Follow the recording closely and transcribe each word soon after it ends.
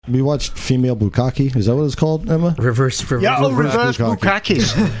we watched Female Bukkake. Is that what it's called, Emma? Reverse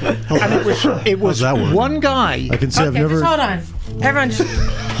Bukkakes. And it was one guy. I can say I've never. Just hold on. Everyone, just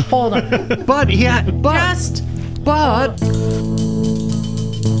hold on. But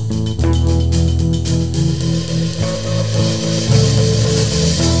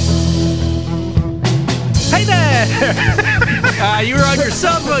Hey there! You were on your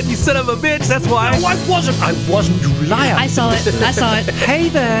cell phone, you son of a bitch. That's why. No, I wasn't, you liar. I saw it. Hey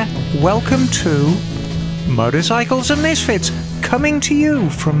there, welcome to Motorcycles and Misfits, coming to you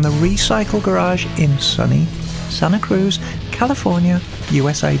from the Recycle Garage in sunny Santa Cruz, California,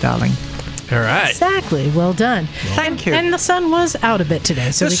 USA, darling. All right. Exactly. Well done. Thank you. And the sun was out a bit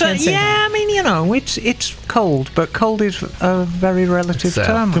today, so we can't say that. I mean, you know, it's cold, but cold is a very relative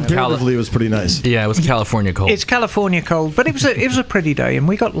term. Comparatively, it was pretty nice. Yeah, it was California cold. It's California cold, but it was a pretty day, and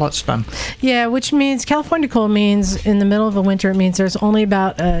we got lots done. Yeah, which means California cold means in the middle of the winter, it means there's only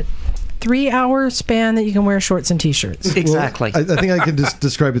about a 3-hour span that you can wear shorts and T-shirts. Exactly. Well, I think I can just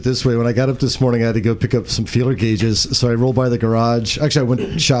describe it this way. When I got up this morning, I had to go pick up some feeler gauges. So I rolled by the garage. Actually, I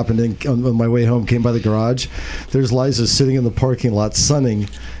went shopping and on my way home, came by the garage. There's Liza sitting in the parking lot, sunning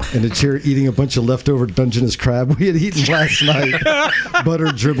in a chair, eating a bunch of leftover Dungeness crab we had eaten last night.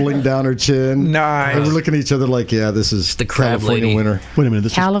 Butter dribbling down her chin. Nice. And we're looking at each other like, yeah, this is the crab California lady. winter. Wait a minute.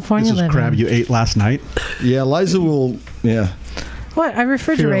 This California is living. crab you ate last night? Yeah, Liza will, yeah. What? I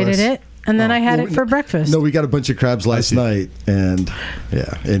refrigerated Fearless. it, and then I had it for breakfast. No, we got a bunch of crabs last night, and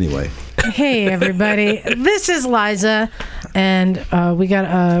yeah, anyway. Hey, everybody. This is Liza, and we got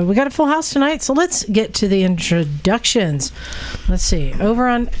a full house tonight, so let's get to the introductions. Let's see. Over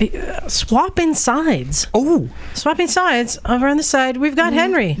on Swapping Sides. Oh. Swapping Sides, over on the side, we've got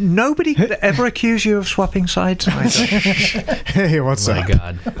Henry. Nobody could ever accuse you of swapping sides. Hey, what's Oh, my up?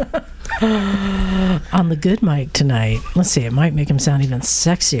 God. On the good mic tonight. Let's see, it might make him sound even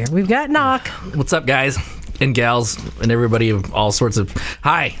sexier. We've got Knock. What's up, guys and gals and everybody of all sorts of...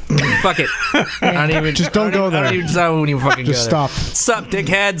 Hi. Fuck it. I don't even... Just don't go there. I don't even fucking Just go there. stop. Sup,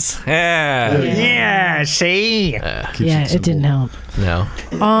 dickheads? Yeah. Yeah, see? Yeah, it didn't help. No.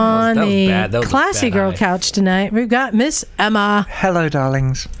 On that was the bad. That was a classy bad girl eye. couch tonight, we've got Miss Emma. Hello,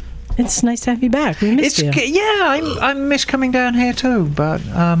 darlings. It's nice to have you back. We missed you. I miss coming down here too, but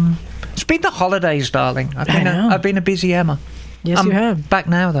it's been the holidays, darling. I've been a busy Emma. Yes, you have. Back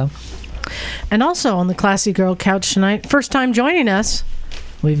now, though. And also on the classy girl couch tonight, first time joining us,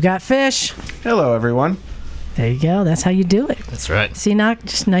 we've got Fish. Hello, everyone. There you go. That's how you do it. That's right. See, not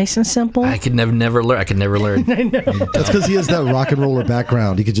just nice and simple. I could never learn. I could never learn. I know. That's because he has that rock and roller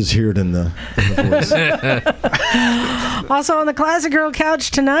background. You could just hear it in the voice. Also on the classy girl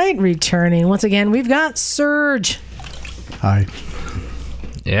couch tonight, returning once again, we've got Surj. Hi.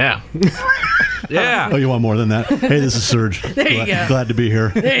 Yeah. Yeah. Oh, you want more than that? Hey, this is Surj. There you go. Glad to be here.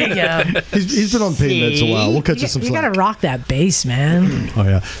 There you go. He's been on pain meds a while. We'll cut you some You slack. got to rock that bass, man. Oh,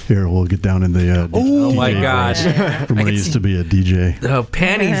 yeah. Here, we'll get down in the Oh, DJ my gosh. From when I used to be a DJ. Oh,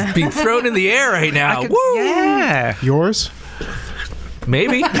 panties being thrown in the air right now. Woo! Yeah. Yours?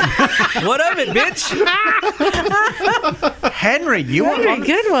 Maybe. What of it, bitch? Henry, you were on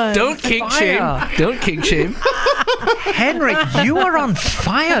Good one. Don't kink shame. fire. Don't kink shame. Henry, you are on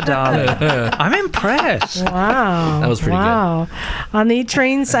fire, darling. I'm impressed. Wow. That was pretty good. On the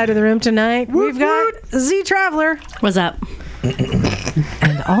train side of the room tonight, we've got Z Traveler. What's up?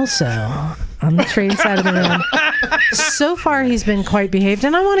 And also on the train side of the room, so far he's been quite behaved,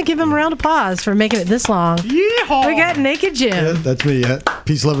 and I want to give him a round of applause for making it this long. Yeehaw. We got Naked Jim. Yeah, that's me. Yeah.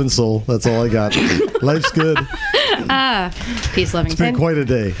 Peace, love, and soul. That's all I got. Life's good. Peace, loving. It's been quite a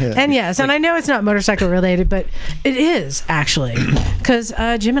day. Yeah. And yes, and I know it's not motorcycle related, but it is actually, because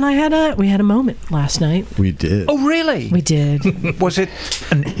Jim and I had a moment last night. We did. Oh, really? We did. Was it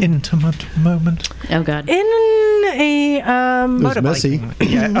an intimate moment? Oh, God. In a It was messy.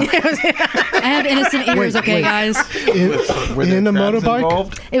 I have innocent ears, okay, guys? In a motorbike?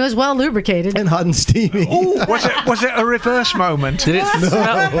 Involved? It was well lubricated. And hot and steamy. Oh, was it a reverse moment? Did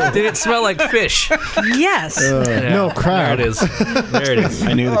it smell like fish? Yes. No crab. There it is. There it is.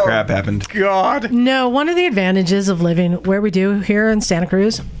 I knew the crap happened. God. No, one of the advantages of living where we do here in Santa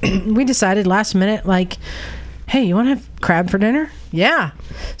Cruz, we decided last minute, like, hey, you want to have crab for dinner? Yeah.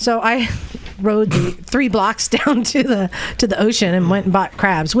 So rode the 3 blocks down to the ocean and went and bought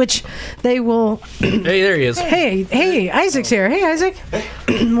crabs, which they will. Hey, there he is. Hey, Isaac's here. Hey, Isaac,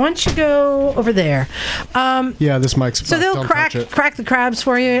 why don't you go over there? Yeah, this mic's. So they'll crack the crabs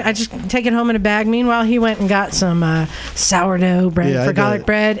for you. I just take it home in a bag. Meanwhile, he went and got some sourdough bread for garlic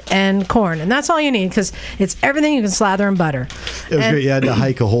bread and corn, and that's all you need because it's everything you can slather in butter. It was great. You had to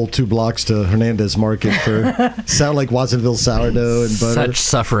hike a whole 2 blocks to Hernandez Market for sound like Watsonville sourdough and butter. Such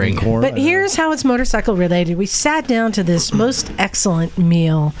suffering. And corn. But here's how it's motorcycle related. We sat down to this most excellent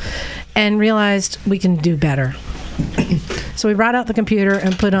meal and realized we can do better. So we brought out the computer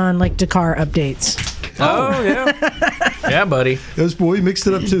and put on like Dakar updates. Oh, yeah. Yeah, buddy. We mixed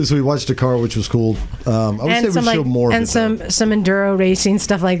it up too. So we watched Dakar, which was cool. I would say we showed more and of it, some enduro racing,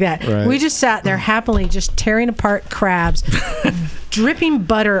 stuff like that. Right. We just sat there happily just tearing apart crabs, dripping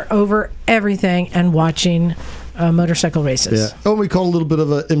butter over everything and watching motorcycle races. Yeah. Oh, and we called a little bit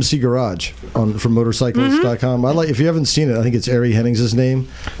of a MC Garage from motorcyclist.com. I like, if you haven't seen it, I think it's Ari Hennings' name.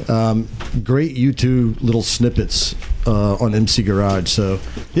 Great YouTube little snippets on MC Garage. So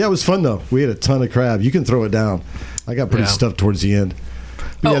yeah, it was fun though. We had a ton of crab. You can throw it down. I got pretty stuffed towards the end.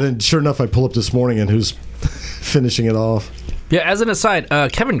 But yeah, then sure enough, I pull up this morning and who's finishing it off. Yeah, as an aside,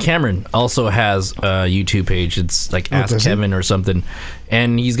 Kevin Cameron also has a YouTube page. It's like Ask Kevin or something.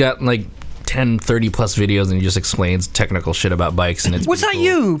 And he's got like 10, 30 plus videos, and he just explains technical shit about bikes. And it's Was that cool.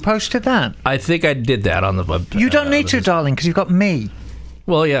 you who posted that? I think I did that on the web. You don't need to, darling, because you've got me.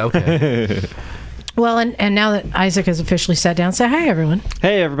 Well, yeah, okay. Well, and now that Isaac has officially sat down, say hi, everyone.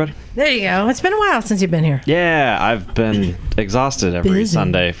 Hey, everybody. There you go. It's been a while since you've been here. Yeah, I've been exhausted every Busy.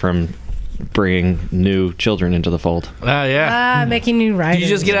 Sunday from bringing new children into the fold. Yeah. Making you right. Did you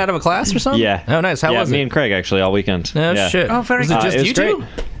just get out of a class or something? Yeah. Oh, nice. How was it? Me and Craig, actually, all weekend. Oh, yeah. shit. Oh, very Was it good. just It was you great. two?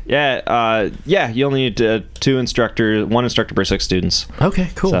 Yeah, you only need one instructor per 6 students. Okay,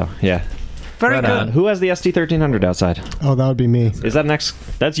 cool. So, yeah. Very Right good. on. Who has the SD1300 outside? Oh, that would be me. Is that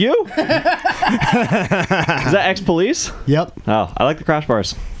That's you? Is that ex-police? Yep. Oh, I like the crash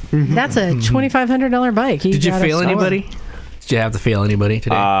bars. That's a $2,500 bike. Did you got fail us- anybody? Did you have to fail anybody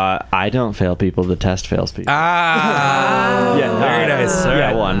today? I don't fail people. The test fails people. Yeah, very nice. All Yeah,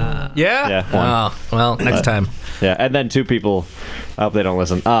 right. one. Yeah? Yeah, one. Oh, well, next time. Yeah, and then 2 people. I hope they don't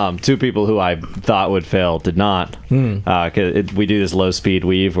listen. 2 people who I thought would fail did not. Cause we do this low-speed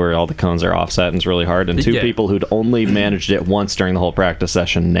weave where all the cones are offset and it's really hard. And 2 people who'd only managed it once during the whole practice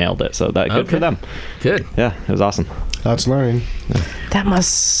session nailed it. So that good for them. Good. Yeah, it was awesome. That's learning. That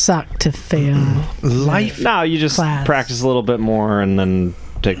must suck to fail. Life No, you just Class. practice a little bit more and then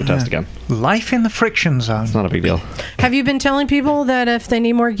take the test again. life in the friction zone. It's not a big deal. Have you been telling people that if they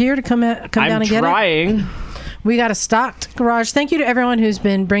need more gear to come down I'm and get it? trying. We got a stocked garage. Thank you to everyone who's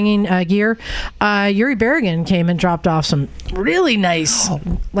been bringing gear. Yuri Berrigan came and dropped off some really nice,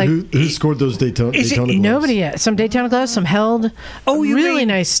 like Who scored those Daytona gloves? nobody yet. Some Daytona gloves, some held. Oh, you really mean-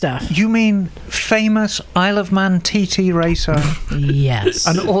 nice stuff. You mean famous Isle of Man TT racer, Yes.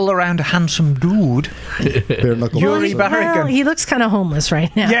 an all-around handsome dude? Bare knuckle Yuri boxer. Berrigan. Well, he looks kind of homeless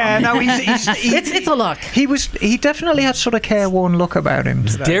right now. Yeah, no, It's a look. He definitely had sort of careworn look about him.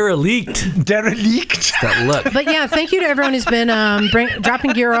 today. Derelict. Derelict. That look. But yeah, thank you to everyone who's been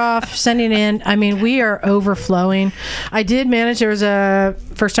dropping gear off, sending in. I mean, we are overflowing. I did manage. There was a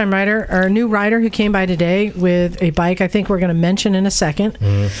first-time rider or a new rider who came by today with a bike. I think we're going to mention in a second.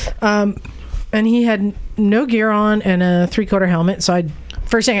 And he had no gear on and a 3/4 helmet. So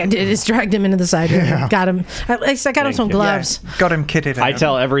first thing I did is dragged him into the side room. Yeah. Got him. At least I got him some you. gloves. Yeah, got him kitted out. I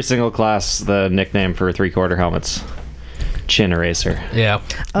tell every single class the nickname for 3/4 helmets. Chin eraser. Yeah.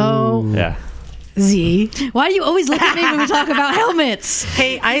 Oh, Yeah. Z. Why do you always look at me when we talk about helmets?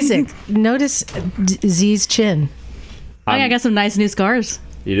 Hey, Isaac, notice Z's chin. I got some nice new scars.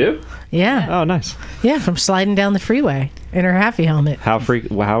 You do? Yeah. Oh, nice. Yeah, from sliding down the freeway in her Happy helmet. How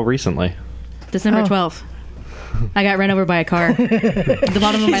recently? December Oh. 12th. I got run over by a car. The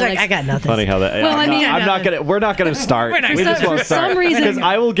bottom of my He's like, legs. I got nothing. Funny how that. Well, I mean, we're not gonna start. We just won't for start. some reason- because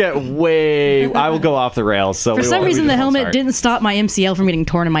I will go off the rails. So For some reason, the helmet didn't. didn't stop my MCL from getting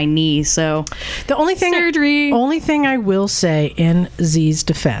torn in my knee. So The only thing surgery. I will say in Z's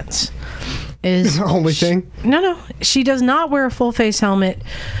defense is Only thing. no, she does not wear a full face helmet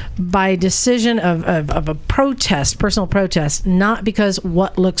by decision of a protest, personal protest, not because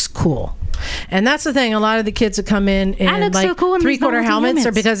what looks cool. And that's the thing. A lot of the kids that come in I look like so cool in these 3/4 novelty helmets are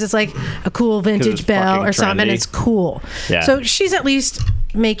helmets. because it's like a cool vintage it's bell fucking or something, and trendy. it's cool. Yeah. So she's at least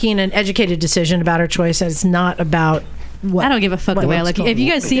making an educated decision about her choice, and it's not about I don't give a fuck the way I look. If you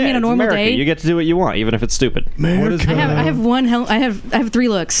guys see me on a it's normal America. day, You get to do what you want, even if it's stupid. I have 3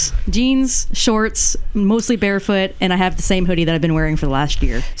 looks: jeans, shorts, mostly barefoot, and I have the same hoodie that I've been wearing for the last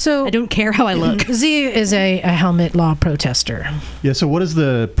year. So I don't care how I look. Z is a helmet law protester. Yeah, so what is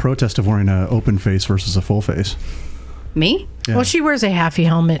the protest of wearing an open face versus a full face? Me? Yeah. Well, she wears a halfy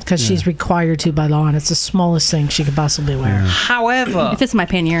helmet because she's required to by law, and it's the smallest thing she could possibly wear. However, It fits my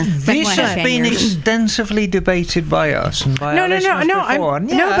pannier. this has been extensively debated by us and by our listeners before.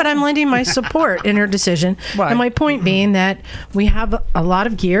 No, but I'm lending my support in her decision. Right. And my point being that we have a lot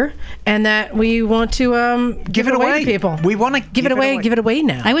of gear, and that we want to give it away to people. We want to give it away. Give it away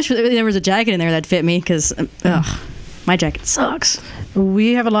now. I wish there was a jacket in there that fit me because, my jacket sucks.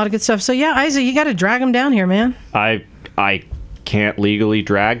 We have a lot of good stuff. So yeah, Isaac, you got to drag them down here, man. I can't legally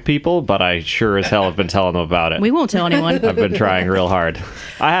drag people, but I sure as hell have been telling them about it. We won't tell anyone. I've been trying real hard.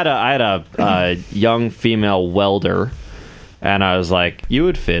 I had a young female welder, and I was like, "You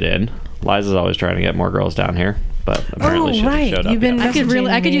would fit in." Liza's always trying to get more girls down here, but apparently she hasn't showed up. You've been yet.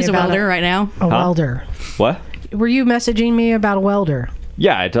 I could use a welder right now. A welder. What? Were you messaging me about a welder?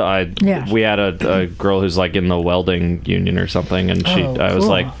 Yeah, we had a girl who's like in the welding union or something, and I was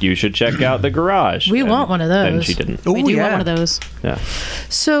like, "You should check out the garage." We want one of those. And she didn't. We do want one of those. Yeah.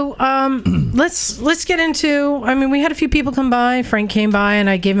 So let's get into. I mean, we had a few people come by. Frank came by, and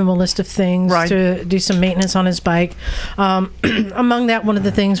I gave him a list of things to do some maintenance on his bike. Among that, one of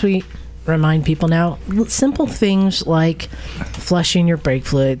the things we remind people now, simple things like flushing your brake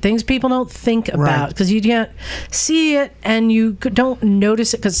fluid, things people don't think about because you can't see it and you don't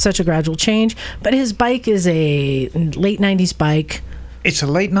notice it because it's such a gradual change. But his bike is a late 90s bike. It's a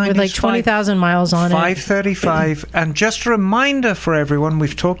late 90s with like 20,000 miles on 535. And just a reminder for everyone,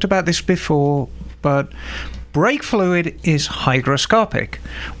 we've talked about this before, but brake fluid is hygroscopic,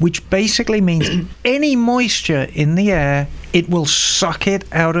 which basically means any moisture in the air, it will suck it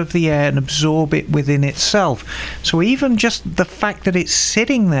out of the air and absorb it within itself. So even just the fact that it's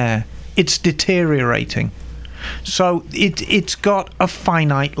sitting there, it's deteriorating. So it's got a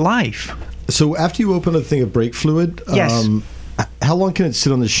finite life. So after you open a thing of brake fluid, yes. How long can it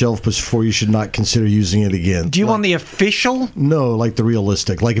sit on the shelf before you should not consider using it again? Do you want the official? No, like the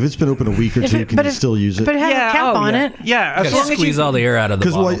realistic. Like if it's been open a week or two, can you still use it? But it has a cap on it. Yeah, as long as squeeze all the air out of the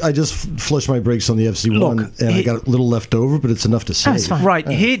bottle. Because I just flushed my brakes on the FC1 and I got a little left over, but it's enough to save. That's fine. Right,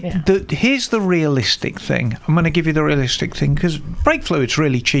 here's the realistic thing. I'm going to give you the realistic thing because brake fluid's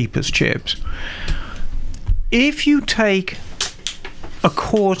really cheap as chips. If you take a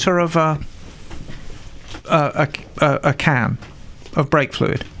quarter of a can of brake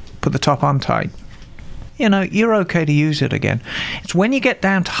fluid, put the top on tight, you're okay to use it again. It's when you get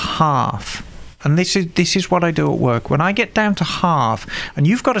down to half, and this is what I do at work. When I get down to half, and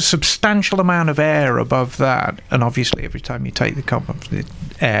you've got a substantial amount of air above that, and obviously every time you take the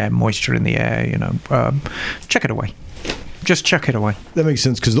air, moisture in the air, chuck it away. Just chuck it away. That makes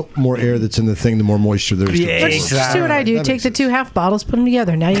sense because the more air that's in the thing, the more moisture there is. Yeah, Just do what I do. That Take the 2 half bottles, put them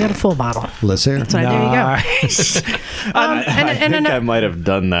together. Now you got a full bottle. Less air. That's right. Nice. There you go. I think I might have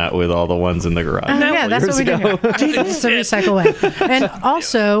done that with all the ones in the garage. Yeah, that's what we do here. It's a recycle way. And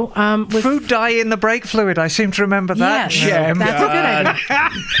also, with food dye in the brake fluid. I seem to remember that. Yes, that's a good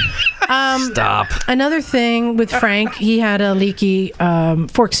idea. Stop. Another thing with Frank, he had a leaky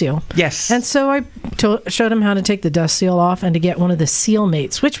fork seal. Yes. And so I showed him how to take the dust seal off and to get one of the seal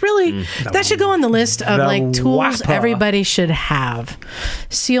mates, which really, that should go on the list of like tools everybody should have.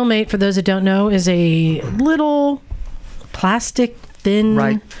 Seal mate, for those that don't know, is a little plastic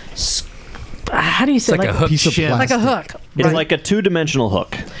thin how do you say it's like a hook piece of ship. like a hook. It's like a 2-dimensional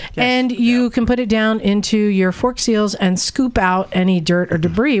hook. And you can put it down into your fork seals and scoop out any dirt or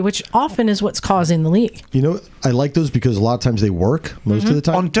debris, which often is what's causing the leak. I like those because a lot of times they work most of the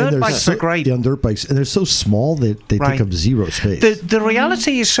time. On dirt bikes, they're great. Yeah, on dirt bikes. And they're so small that they take up zero space. The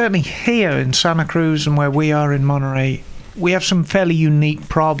reality is certainly here in Santa Cruz and where we are in Monterey, we have some fairly unique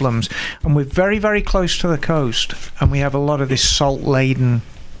problems. And we're very, very close to the coast. And we have a lot of this salt-laden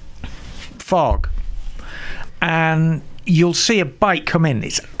fog. And you'll see a bike come in.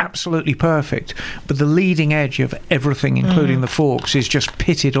 It's absolutely perfect. But the leading edge of everything, including the forks, is just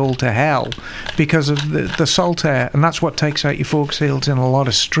pitted all to hell because of the salt air. And that's what takes out your fork seals in a lot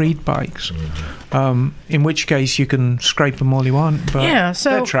of street bikes. In which case, you can scrape them all you want. But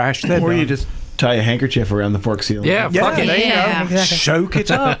they're trash. Or you just tie a handkerchief around the fork seal. Yeah, fuck it. There you go. Exactly. Soak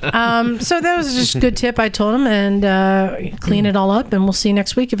it up. So that was just a good tip I told him, and clean it all up, and we'll see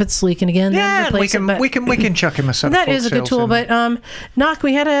next week if it's leaking again. Yeah, then and we replace can, it, but we can chuck him a set of that fork is a good seals tool. in. But Knock,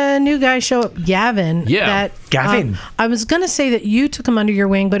 we had a new guy show up, Gavin. Yeah. That, Gavin. I was gonna say that you took him under your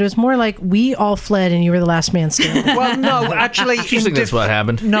wing, but it was more like we all fled and you were the last man standing. Well, no, actually, I think that's what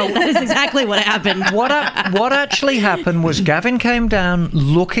happened. No, That is exactly what happened. what actually happened was Gavin came down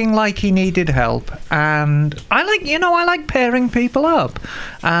looking like he needed help, and I like pairing people up,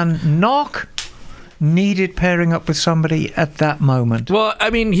 and Knock needed pairing up with somebody at that moment. Well,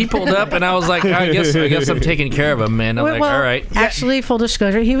 I mean, he pulled up, and I was like, I guess I'm taking care of him, man. I'm like, all right. Actually, full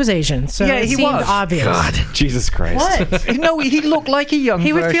disclosure, he was Asian, so Yeah, it he seemed was. obvious. God. Jesus Christ. What? No, he looked like a young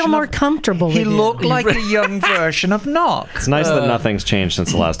He would feel version more of- comfortable He with you. looked like a young version of Knock. It's nice that nothing's changed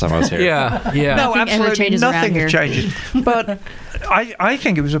since the last time I was here. Yeah, yeah. No, Nothing ever absolutely changes around nothing here. changes. But I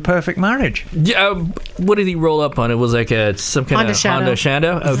think it was a perfect marriage. Yeah, what did he roll up on? It was like some kind Honda of Shadow. Honda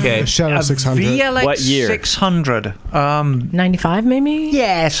Shadow? Okay. Shadow A 600. VLX What year? 600. 95 maybe?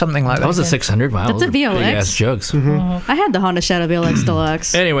 Yeah, something like that. That was a 600. Wow. That's those a are big VLX. ass jugs. I had the Honda Shadow VLX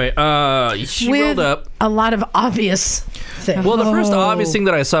Deluxe. Anyway, she With rolled up. a lot of obvious things. Well, the first obvious thing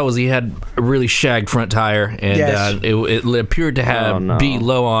that I saw was he had a really shagged front tire, and Yes. it appeared to have be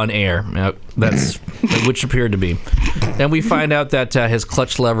low on air. That's which appeared to be. And we find out that his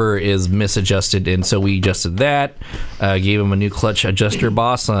clutch lever is misadjusted, and so we adjusted that. Gave him a new clutch adjuster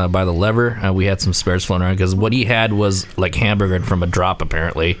boss by the lever. We had some spares flown around because what he had was like hamburgered from a drop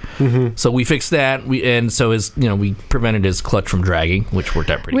apparently. So we fixed that. We prevented his clutch from dragging, which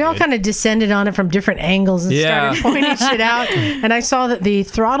worked out pretty we good. all kind of descended on it from different angles and Yeah. started pointing shit out. And I saw that the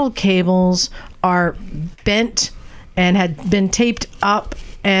throttle cables are bent and had been taped up,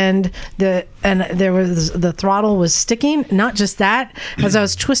 and the throttle was sticking. Not just that, as I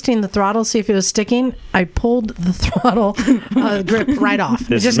was twisting the throttle, see if it was sticking, I pulled the throttle grip right off. This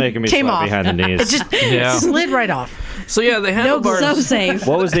it is just making me came sweat off. behind the knees. It just Yeah. slid right off. So yeah, the handlebars. So safe.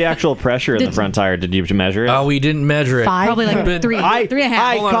 What was the actual pressure in the front tire? Did you measure it? Oh, we didn't measure it. Probably like But three and a half.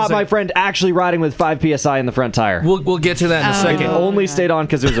 I Hold on a caught my second. friend actually riding with 5 psi in the front tire. We'll get to that in a It second. only stayed on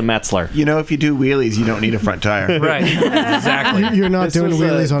because it was a Metzler. You know, if you do wheelies, you don't need a front tire. Right. Exactly. You're not doing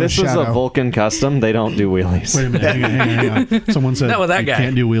wheelies on a This was Shadow. a Vulcan custom. They don't do wheelies. Wait a minute. Hang on. Someone said Not with that you guy.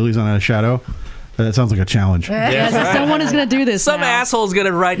 can't do wheelies on a Shadow. That sounds like a challenge. Yeah, someone is going to do this. Some now. asshole's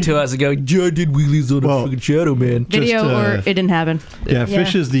gonna write to us and go, "Yeah, I did wheelies on a fucking Shadow, man." Video Just, or it didn't happen. Yeah,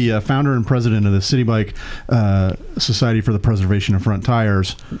 Fish is the founder and president of the CityBike Society for the Preservation of Front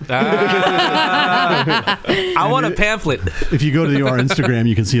Tires. I want a pamphlet. If you go to our Instagram,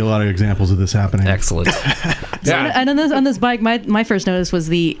 you can see a lot of examples of this happening. Excellent. Yeah. And on this bike, my first notice was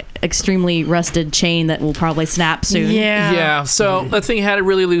the extremely rusted chain that will probably snap soon. Yeah. Yeah, so that thing had a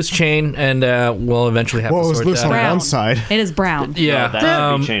really loose chain, and we'll eventually have Well, to it was sort loose that on the out. Brown. outside. It is brown. Yeah,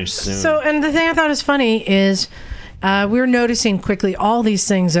 That should be changed soon. So, and the thing I thought is funny is we were noticing quickly all these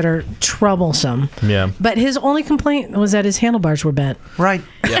things that are troublesome. yeah. But his only complaint was that his handlebars were bent. Right.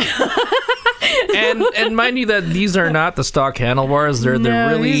 And mind you that these are not the stock handlebars; they're No,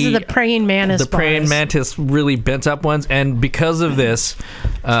 really these are the praying mantis. the praying bars. mantis really bent up ones, and because of this,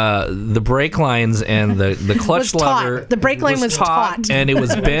 the brake lines and the clutch Was taut. lever, The brake line was taut. and it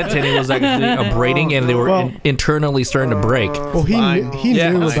was bent, and it was actually abrading, and they were internally starting to break. Well, he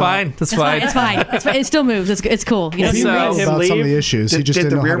Yeah, knew it's about, fine. It's It's fine. fine. It's fine. It still moves. It's cool. You know, he So- knew Him about some of leave? the issues. He just Did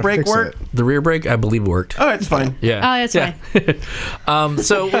didn't the know rear how to brake fix work? it. The rear brake, I believe, worked. Oh, it's fine. Yeah. Oh, it's fine.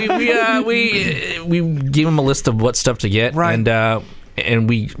 So we gave him a list of what stuff to get, Right. and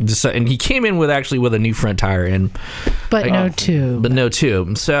we decided, and he came in with a new front tire But no tube. but no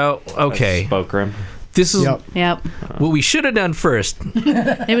tube. So okay, Spoke rim. this is Yep. Yep. what we should have done first.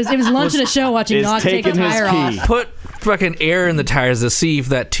 It was launching a show watching Is Knock take a taking his tire key. off. Put fucking air in the tires to see if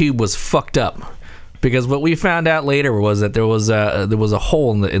that tube was fucked up, because what we found out later was that there was a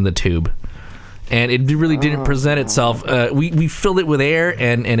hole in the tube, and it really didn't present itself. We filled it with air,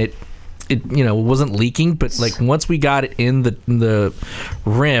 and it wasn't leaking, but like once we got it in the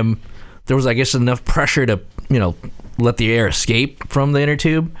rim, there was, I guess, enough pressure to let the air escape from the inner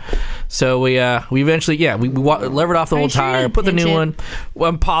tube. So we eventually we levered off the Are you old sure you tire, didn't put the pinch new it? one. Well,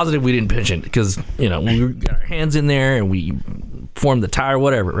 I'm positive we didn't pinch it because we got our hands in there and we formed the tire,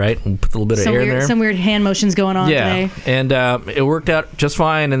 whatever, right? And put a little bit of air in there. Some weird hand motions going on Yeah, today. and it worked out just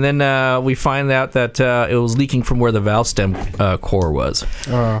fine. And then we find out that it was leaking from where the valve stem core was.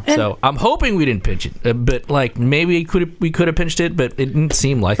 So I'm hoping we didn't pinch it, but like maybe we could have pinched it, but it didn't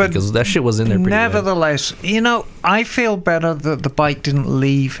seem like it But because that shit was in there pretty good. Nevertheless, I feel better that the bike didn't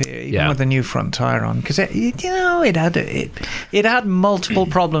leave here even with a new front tire on, because it had multiple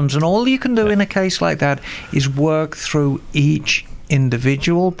problems, and all you can do in a case like that is work through each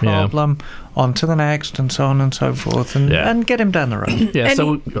individual problem onto the next, and so on and so forth, and get him down the road. Yeah. And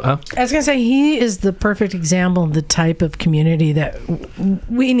So I was gonna say, he is the perfect example of the type of community that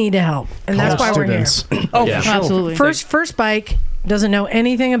we need to help, and that's why we're here. Oh, Yeah. for sure. Absolutely. First bike, doesn't know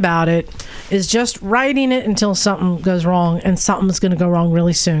anything about it, is just riding it until something goes wrong, and something's going to go wrong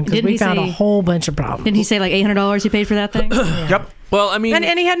really soon, because Didn't we he found a say- whole bunch of problems. Didn't he say like $800 you paid for that thing? Yep. well, I mean,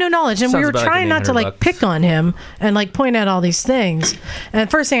 And he had no knowledge, and we Sounds were about like trying not to $800. pick on him and point out all these things. And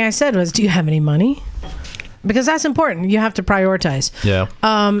the first thing I said was, "Do you have any money?" Because that's important. You have to prioritize. yeah.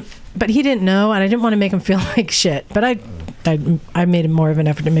 But he didn't know, and I didn't want to make him feel like shit. But I made more of an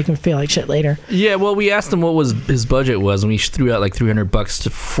effort to make him feel like shit later. Yeah, well, we asked him what was his budget was, and we threw out like $300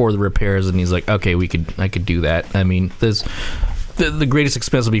 for the repairs, and he's like, "Okay, I could do that." I mean, there's the greatest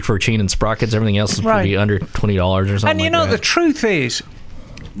expense will be for chain and sprockets. Everything else is probably under $20 or something. And you like know, that. the truth is,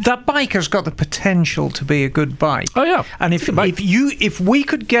 that bike has got the potential to be a good bike. Oh yeah, And if we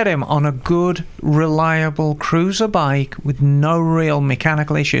could get him on a good, reliable cruiser bike with no real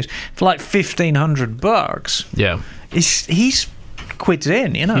mechanical issues for like $1,500, yeah, he's quids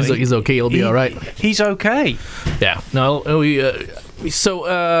in. You know, he's okay. He'll be all right. He's okay. Yeah. No, we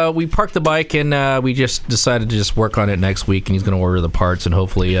parked the bike, and we just decided to just work on it next week, and he's going to order the parts, and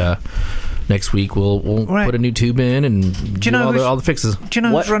hopefully next week we'll put a new tube in and do all the fixes. Do you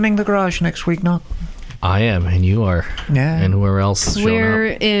know who's running the garage next week? Not. I am, and you are. Yeah. And whoever else is showing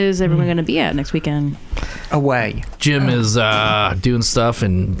Where up. is everyone going to be at next weekend? Away. Jim is doing stuff,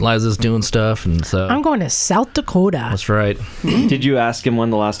 and Liza's doing stuff, and so I'm going to South Dakota. that's right. Did you ask him when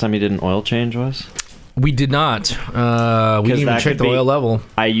the last time he did an oil change was? We did not. We didn't even that check could the be- oil level.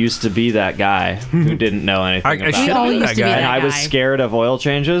 I used to be that guy who didn't know anything I about should it. have been used that to be guy. that And I was guy. scared of oil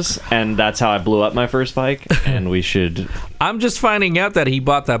changes, and that's how I blew up my first bike. And we should. I'm just finding out that he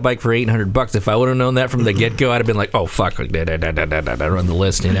bought that bike for $800. If I would have known that from the get-go, I'd have been like, "Oh fuck!" Run the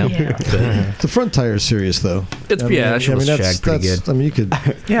list, you know. The front tire is serious, though. It's that shit was shagged pretty good. I mean, you could.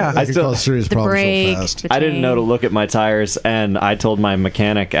 Yeah. I could still- cause serious The problems brake. real fast. the I didn't know to chain. look at my tires, and I told my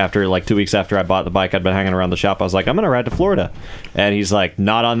mechanic after like 2 weeks after I bought the bike, I'd been hanging around the shop. I was like, "I'm gonna ride to Florida," and he's like,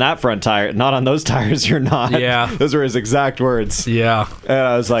 "Not on that front tire, not on those tires. You're not." Yeah. Those were his exact words. Yeah. And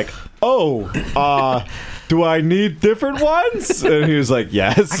I was like, "Oh, do I need different ones?" And he was like,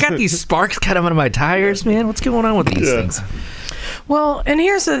 "Yes." I got these sparks cut out of my tires, man. What's going on with these things? Well, and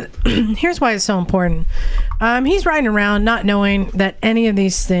here's why it's so important. He's riding around not knowing that any of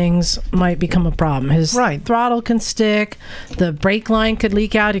these things might become a problem. His throttle can stick, the brake line could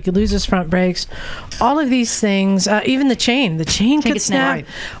leak out, he could lose his front brakes. All of these things, even the chain could could snap.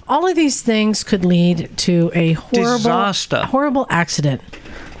 snap. All of these things could lead to a Disaster. horrible accident.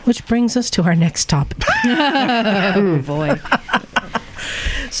 Which brings us to our next topic. Oh boy.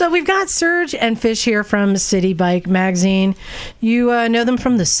 So we've got Surj and Fish here from CityBike magazine. You know them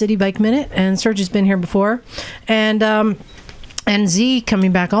from the CityBike Minute, and Surj has been here before, and Z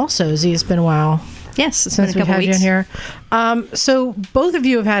coming back also. Z, it's been a while Yes, it's been since a we've couple had you weeks. in here. So both of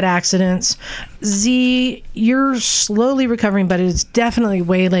you have had accidents. Z, you're slowly recovering, but it's definitely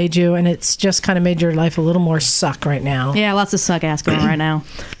waylaid you, and it's just kind of made your life a little more suck right now. Yeah, lots of suck ass going on right now.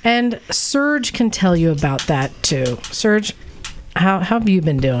 And Surj can tell you about that too. Surj, how have you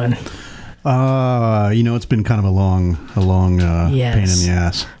been doing? It's been kind of a long pain in Yes. the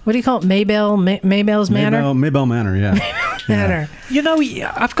ass. What do you call it? Maybell's Manor? Maybell Manor, yeah. Manor. You know,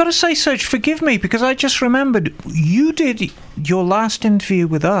 I've got to say, Surj, forgive me, because I just remembered you did your last interview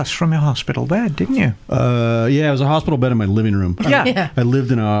with us from your hospital bed, didn't you? Yeah, it was a hospital bed in my living room. Yeah. Yeah. I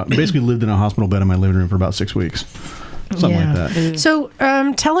basically lived in a hospital bed in my living room for about 6 weeks. Something like that. So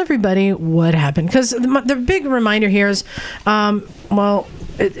tell everybody what happened, because the big reminder here is,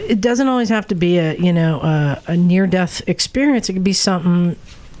 it doesn't always have to be a near-death experience. It could be something,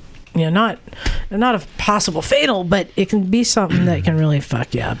 not a possible fatal, but it can be something that can really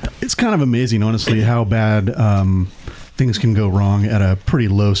fuck you up. It's kind of amazing, honestly, how bad things can go wrong at a pretty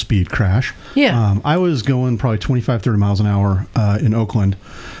low-speed crash. Yeah. I was going probably 25, 30 miles an hour in Oakland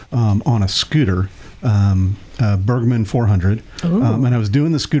on a scooter. Bergman 400, and I was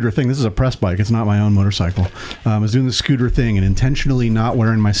doing the scooter thing. This is a press bike; it's not my own motorcycle. I was doing the scooter thing and intentionally not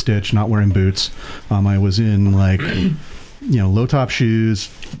wearing my stitch, not wearing boots. I was in like low top shoes,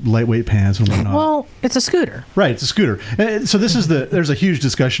 lightweight pants, and whatnot. Well, it's a scooter. Right, it's a scooter. So there's a huge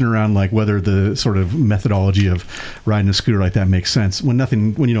discussion around like whether the sort of methodology of riding a scooter like that makes sense. When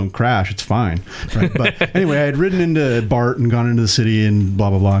you don't crash, it's fine. Right? But anyway, I had ridden into BART and gone into the city and blah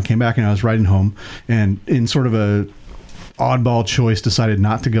blah blah, and came back and I was riding home, and in sort of a oddball choice, decided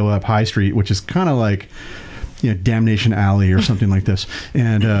not to go up High Street, which is kind of like Damnation Alley or something like this,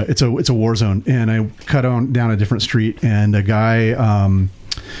 and it's a war zone. And I cut down a different street, and a guy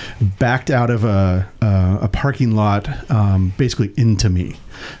backed out of a parking lot, basically into me,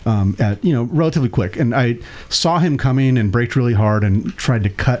 at relatively quick. And I saw him coming and braked really hard and tried to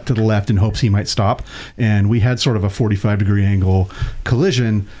cut to the left in hopes he might stop. And we had sort of a 45-degree angle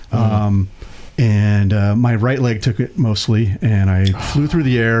collision. And my right leg took it mostly, and I flew through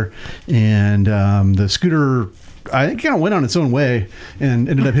the air, and the scooter, I think, kind of went on its own way and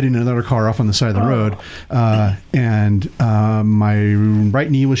ended up hitting another car off on the side of the road. And my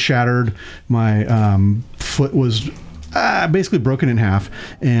right knee was shattered. My foot was basically broken in half,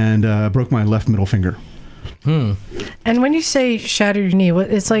 and broke my left middle finger. And when you say shatter your knee,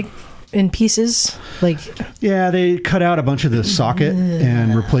 it's like in pieces? Yeah, they cut out a bunch of the socket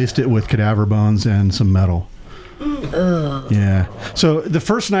and replaced it with cadaver bones and some metal. Yeah. So the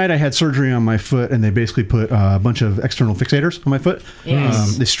first night I had surgery on my foot, and they basically put a bunch of external fixators on my foot.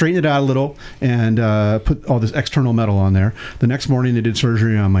 Yes. They straightened it out a little and put all this external metal on there. The next morning they did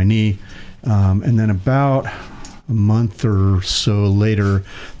surgery on my knee, and then about a month or so later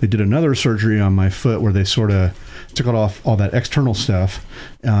they did another surgery on my foot where they sort of took off all that external stuff,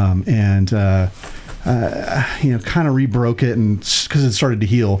 and kind of rebroke it, and because it started to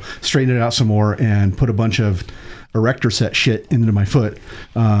heal, straightened it out some more, and put a bunch of erector set shit into my foot,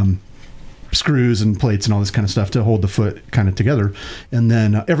 screws and plates and all this kind of stuff to hold the foot kind of together. And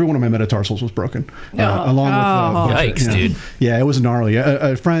then every one of my metatarsals was broken, along with yikes, dude. Yeah, it was gnarly.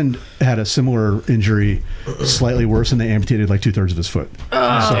 A friend had a similar injury, slightly worse, and they amputated like 2/3 of his foot.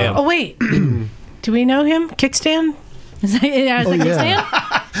 Oh wait. Do we know him? Kickstand? Is that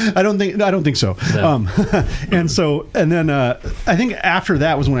kickstand? I don't think so. No. And then I think after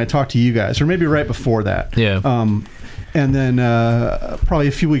that was when I talked to you guys, or maybe right before that. Yeah. And then probably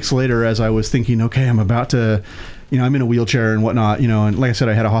a few weeks later, as I was thinking, okay, I'm about to, I'm in a wheelchair and whatnot, and like I said,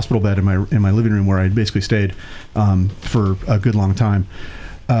 I had a hospital bed in my living room where I basically stayed for a good long time.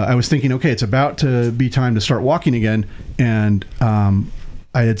 I was thinking, okay, it's about to be time to start walking again, and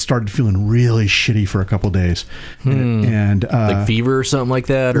I had started feeling really shitty for a couple of days, and like fever or something like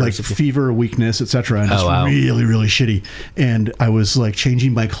that, or like fever, weakness, etc. And just really, really shitty. And I was like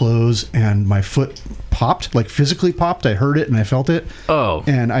changing my clothes, and my foot popped, like physically popped. I heard it and I felt it. Oh,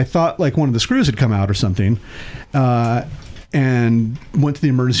 and I thought like one of the screws had come out or something. And went to the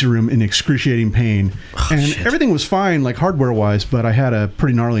emergency room in excruciating pain, and everything was fine, like hardware wise, but I had a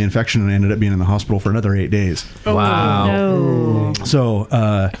pretty gnarly infection and I ended up being in the hospital for another 8 days. Oh, wow. No. So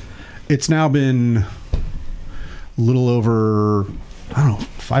it's now been a little over, I don't know,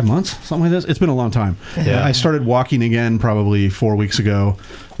 5 months, something like this. It's been a long time. Yeah. I started walking again probably 4 weeks ago.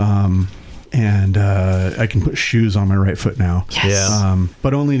 And I can put shoes on my right foot now. Yes. Yeah.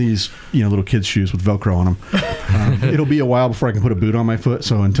 But only these, little kids' shoes with Velcro on them. It'll be a while before I can put a boot on my foot.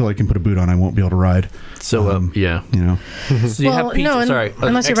 So until I can put a boot on, I won't be able to ride. So yeah. So you have PT,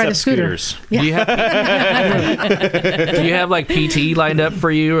 unless you ride a scooter. Yeah. Do you have like PT lined up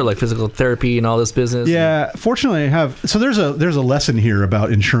for you, or like physical therapy and all this business? Yeah. Fortunately, I have. So there's a lesson here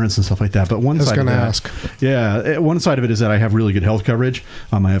about insurance and stuff like that. But one side of that, yeah, one side of it is that I have really good health coverage.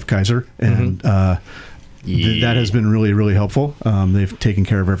 I have Kaiser, and that has been really, really helpful. They've taken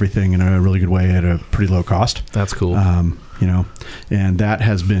care of everything in a really good way at a pretty low cost. That's cool. And that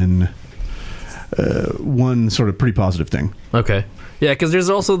has been one sort of pretty positive thing. Okay. Yeah, because there's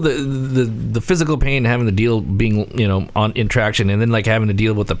also the physical pain, having to deal being in traction, and then like having to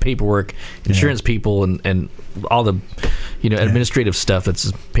deal with the paperwork, insurance people, and all the administrative stuff that's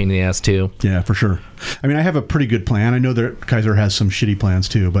a pain in the ass too. Yeah, for sure. I mean, I have a pretty good plan. I know that Kaiser has some shitty plans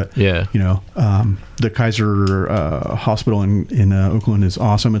too, but the Kaiser hospital in Oakland is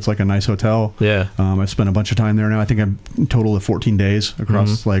awesome. It's like a nice hotel. Yeah. I spent a bunch of time there now. I think I'm in total of 14 days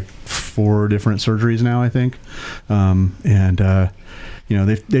across like 4 different surgeries now, I think.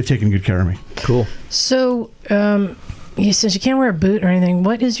 They've taken good care of me. Cool. So, since you can't wear a boot or anything,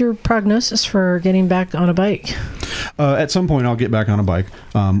 what is your prognosis for getting back on a bike? At some point, I'll get back on a bike.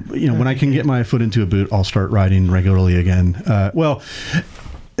 When I can get my foot into a boot, I'll start riding regularly again.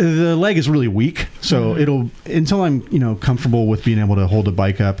 The leg is really weak, so until I'm comfortable with being able to hold a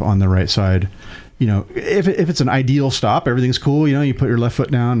bike up on the right side. If it's an ideal stop, everything's cool. You put your left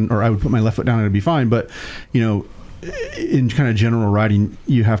foot down, or I would put my left foot down and it'd be fine. But in kind of general riding,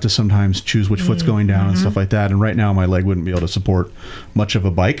 you have to sometimes choose which foot's going down and stuff like that. And right now, my leg wouldn't be able to support much of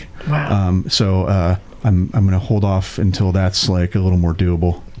a bike. Wow. So I'm going to hold off until that's like a little more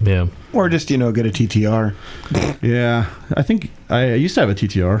doable. Yeah. Or just, get a TTR. Yeah, I think I used to have a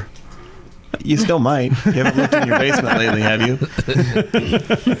TTR. You still might. You haven't looked in your basement lately, have you?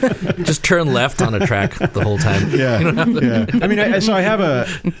 Just turn left on a track the whole time. Yeah. I mean, I have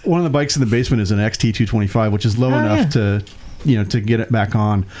one of the bikes in the basement is an XT225, which is low enough to get it back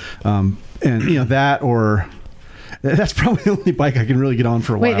on. And that's probably the only bike I can really get on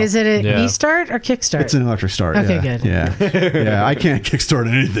for a while. Wait, is it an e-start or kickstart? It's an electric start. Okay, good. Yeah. Yeah, I can't kickstart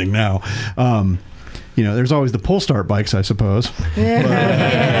anything now. There's always the pull start bikes, I suppose.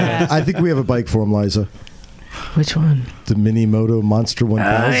 Yeah. I think we have a bike for him, Liza. Which one? The Mini Moto Monster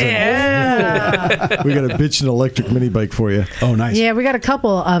 1000. Yeah. We got a bitchin' electric mini bike for you. Oh, nice. Yeah, we got a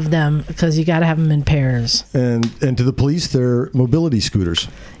couple of them because you got to have them in pairs. And to the police, they're mobility scooters.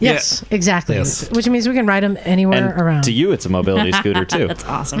 Yes, exactly. Yes. Which means we can ride them anywhere And around. to you, it's a mobility scooter too. That's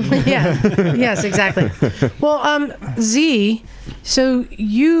awesome. Yeah. Yes, exactly. Well, Z, so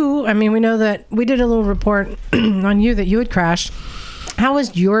we know that we did a little report on you that you had crashed. How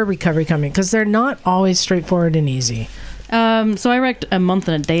is your recovery coming? Because they're not always straightforward and easy. So I wrecked a month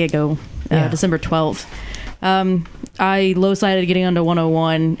and a day ago, December 12th. I low-sided getting onto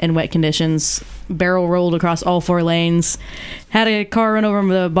 101 in wet conditions, barrel rolled across all 4 lanes, had a car run over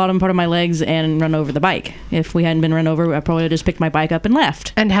the bottom part of my legs and run over the bike. If we hadn't been run over, I probably would have just picked my bike up and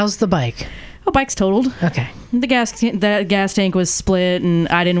left. And how's the bike? Oh, bike's totaled. Okay. The gas tank was split, and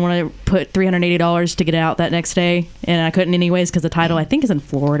I didn't want to put $380 to get out that next day, and I couldn't anyways because the title I think is in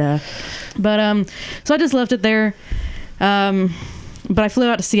Florida. But so I just left it there. But I flew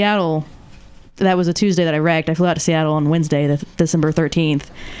out to Seattle. That was a Tuesday that I wrecked. I flew out to Seattle on Wednesday, December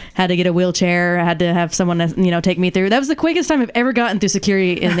 13th. Had to get a wheelchair. I had to have someone, take me through. That was the quickest time I've ever gotten through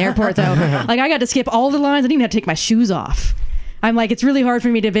security in the airport, though. Like, I got to skip all the lines. I didn't even have to take my shoes off. I'm like, it's really hard for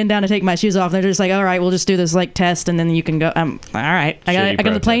me to bend down to take my shoes off. They're just like, all right, we'll just do this test, and then you can go. All right. I got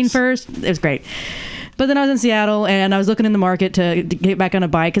on the plane first. It was great. But then I was in Seattle, and I was looking in the market to get back on a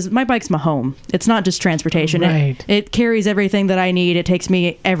bike, because my bike's my home. It's not just transportation. Right. It carries everything that I need. It takes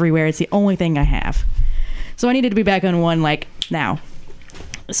me everywhere. It's the only thing I have. So I needed to be back on one, now.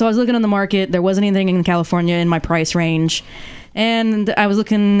 So I was looking on the market. There wasn't anything in California in my price range. And I was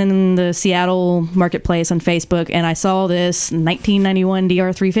looking in the Seattle marketplace on Facebook, and I saw this 1991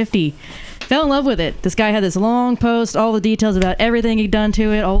 DR350. Fell in love with it. This guy had this long post, all the details about everything he'd done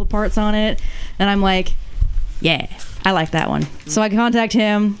to it, all the parts on it. And I'm like, yeah, I like that one. So I contact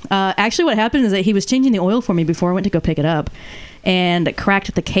him. Actually, what happened is that he was changing the oil for me before I went to go pick it up, and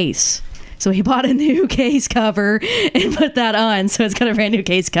cracked the case. So he bought a new case cover and put that on. So it's got a brand new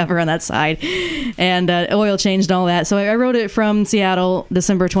case cover on that side. And oil changed and all that. So I rode it from Seattle,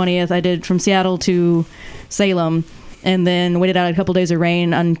 December 20th. I did from Seattle to Salem. And then waited out a couple days of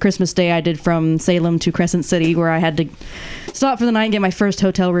rain. On Christmas Day, I did from Salem to Crescent City, where I had to stop for the night and get my first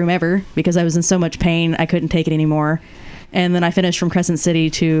hotel room ever because I was in so much pain I couldn't take it anymore. And then I finished from Crescent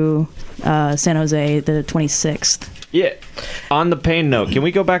City to San Jose the 26th. Yeah. On the pain note, can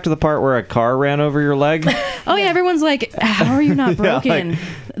we go back to the part where a car ran over your leg? Oh yeah, everyone's like, "How are you not broken?"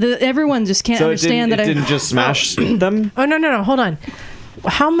 Everyone just can't understand that. It didn't just smash them. Oh no! Hold on.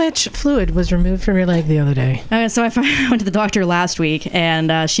 How much fluid was removed from your leg the other day? So I went to the doctor last week,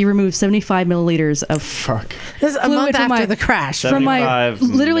 and she removed 75 milliliters of This is a month after the crash. From my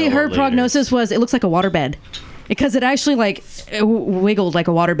literally, her milliliters. prognosis was it looks like a waterbed. Because it actually it wiggled like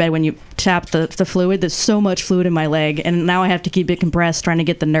a waterbed when you tap the fluid. There's so much fluid in my leg, and now I have to keep it compressed, trying to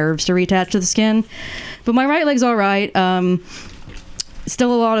get the nerves to reattach to the skin. But my right leg's all right.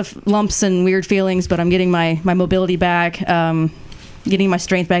 Still a lot of lumps and weird feelings, but I'm getting my mobility back, getting my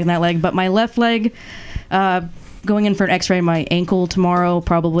strength back in that leg. But my left leg, going in for an x-ray, my ankle tomorrow,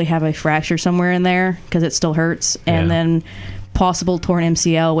 probably have a fracture somewhere in there because it still hurts. And then possible torn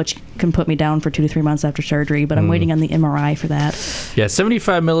MCL, which can put me down for 2 to 3 months after surgery, but I'm waiting on the MRI for that. Yeah,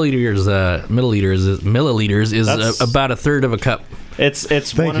 75 milliliters is about a third of a cup. It's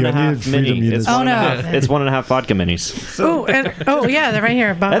 1.5 mini. It's 1.5 vodka minis. Yeah, they're right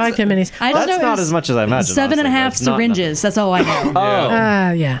here. Vodka minis. That's not as much as I imagined. 7.5 syringes. That's all I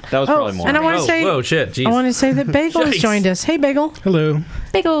know. Yeah. That was probably more. And I want to say, whoa, shit, geez. I want to say that Bagel has joined us. Hey, Bagel. Hello.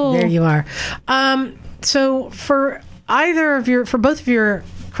 Bagel. There you are. So for both of your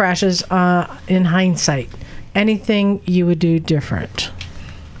crashes, in hindsight, anything you would do different?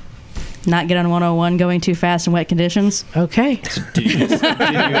 Not get on 101 going too fast in wet conditions. Okay. Did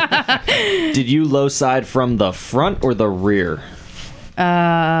you low side from the front or the rear?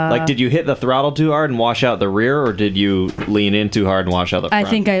 Like, did you hit the throttle too hard and wash out the rear, or did you lean in too hard and wash out the front? I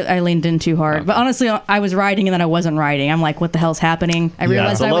think I leaned in too hard. But honestly, I was riding and then I wasn't riding. I'm like, what the hell's happening? I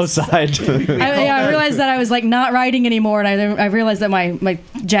realized it's a low side. I realized that I was like not riding anymore, and I realized that my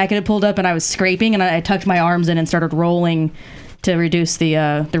jacket had pulled up and I was scraping, and I tucked my arms in and started rolling to reduce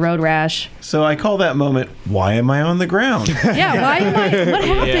the road rash. So I call that moment, why am I on the ground? Yeah, what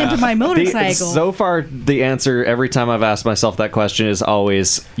happened to my motorcycle? So far, the answer every time I've asked myself that question is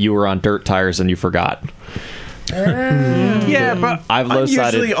always, you were on dirt tires and you forgot. Yeah, but I've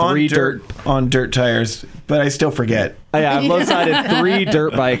low-sided on dirt tires, but I still forget. Yeah, I've low-sided 3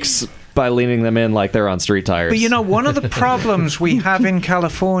 dirt bikes by leaning them in like they're on street tires. But you know, one of the problems we have in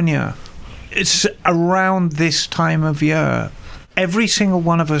California, it's around this time of year. Every single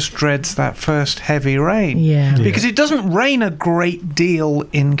one of us dreads that first heavy rain. Yeah. Because it doesn't rain a great deal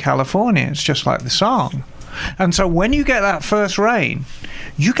in California. It's just like the song. And so when you get that first rain,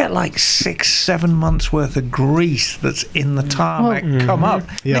 you get like 6-7 months worth of grease that's in the tarmac come up.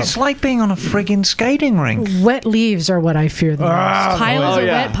 Yeah. It's like being on a friggin' skating rink. Wet leaves are what I fear the most. Piles of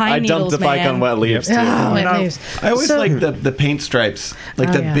wet pine needles, I dumped the bike on wet leaves too. Wet leaves. I always like the paint stripes,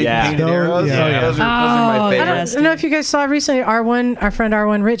 like the big painted arrows. Yeah. Those are my I favorites. don't know if you guys saw recently, our friend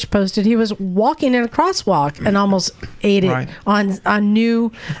R1 Rich posted he was walking in a crosswalk and almost ate it on new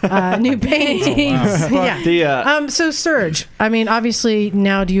paintings. Yeah. So Surj, I mean, obviously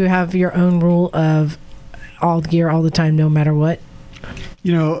now do you have your own rule of all the gear all the time, no matter what?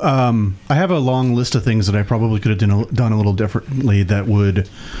 You know, I have a long list of things that I probably could have done a little differently that would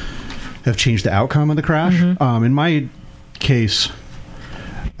have changed the outcome of the crash. In my case,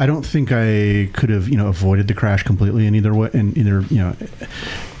 I don't think I could have, avoided the crash completely in either way.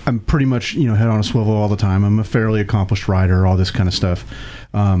 I'm pretty much, head on a swivel all the time. I'm a fairly accomplished rider, all this kind of stuff.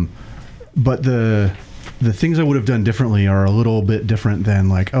 But the things I would have done differently are a little bit different than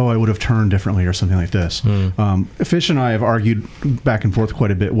like, I would have turned differently or something like this. Fish and I have argued back and forth quite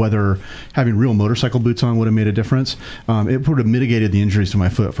a bit whether having real motorcycle boots on would have made a difference. It would have mitigated the injuries to my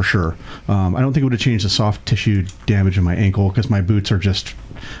foot for sure. I don't think it would have changed the soft tissue damage in my ankle because my boots are just,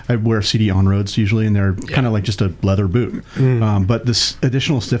 I wear CD on-roads usually, and they're kind of like just a leather boot. But this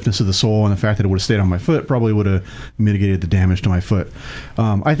additional stiffness of the sole and the fact that it would have stayed on my foot probably would have mitigated the damage to my foot.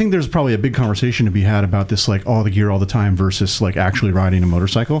 I think there's probably a big conversation to be had about this, like all the gear all the time versus like actually riding a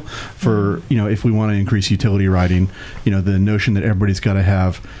motorcycle. For, if we want to increase utility riding, the notion that everybody's got to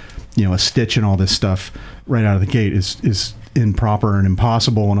have, a stitch and all this stuff right out of the gate is improper and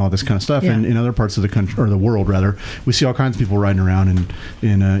impossible and all this kind of stuff. And in other parts of the country, or the world rather, we see all kinds of people riding around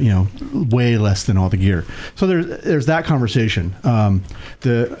in way less than all the gear. So there's that conversation.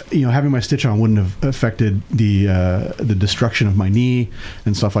 Having my stitch on wouldn't have affected the destruction of my knee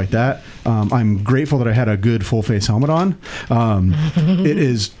and stuff like that. I'm grateful that I had a good full face helmet on. It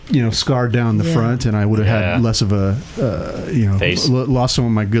is scarred down the front, and I would have had less of a face. Lost some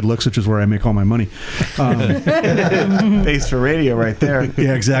of my good looks, which is where I make all my money. Face for radio right there.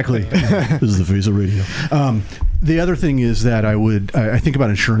 Yeah, exactly. This is the face of radio. The other thing is that I think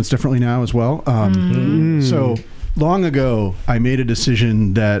about insurance differently now as well. So long ago, I made a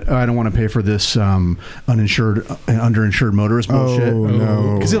decision that I don't want to pay for this underinsured motorist bullshit. Oh,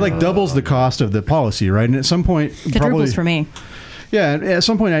 no. Because it doubles the cost of the policy, right? And at some point, Quadruples for me. Yeah, at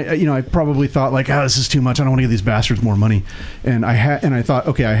some point, I probably thought this is too much. I don't want to give these bastards more money, and I thought,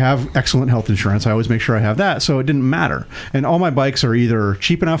 okay, I have excellent health insurance. I always make sure I have that, so it didn't matter. And all my bikes are either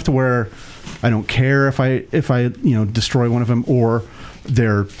cheap enough to where I don't care if I destroy one of them, or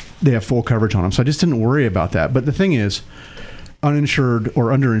they have full coverage on them. So I just didn't worry about that. But the thing is, uninsured or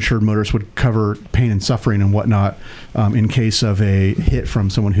underinsured motorists would cover pain and suffering and whatnot in case of a hit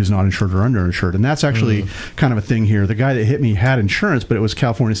from someone who's not insured or underinsured. And that's actually kind of a thing here. The guy that hit me had insurance, but it was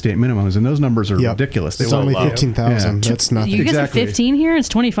California state minimums, and those numbers are ridiculous. It's only 15,000. Yeah. That's nothing. You guys are 15 here? It's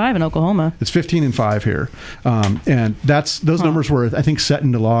 25 in Oklahoma. It's 15 and 5 here. And those numbers were, I think, set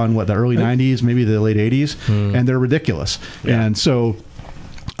into law in the early 90s, maybe the late 80s, and they're ridiculous. Yeah. And so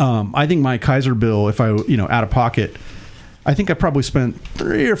I think my Kaiser bill, if I, out of pocket, I think I probably spent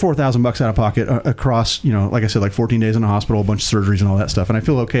 $3,000 or $4,000 out of pocket across, like I said, 14 days in the hospital, a bunch of surgeries and all that stuff. And I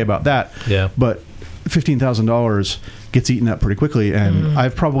feel okay about that. Yeah. But $15,000 gets eaten up pretty quickly. And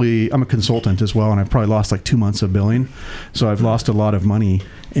I'm a consultant as well. And I've probably lost 2 months of billing. So I've lost a lot of money.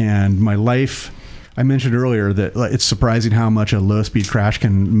 And my life, I mentioned earlier that it's surprising how much a low speed crash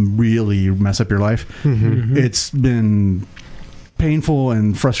can really mess up your life. It's been painful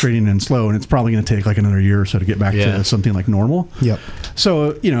and frustrating and slow, and it's probably going to take like another year or so to get back to something like normal. Yep.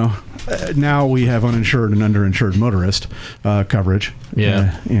 So, now we have uninsured and underinsured motorist coverage.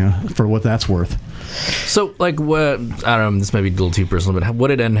 Yeah. For what that's worth. So, like, what, I don't know, this might be a little too personal, but what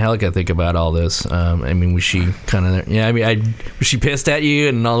did Angelica think about all this? I mean, was she kind of, was she pissed at you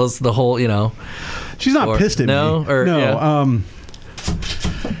and all this, the whole, She's not pissed at me. No?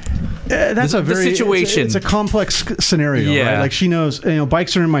 That's the situation. It's a complex scenario, right? Like she knows,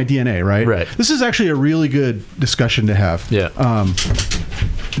 bikes are in my DNA, right? Right. This is actually a really good discussion to have. Yeah.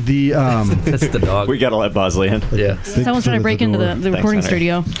 That's the dog. We gotta let Bosley in. Yeah. Someone's trying to break into the recording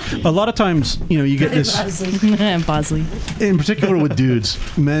studio. A lot of times, you get this. Bosley. In particular with dudes,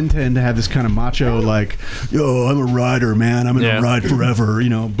 men tend to have this kind of macho, like, yo, I'm a rider, man. I'm going to ride forever,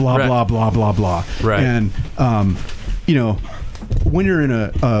 blah, blah, blah, blah, blah. Right. And, when you're in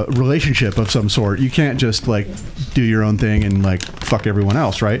a relationship of some sort, you can't just like do your own thing and like fuck everyone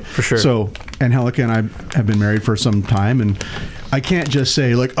else, right? For sure. So Angelica and I have been married for some time, and I can't just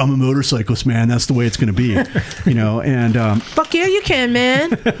say like, I'm a motorcyclist, man. That's the way it's going to be, and fuck yeah, you can,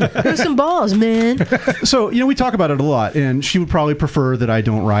 man. Go some balls, man. So we talk about it a lot, and she would probably prefer that I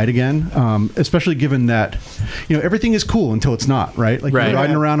don't ride again, especially given that everything is cool until it's not, right? Like you're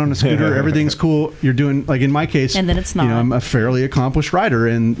riding around on a scooter, everything's cool. You're doing, like in my case, and then it's not. I'm a fairly accomplished rider,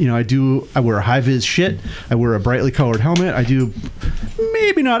 and I wear high vis shit. I wear a brightly colored helmet. I do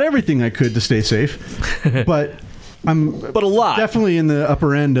maybe not everything I could to stay safe, but a lot. Definitely in the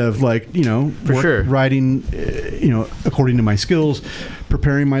upper end of like, riding, according to my skills,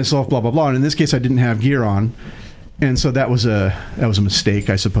 preparing myself, blah, blah, blah. And in this case, I didn't have gear on. And so that was a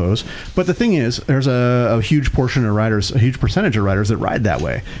mistake, I suppose. But the thing is, there's a huge portion of riders, a huge percentage of riders that ride that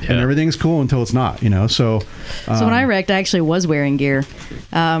way, and everything's cool until it's not. So when I wrecked, I actually was wearing gear.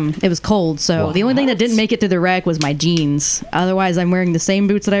 It was cold, so the only thing that didn't make it through the wreck was my jeans. Otherwise, I'm wearing the same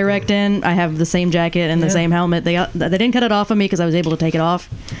boots that I wrecked in. I have the same jacket and the same helmet. They didn't cut it off of me because I was able to take it off.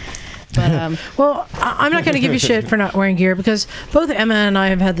 But, well, I'm not going to give you shit for not wearing gear, because both Emma and I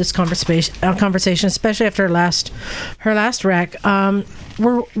have had this conversation, especially after her last wreck.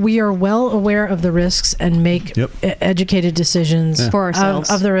 We are well aware of the risks and make educated decisions for ourselves.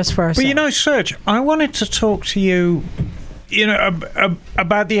 Of the risk for ourselves. But Surj, I wanted to talk to you,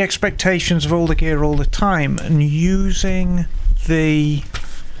 about the expectations of all the gear all the time, and using the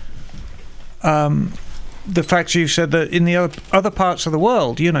fact you said that in the other parts of the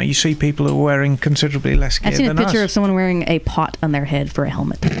world, you see people who are wearing considerably less gear than us. I've seen a picture of someone wearing a pot on their head for a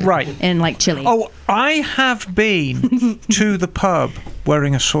helmet. Right. In like Chile. Oh, I have been to the pub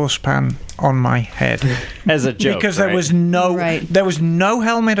wearing a saucepan on my head as a joke, because there was no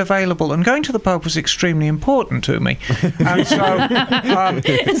helmet available, and going to the pub was extremely important to me. And so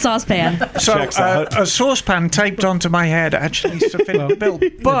saucepan. So a saucepan taped onto my head actually to fit the bill.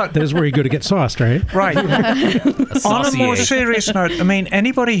 But that is where you go to get sauced, right? Right. On a more serious note,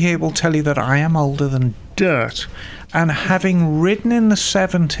 anybody here will tell you that I am older than dirt, and having ridden in the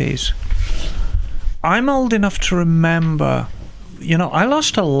 70s, I'm old enough to remember. I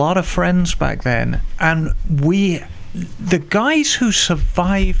lost a lot of friends back then, and the guys who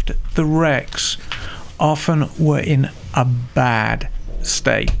survived the wrecks often were in a bad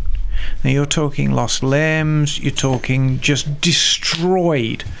state. Now you're talking lost limbs, you're talking just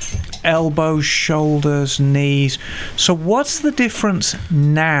destroyed elbows, shoulders, knees. So what's the difference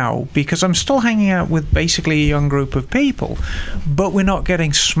now? Because I'm still hanging out with basically a young group of people, but we're not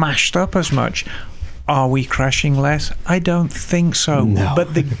getting smashed up as much. Are we crashing less? I don't think so. No.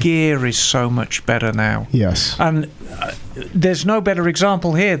 But the gear is so much better now. Yes. And there's no better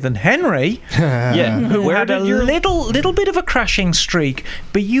example here than Henry, who had a little bit of a crashing streak,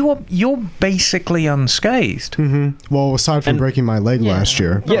 but you're basically unscathed. Mm-hmm. Well, aside from breaking my leg last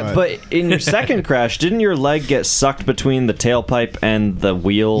year. Yeah, but in your second crash, didn't your leg get sucked between the tailpipe and the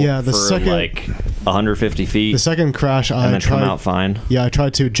wheel for like 150 feet? The second crash, and then come out fine. Yeah, I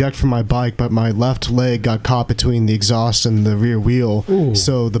tried to eject from my bike, but my left leg got caught between the exhaust and the rear wheel. Ooh.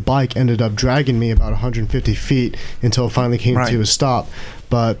 So the bike ended up dragging me about 150 feet until it finally came to a stop.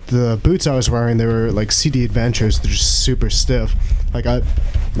 But the boots I was wearing, they were like CD Adventures. They're just super stiff.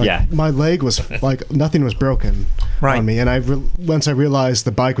 My leg was like nothing was broken on me. And once I realized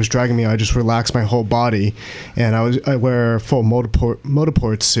the bike was dragging me, I just relaxed my whole body, and I wear a full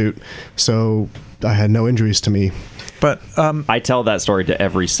motorport suit, so I had no injuries to me. But I tell that story to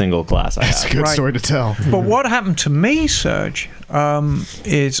every single class I have. It's a good story to tell. But what happened to me, Surj,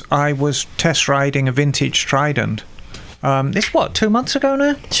 is I was test riding a vintage Trident. This 2 months ago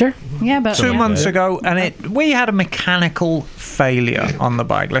now? Sure. Yeah, about 2 months ago, and we had a mechanical failure on the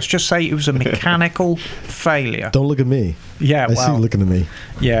bike. Let's just say it was a mechanical failure. Don't look at me. Yeah, I see you looking at me.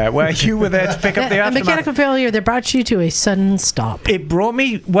 Yeah, well, you were there to pick up the A aftermath. mechanical failure that brought you to a sudden stop. It brought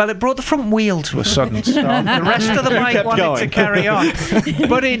the front wheel to a sudden stop. The rest of the bike wanted to carry on.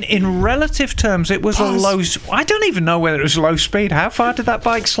 But in relative terms, it was a low... I don't even know whether it was low speed. How far did that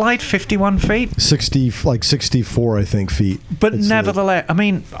bike slide? 51 feet? 64, I think, feet. But nevertheless, I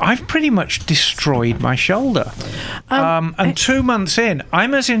mean, I've pretty much destroyed my shoulder. And 2 months in,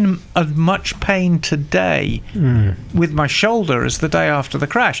 I'm as much pain today with my shoulder as the day after the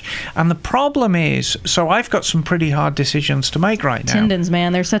crash. And the problem is, so I've got some pretty hard decisions to make right now. Tendons,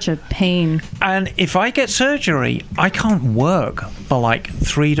 man, they're such a pain. And if I get surgery, I can't work for like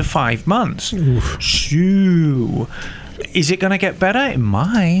 3 to 5 months. Shoo. Is it going to get better? It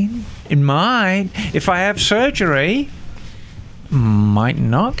might. If I have surgery, might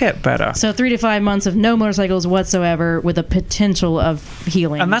not get better. So 3 to 5 months of no motorcycles whatsoever with a potential of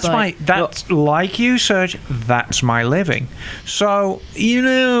healing. And that's like you, Surj, that's my living. So,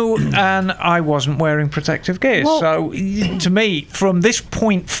 and I wasn't wearing protective gear. So to me, from this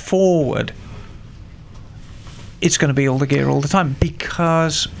point forward, it's going to be all the gear all the time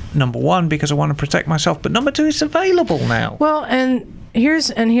because, number one, because I want to protect myself, but number two, it's available now. Well, and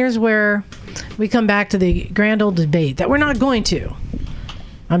here's where we come back to the grand old debate that we're not going to.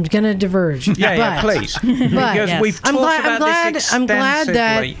 I'm going to diverge. Yeah, please. Because we've talked about this I'm glad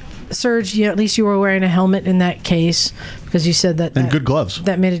that, Surj, at least you were wearing a helmet in that case because you said that... And good gloves.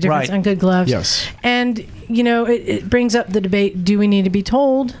 That made a difference. Right. And good gloves. Yes. And, it brings up the debate, do we need to be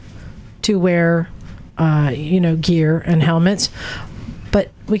told to wear, gear and helmets? But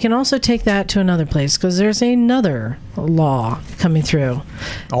we can also take that to another place because there's another law coming through.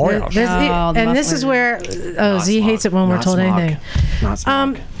 Oh, yeah. And this is where Z hates it when we're told anything.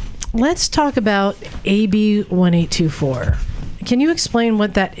 Let's talk about AB 1824. Can you explain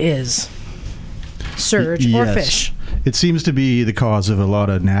what that is? Surge or Yes. fish? It seems to be the cause of a lot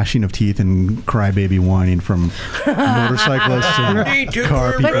of gnashing of teeth and crybaby whining from motorcyclists and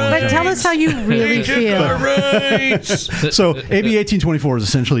car people. But tell us how you really feel. So AB 1824 is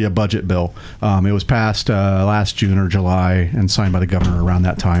essentially a budget bill. It was passed last June or July and signed by the governor around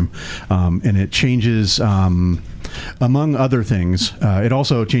that time. And it changes... among other things, it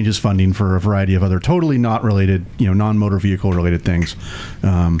also changes funding for a variety of other totally not related, non-motor vehicle related things.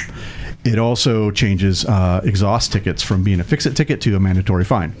 It also changes exhaust tickets from being a fix-it ticket to a mandatory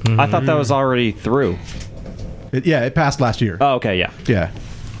fine. I thought that was already through. It passed last year. Oh, okay, yeah. Yeah.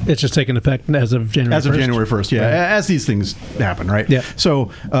 It's just taking effect as of January 1st. As of January 1st, yeah. Right. As these things happen, right? Yeah.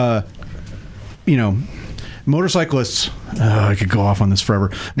 So, motorcyclists, I could go off on this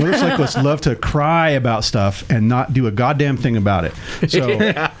forever. Motorcyclists love to cry about stuff and not do a goddamn thing about it. So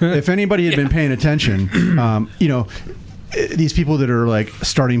if anybody had been paying attention, these people that are like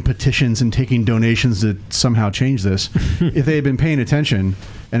starting petitions and taking donations to somehow change this, if they had been paying attention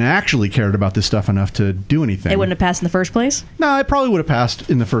and actually cared about this stuff enough to do anything, It wouldn't have passed in the first place? No, it probably would have passed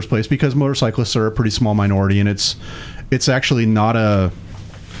in the first place because motorcyclists are a pretty small minority, and it's actually not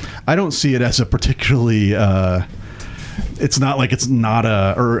I don't see it as a particularly... it's not like it's not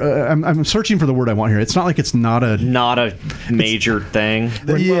I'm searching for the word I want here. It's not like it's not a major thing.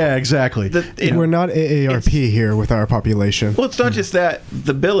 Yeah, exactly. We're not AARP here with our population. Well, it's not just that.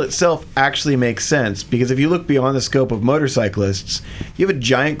 The bill itself actually makes sense because if you look beyond the scope of motorcyclists, you have a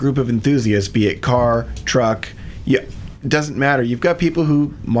giant group of enthusiasts, be it car, truck. It doesn't matter. You've got people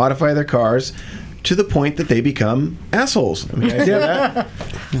who modify their cars to the point that they become assholes. I mean, I say that.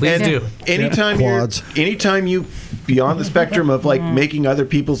 Please do. Anytime you beyond the spectrum of like making other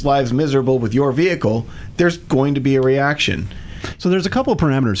people's lives miserable with your vehicle, there's going to be a reaction. So there's a couple of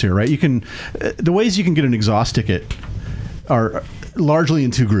parameters here, right? You can the ways you can get an exhaust ticket are largely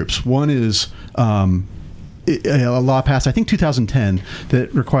in two groups. One is a law passed, I think 2010,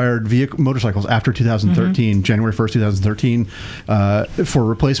 that required motorcycles after 2013, January 1st, 2013, for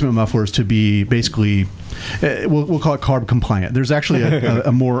replacement mufflers to be basically, we'll call it carb compliant. There's actually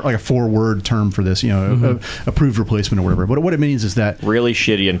a more like a 4-word term for this, approved replacement or whatever. But what it means is that really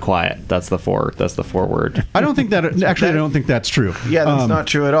shitty and quiet. That's the 4-word. I don't think that I don't think that's true. Yeah, that's not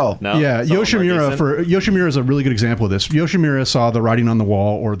true at all. No. Yeah, Yoshimura is a really good example of this. Yoshimura saw the writing on the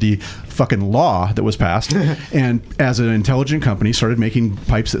wall or the fucking law that was passed, and as an intelligent company, started making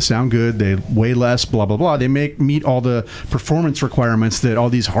pipes that sound good. They weigh less, blah blah blah. They meet all the performance requirements that all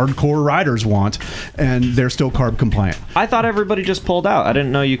these hardcore riders want, and they're still carb compliant. I thought everybody just pulled out. I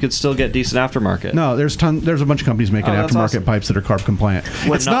didn't know you could still get decent aftermarket. No, there's a bunch of companies making aftermarket pipes that are carb compliant.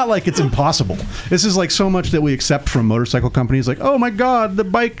 It's not like it's impossible. This is like so much that we accept from motorcycle companies, like, oh my god, the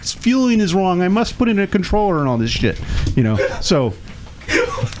bike's fueling is wrong. I must put in a controller and all this shit. So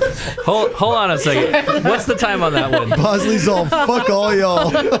Hold on a second. What's the time on that one? Bosley's all, fuck all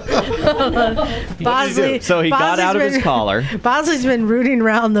y'all. Bosley. So he got out of his collar. Bosley's been rooting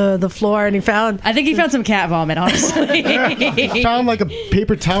around the floor, and he found. I think he found some cat vomit, honestly. Found like a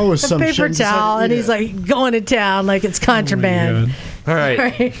paper towel or some paper shit. towel, and he's like going to town like it's contraband. All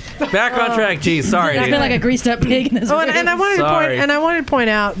right. Back on track, G. Sorry. It's been like a greased up pig in this Oh, and I wanted to point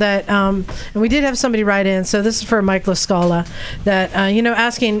out that, and we did have somebody write in. So this is for Mike Lascala, that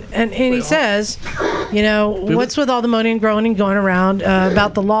asking, and he says, what's with all the moaning and groaning going around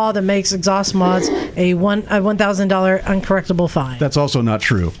about the law that makes exhaust mods a $1,000 uncorrectable fine? That's also not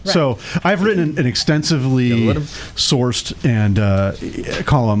true. Right. So I've written an extensively sourced and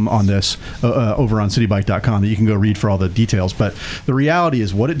column on this over on CityBike.com that you can go read for all the details. But the reality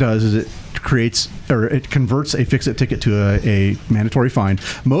is, what it does is it converts a fix-it ticket to a mandatory fine.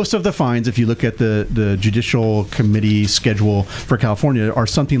 Most of the fines, if you look at the judicial committee schedule for California, are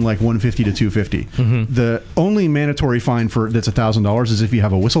something like $150 to $250. Mm-hmm. The only mandatory fine that's $1,000 is if you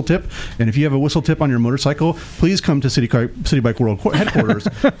have a whistle tip. And if you have a whistle tip on your motorcycle, please come to CityBike World headquarters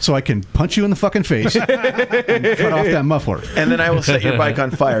so I can punch you in the fucking face and cut off that muffler. And then I will set your bike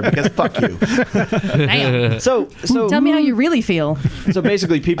on fire because fuck you. Damn. So tell me how you really feel. So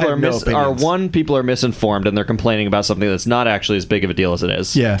basically, people are misinformed, and they're complaining about something that's not actually as big of a deal as it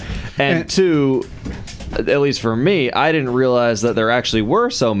is. Yeah. And two, at least for me, I didn't realize that there actually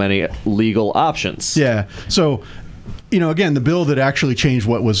were so many legal options. Yeah. So, again, the bill that actually changed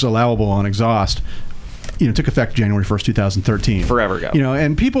what was allowable on exhaust, took effect January 1st, 2013. Forever ago.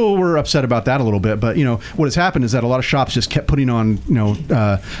 And people were upset about that a little bit. But, what has happened is that a lot of shops just kept putting on,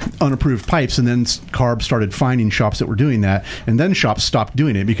 unapproved pipes. And then CARB started finding shops that were doing that. And then shops stopped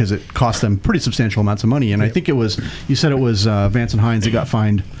doing it because it cost them pretty substantial amounts of money. And I think you said it was Vance and Hines that got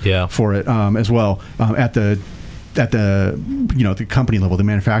fined for it as well at the company level, the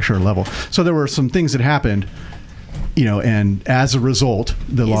manufacturer level. So there were some things that happened. And as a result,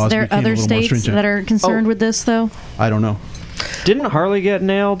 the laws became a little more stringent. Is there other states that are concerned with this, though? I don't know. Didn't Harley get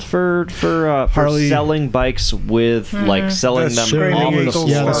nailed for selling bikes with selling them off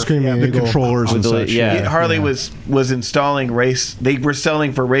the Screaming Eagle controllers and such? Harley was installing race. They were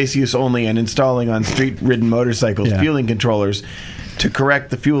selling for race use only and installing on street-ridden motorcycles fueling controllers to correct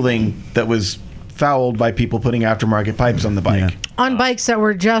the fueling that was fouled by people putting aftermarket pipes on the bike. On bikes that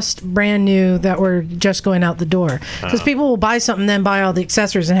were just brand new, that were just going out the door. Because people will buy something, then buy all the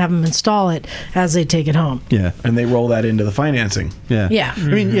accessories and have them install it as they take it home. Yeah. And they roll that into the financing. Yeah. Yeah. I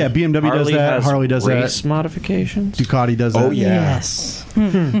mean, BMW does that. Harley does that. Race modifications. Ducati does that. Oh, yeah. Yes.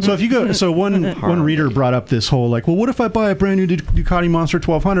 So if you go, one reader brought up this whole what if I buy a brand new Ducati Monster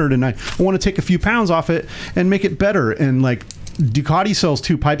 1200 and I want to take a few pounds off it and make it better? And Ducati sells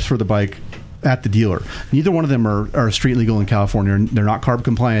 2 pipes for the bike at the dealer. Neither one of them are street legal in California, and they're not CARB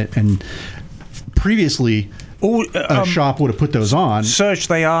compliant. And previously, a shop would have put those on. Surj,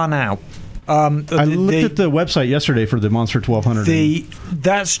 they are now. I looked at the website yesterday for the Monster 1200.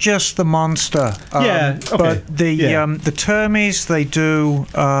 That's just the Monster. Okay. But the Termes, they do.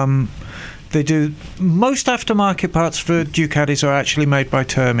 They do. Most aftermarket parts for Ducatis are actually made by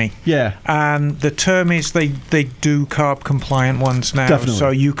Termi. Yeah. And the Termes, they do CARB compliant ones now. Definitely. So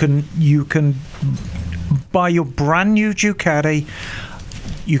you can buy your brand new Ducati.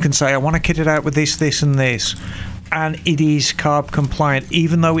 You can say, I want to kit it out with this, this, and this. And it is CARB compliant,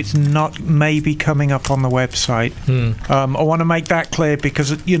 even though it's not maybe coming up on the website. I want to make that clear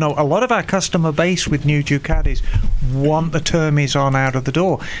because, a lot of our customer base with new Ducatis want the Termes on out of the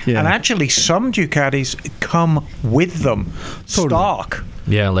door. Yeah. And actually, some Ducatis come with them stock.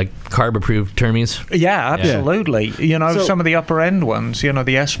 Yeah, like CARB-approved Termes. Yeah, absolutely. Yeah. Some of the upper-end ones,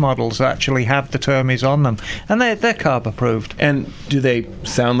 the S models actually have the Termes on them. And they're CARB-approved. And do they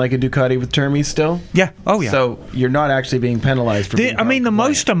sound like a Ducati with Termes still? Yeah. Oh, yeah. So you're not actually being penalized for being the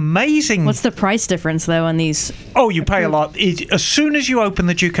most amazing... What's the price difference, though, on these? Oh, you pay a lot. As soon as you open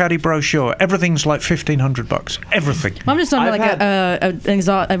the Ducati brochure, everything's like $1,500. Everything. I'm just talking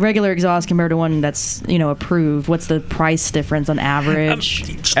a regular exhaust compared to one that's, approved. What's the price difference on average?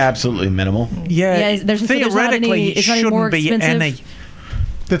 Absolutely minimal. Yeah, theoretically, it shouldn't be any.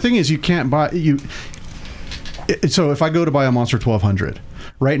 The thing is, you can't buy So if I go to buy a Monster 1200,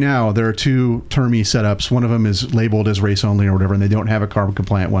 right now there are 2 Termi setups. One of them is labeled as race only or whatever, and they don't have a CARB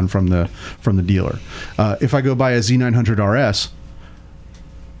compliant one from the dealer. If I go buy a Z900 RS,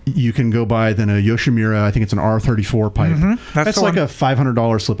 you can go buy then a Yoshimura, I think it's an R34 pipe. Mm-hmm. That's like a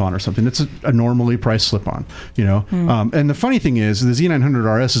 $500 slip-on or something. It's a normally priced slip-on, And the funny thing is, the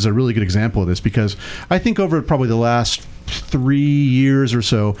Z900 RS is a really good example of this because I think over probably the last 3 years or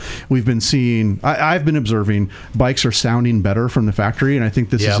so, we've been seeing. I've been observing bikes are sounding better from the factory, and I think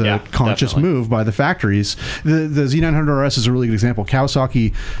this is a conscious move by the factories. The Z900RS is a really good example.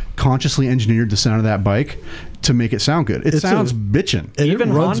 Kawasaki consciously engineered the sound of that bike to make it sound good. It sounds bitchin'.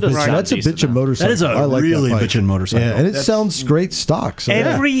 Even runs bitchin'. That's a bitchin' motorcycle. That is a really bitchin' motorcycle. Yeah, and it sounds great stock. So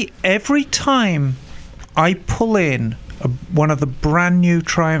every time I pull in one of the brand new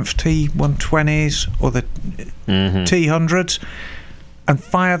Triumph T120s or the T100s and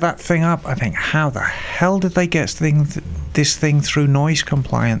fire that thing up, I think, how the hell did they get this thing through noise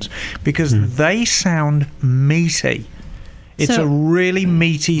compliance? Because they sound meaty. It's a really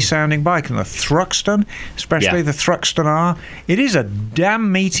meaty sounding bike, and the Thruxton, especially the Thruxton R, it is a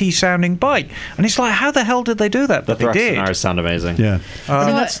damn meaty sounding bike. And it's like, how the hell did they do that? But the they did. Thruxton R's sound amazing. Yeah,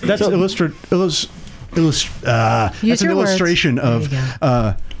 that's an illustration of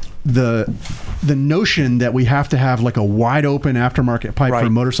the notion that we have to have like a wide open aftermarket pipe for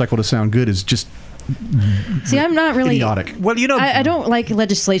a motorcycle to sound good is just. See, I'm not really idiotic. Well, you know, I don't like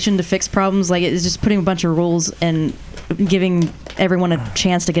legislation to fix problems. Like, it's just putting a bunch of rules and giving everyone a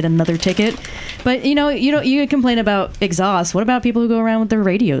chance to get another ticket. But you complain about exhaust. What about people who go around with their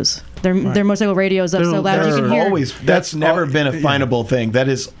radios? Their motorcycle radios up so loud you can hear. That's never been a finable thing. That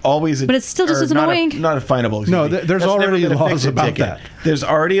is always. But it's still just as annoying. Not a finable. No, there's already laws about that. There's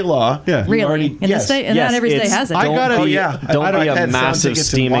already a law. Yeah, really. In the state, and not every state has it. Don't be a massive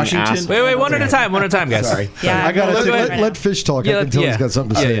steaming ass. Wait, one at a time, guys. Sorry. Yeah, I gotta let Fish talk. I can tell he's got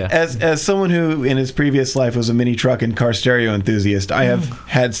something to say. As someone who in his previous life was a mini truck and car stereo enthusiast, I have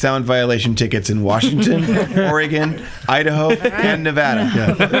had sound violation tickets in Washington, Oregon, Idaho, and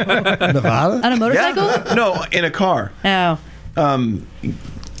Nevada. Nevada? On a motorcycle? Yeah. No, in a car. Oh.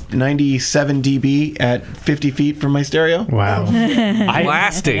 97 dB at 50 feet from my stereo. Wow.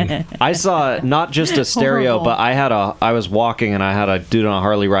 Blasting. I saw not just a stereo, Horrible. but I was walking and I had a dude on a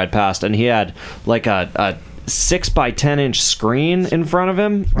Harley ride past, and he had like a 6x10-inch screen in front of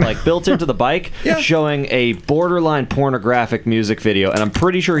him, like built into the bike, showing a borderline pornographic music video, and I'm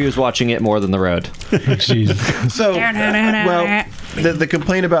pretty sure he was watching it more than the road. So, well, the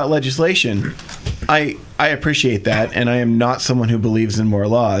complaint about legislation, I appreciate that, and I am not someone who believes in more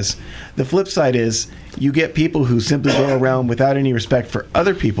laws. The flip side is you get people who simply go around without any respect for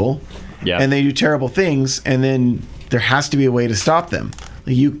other people, and they do terrible things, and then there has to be a way to stop them.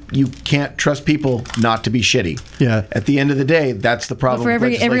 You can't trust people not to be shitty. Yeah. At the end of the day, that's the problem. But for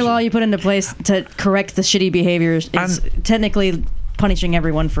every law you put into place to correct the shitty behaviors, it's technically punishing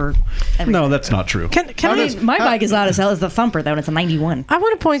everyone for everything. No, that's not true. My bike is loud as hell as the Thumper, though, and it's a 91. I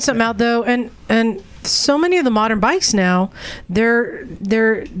want to point something out, though, and so many of the modern bikes now, they're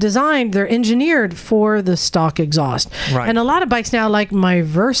designed, they're engineered for the stock exhaust. Right. And a lot of bikes now, like my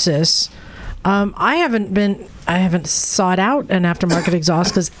Versys, I haven't sought out an aftermarket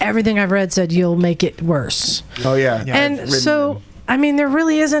exhaust because everything I've read said you'll make it worse. Oh yeah. And so I mean, there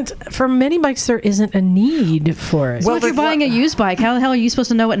really isn't, for many bikes, there isn't a need for it. Well, if you're buying a used bike, how the hell are you supposed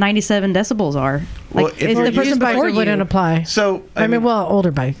to know what 97 decibels are? Like, if the person used bike, before it wouldn't you. apply. So I mean,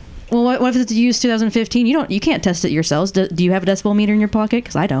 older bike. Well, what if it's used 2015? You can't test it yourselves. Do you have a decibel meter in your pocket?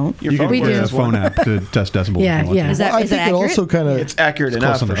 Because I don't. You can wear a phone app to test decibels. Yeah. Is that I think accurate? it also kind of it's accurate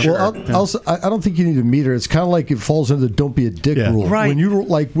enough for sure. Well, also, I don't think you need a meter. It's kind of like it falls into the "don't be a dick" rule. Right. When you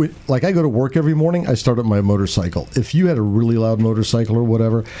like I go to work every morning, I start up my motorcycle. If you had a really loud motorcycle or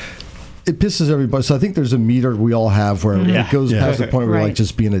whatever, it pisses everybody. So I think there's a meter we all have where it goes past the point where you're like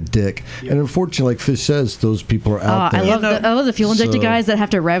just being a dick. And unfortunately, like Fish says, those people are out there. I love the fuel injected guys that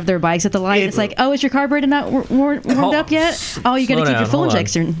have to rev their bikes at the light. It's like, is your carburetor not warmed up yet? Oh, you got to keep your fuel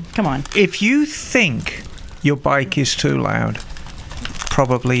injection. Come on. If you think your bike is too loud,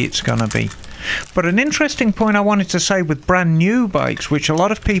 probably it's going to be. But an interesting point I wanted to say with brand new bikes, which a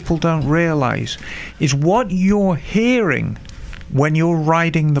lot of people don't realize, is what you're hearing when you're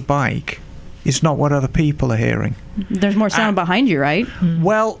riding the bike is not what other people are hearing. There's more sound behind you, right?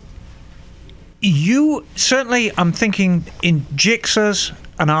 Well, you certainly, I'm thinking in Gixxers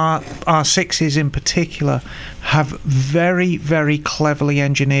and R6s in particular, have very, very cleverly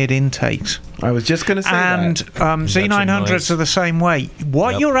engineered intakes. I was just going to say and that. Z900s are the same way.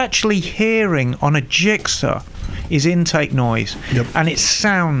 What you're actually hearing on a Gixxer is intake noise, and it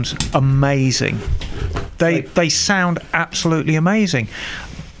sounds amazing. They sound absolutely amazing.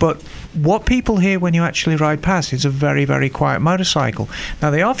 But what people hear when you actually ride past is a very, very quiet motorcycle. Now,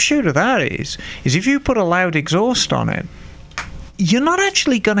 the offshoot of that is if you put a loud exhaust on it, you're not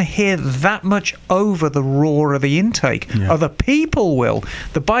actually going to hear that much over the roar of the intake. Other people will.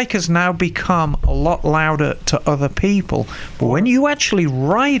 The bike has now become a lot louder to other people. But when you actually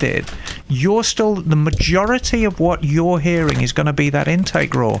ride it, you're still, the majority of what you're hearing is going to be that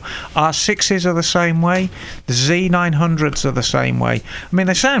intake roar. R6s are the same way. The Z900s are the same way. I mean,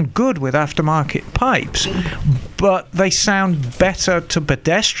 they sound good with aftermarket pipes, but they sound better to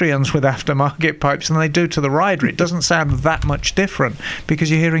pedestrians with aftermarket pipes than they do to the rider. It doesn't sound that much different because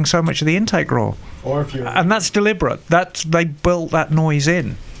you're hearing so much of the intake roar. Or if you're, and that's deliberate. They built that noise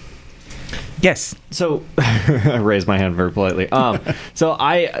in. Yes. So I raised my hand very politely. So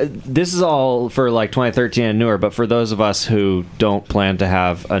this is all for like 2013 and newer, but for those of us who don't plan to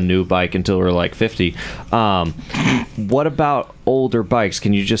have a new bike until we're like 50, what about older bikes?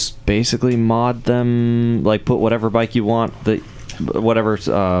 Can you just basically mod them, like put whatever bike you want, whatever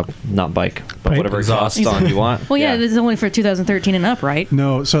not bike, but whatever exhaust on you want? Well, yeah, this is only for 2013 and up, right?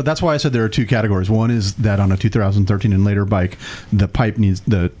 No, so that's why I said there are two categories. One is that on a 2013 and later bike, the pipe needs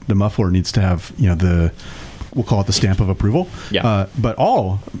the muffler needs to have we'll call it the stamp of approval. Yeah. But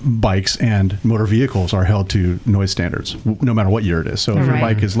all bikes and motor vehicles are held to noise standards, no matter what year it is. So if your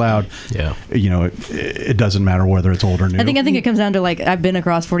bike is loud, it doesn't matter whether it's old or new. I think it comes down to, like, I've been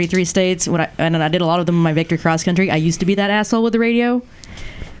across 43 states, and I did a lot of them in my Victor cross country. I used to be that asshole with the radio.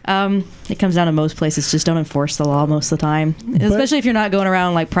 It comes down to most places just don't enforce the law most of the time, especially if you're not going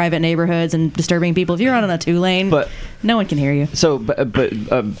around like private neighborhoods and disturbing people. If you're out on a 2-lane, no one can hear you. So, but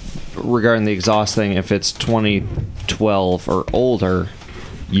regarding the exhaust thing, if it's 2012 or older,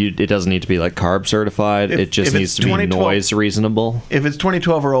 it doesn't need to be like CARB certified. It just needs to be noise reasonable. If it's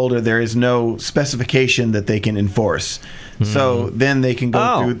 2012 or older, there is no specification that they can enforce. So then they can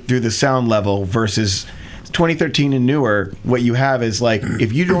go through the sound level versus 2013 and newer. What you have is like,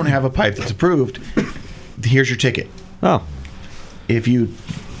 if you don't have a pipe that's approved, here's your ticket. Oh. If you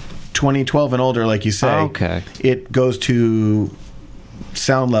 2012 and older, like you say, it goes to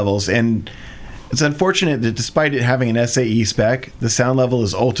sound levels. And it's unfortunate that despite it having an SAE spec, the sound level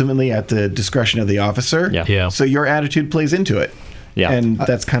is ultimately at the discretion of the officer. Yeah. So your attitude plays into it. Yeah. And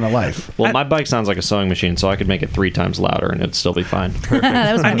that's kind of life. Well, my bike sounds like a sewing machine, so I could make it 3 times louder and it'd still be fine. Perfect.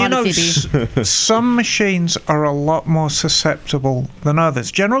 That was my Honda CB. Some machines are a lot more susceptible than others.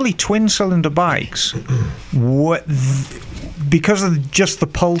 Generally, twin-cylinder bikes, because of just the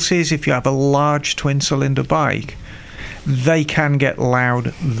pulses, if you have a large twin-cylinder bike, they can get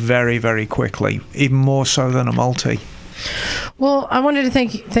loud very, very quickly, even more so than a multi. Well, I wanted to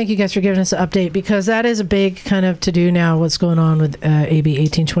thank you guys for giving us an update, because that is a big kind of to-do now, what's going on with AB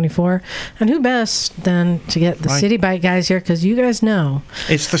 1824. And who best than to get the CityBike guys here, because you guys know.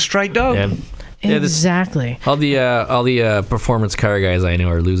 It's the straight dog. Yeah. Exactly. All the performance car guys I know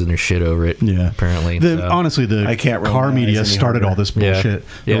are losing their shit over it. Yeah, apparently. Honestly, the car media started all this bullshit.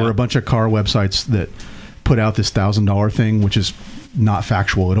 There were a bunch of car websites that put out this $1,000 thing, which is not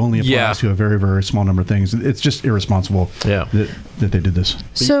factual. It only applies to a very, very small number of things. It's just irresponsible that they did this.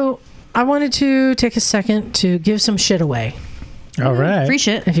 So I wanted to take a second to give some shit away. All right. Free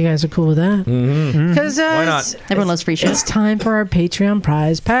shit. If you guys are cool with that. Because why not? Everyone loves free shit. It's time for our Patreon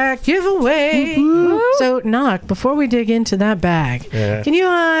prize pack giveaway. So, Knock, before we dig into that bag, can you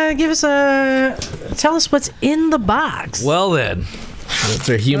tell us what's in the box? Well then. It's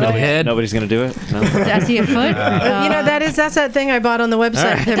a human head. Nobody's going to do it? No? I see a foot. That's that thing I bought on the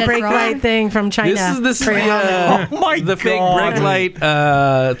website, the brake light thing from China. This is the fake brake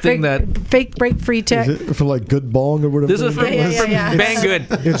light thing fake brake free tech. Is it for like Good Bong or whatever? This is from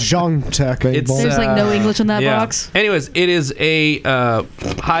Banggood. It's Zhang Tech. There's like no English in that box. Anyways, it is a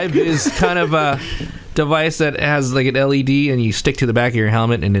high-vis kind of device that has like an LED, and you stick to the back of your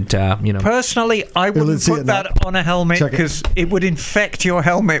helmet, and it Personally, I wouldn't put that on a helmet because it would infect your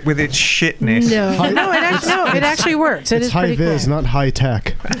helmet with its shitness. It actually works. It's high vis, not high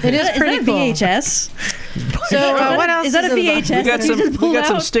tech. It is pretty cool. VHS. So what else is that? A VHS? We got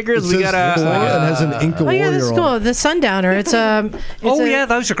some stickers. We got it has an Inca Warrior. Oh yeah, that's cool. The Sundowner. It's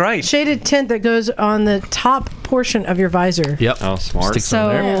those are great. Shaded tint that goes on the top portion of your visor. Yep. Oh, smart.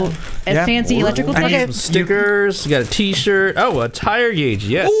 So fancy electrical tech. Some stickers. You got a T-shirt. Oh, a tire gauge.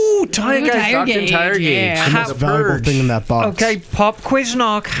 Yes. Ooh, tire gauge. Tire gauge. Yeah. The most valuable thing in that box. Okay, pop quiz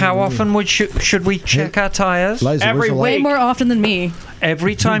knock. How often should we check our tires? Liza, every week. Way more often than me.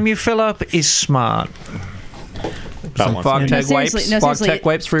 Every time you fill up is smart. Some fog tech wipes. Fog tech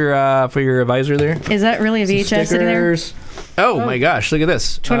wipes for your visor there. Is that really a VHS sitting there? Oh my gosh! Look at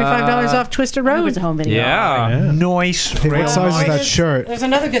this. $25 off Twisted Road. It's a home video. Yeah. Nice. Hey, what size is that shirt? There's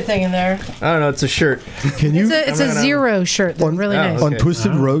another good thing in there. I don't know. It's a shirt. Can you? It's a Zero shirt. That's really nice. On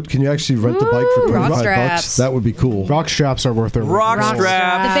Twisted Road, can you actually rent the bike for $25? That would be cool. Rock straps are worth their rock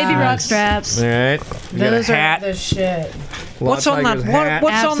straps. The baby rock straps. All right. Those are the shit. What's on that?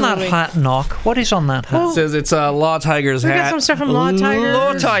 What's on that hat, Knock? What is on that hat? It says it's a Law Tigers We got hat. some stuff from Law Tigers.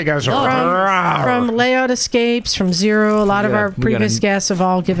 Law Tigers. From Layout Escapes, from Zero. A lot of Yeah, our we got previous guests have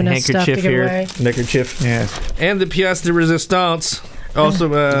all given us stuff to Handkerchief give here. away. Neckerchief. Yes. And the pièce de résistance. Also,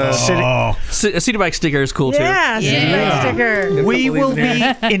 CityBike sticker is cool, too. Yeah, CityBike sticker. We will be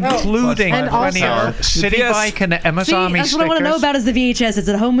including And plenty also- of CityBike and Emma's See, Army that's stickers. what I want to know about is the VHS. Is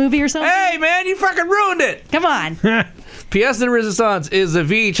it a home movie or something? Hey, man, you fucking ruined it. Come on. Pièce de résistance is a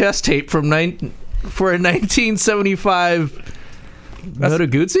VHS tape for a 1975 Moto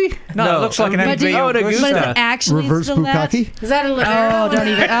Guzzi? No, it looks like an But do MV. you- Oh, the but is Augusta. it actually Reverse still that? bukkake? Is that a Oh, Ladero? don't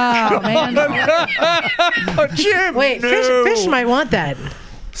even. Oh, man. Oh, Jim! Wait, Fish might want that.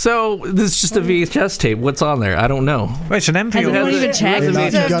 So, this is just a VHS tape. What's on there? I don't know. Wait, it's an MV. Has anyone even checked? Hey, now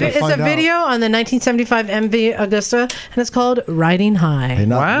It's you a, gotta it's a find out. video on the 1975 MV Augusta, and it's called Riding High. Hey,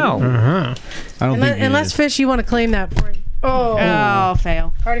 not- Wow. I don't think Unless Fish, you want to claim that for Oh,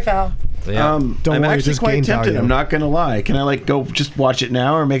 fail. party foul. Yeah. Don't I'm worry, actually just quite gain tempted. value. I'm not going to lie. Can I go just watch it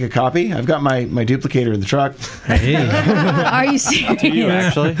now or make a copy? I've got my duplicator in the truck. Are you serious? You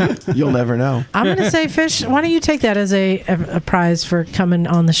actually? You'll never know. I'm going to say, Fish, why don't you take that as a prize for coming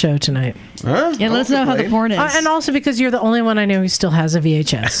on the show tonight? Huh? Yeah, let us know how the porn is. And also because you're the only one I know who still has a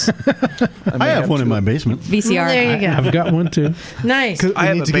VHS. I have one in my basement. VCR. There you go. I've got one too. Nice. We I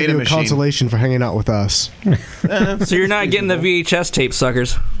have need a to give beta you a machine. consolation for hanging out with us. So you're not getting the VHS tape,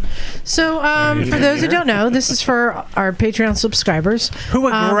 suckers. So, for those who don't know, this is for our Patreon subscribers. Who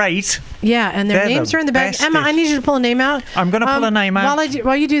are great. Yeah, and their They're names the are in the back. bestest. Emma, I need you to pull a name out. I'm going to pull a name out.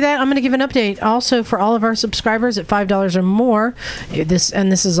 While you do that, I'm going to give an update also for all of our subscribers at $5 or more. This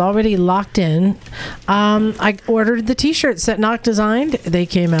is already locked in. I ordered the T-shirts that Knock designed. They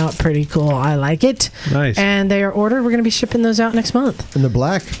came out pretty cool. I like it. Nice. And they are ordered. We're going to be shipping those out next month. In the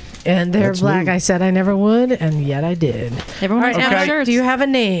black. And they're That's black. new. I said I never would, and yet I did. Everyone All right, has Emma, shirts. do you have a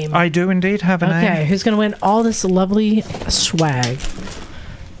name? I do indeed have a name. Okay, who's going to win all this lovely swag?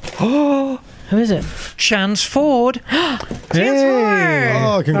 Who is it? Chance Ford.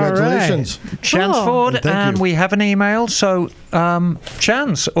 Oh, congratulations. Chance Cool. Ford. Thank And you. we have an email, so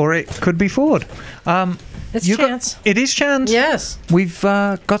Chance, or it could be Ford. It's You got- Chance. It is Chance. Yes. We've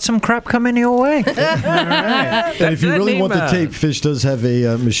got some crap coming your way. And if you that really name, want the tape, Fish does have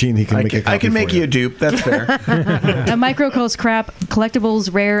a machine he can make a copy I can make for you a dupe. That's fair. A microclose crap,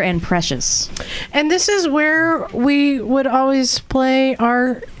 collectibles, rare and precious. And this is where we would always play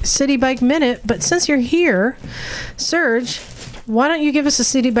our City Bike Minute. But since you're here, Surj, why don't you give us a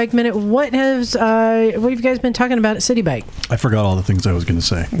City Bike Minute? What have you guys been talking about at City Bike? I forgot all the things I was going to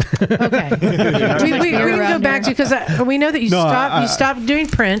say. Okay. we can go back to because we know that you No, you stopped doing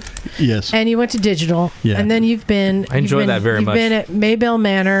print Yes. and you went to digital. Yeah. And then you've been I enjoy that very much. You've been at Maybell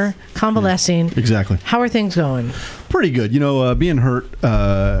Manor convalescing. Exactly. How are things going? Pretty good. Being hurt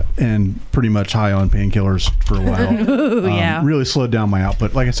and pretty much high on painkillers for a while. Ooh, yeah. Really slowed down my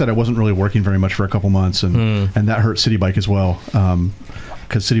output. Like I said, I wasn't really working very much for a couple months, and that hurt CityBike as well.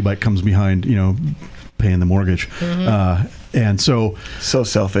 Because CityBike comes behind, paying the mortgage. And so, So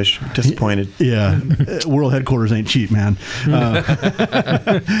selfish. Disappointed. yeah, world headquarters ain't cheap, man.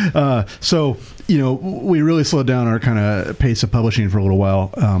 So, we really slowed down our kind of pace of publishing for a little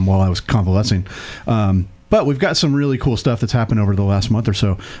while I was convalescing. But we've got some really cool stuff that's happened over the last month or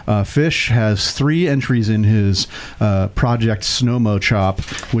so. Fish has 3 entries in his Project Snowmo Chop,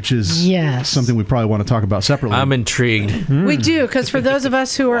 which is Yes. something we probably want to talk about separately. I'm intrigued. We do, because for those of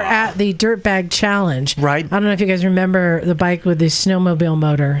us who are at the Dirtbag Challenge, Right. I don't know if you guys remember the bike with the snowmobile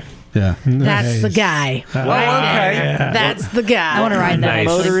motor. yeah. That's the guy. Well, okay. That's the guy. I want to ride that. Nice.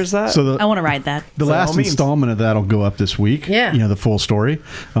 actually. Motor is that? So I want to ride that. the by last all means. installment of that will go up this week. Yeah. The full story,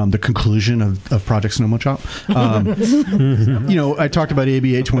 the conclusion of Project Snowmo Chop. I talked about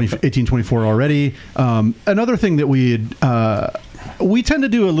ABA 1824 already. Another thing that we tend to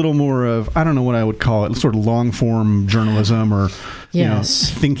do a little more of, I don't know what I would call it, sort of long form journalism or Yes.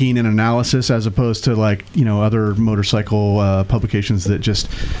 thinking and analysis, as opposed to other motorcycle publications that just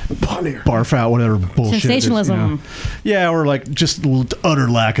barf out whatever bullshit. is, Sensationalism. Yeah, or just utter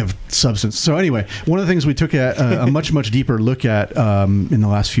lack of substance. So anyway, one of the things we took a much, much deeper look at in the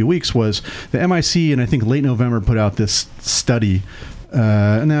last few weeks was the MIC, and I think late November put out this study.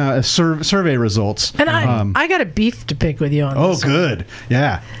 Survey results. And I got a beef to pick with you on Oh, this one. good.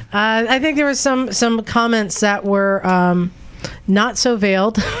 Yeah. I think there was some comments that were not so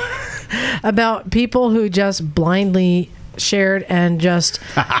veiled about people who just blindly shared and just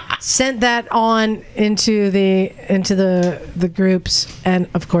sent that on into the groups, and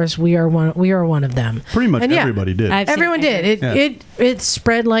of course we are one of them. Pretty much And yeah, everybody did. I've seen Everyone did. Yeah. It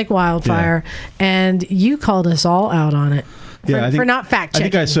spread like wildfire, and you called us all out on it. for not fact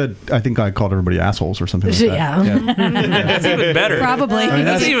checking. I think I called everybody assholes or something like that. Yeah. That's even better. Probably.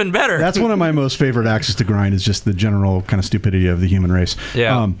 That's even better. That's one of my most favorite axes to grind, is just the general kind of stupidity of the human race.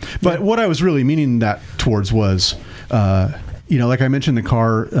 Yeah. But what I was really meaning that towards was, like I mentioned, the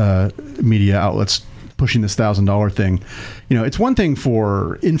car media outlets pushing this $1,000 thing. It's one thing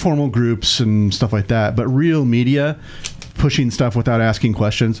for informal groups and stuff like that, but real media pushing stuff without asking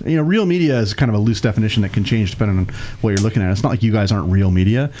questions. Real media is kind of a loose definition that can change depending on what you're looking at. It's not like you guys aren't real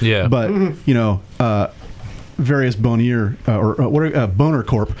media. Yeah. But, various Boner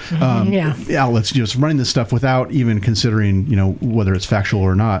Corp outlets just running this stuff without even considering, whether it's factual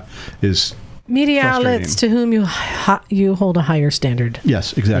or not is media outlets to whom you hold a higher standard.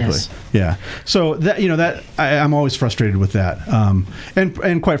 Yes, exactly. Yes. Yeah. So that I'm always frustrated with that.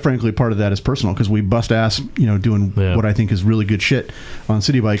 And quite frankly, part of that is personal, because we bust ass, doing what I think is really good shit on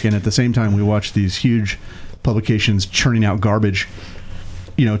CityBike, and at the same time we watch these huge publications churning out garbage,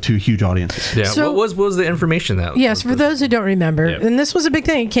 to huge audiences. Yeah. So, what was the information that? Yes, for those who don't remember, and this was a big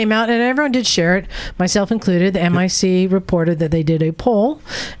thing. It came out, and everyone did share it, myself included. The MIC reported that they did a poll,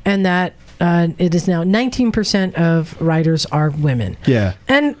 and that it is now 19% of riders are women. Yeah.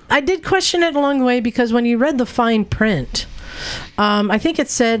 And I did question it along the way, because when you read the fine print, I think it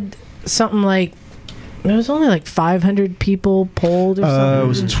said something like there was only like 500 people polled or something. It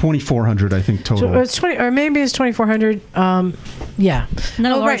was 2,400, I think, total. So it's 20, or maybe it's 2,400. Yeah.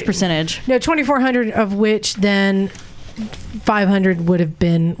 Not a large percentage. No, 2,400 of which then 500 would have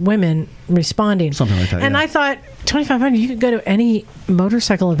been women responding. Something like that. And I thought 2,500, you could go to any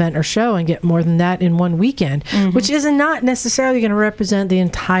motorcycle event or show and get more than that in one weekend, which is not necessarily going to represent the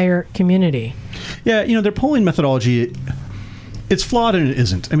entire community. Yeah, their polling methodology, it's flawed and it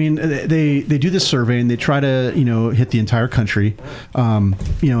isn't. I mean, they do this survey and they try to, hit the entire country, and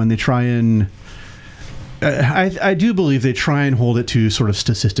they try and I do believe they try and hold it to sort of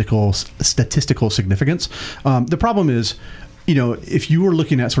statistical significance. The problem is, if you were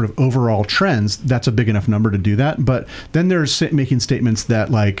looking at sort of overall trends, that's a big enough number to do that. But then they're making statements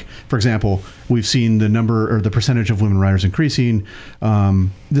that, like, for example, we've seen the number or the percentage of women riders increasing,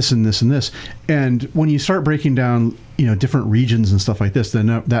 this and this and this. And when you start breaking down, different regions and stuff like this,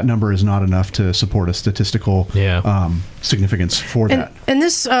 then that number is not enough to support a statistical significance for that. And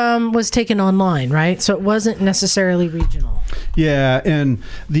this was taken online, right? So it wasn't necessarily regional. Yeah, and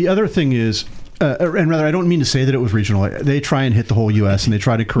the other thing is, and rather, I don't mean to say that it was regional. They try and hit the whole U.S. and they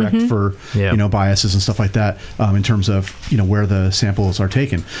try to correct for biases and stuff like that in terms of where the samples are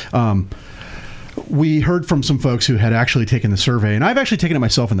taken. We heard from some folks who had actually taken the survey, and I've actually taken it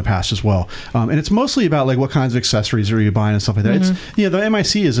myself in the past as well. And it's mostly about like what kinds of accessories are you buying and stuff like that. It's the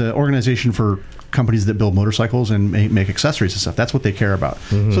MIC is an organization for companies that build motorcycles and make accessories and stuff. That's what they care about.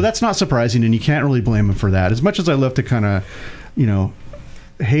 So that's not surprising, and you can't really blame them for that. As much as I love to kind of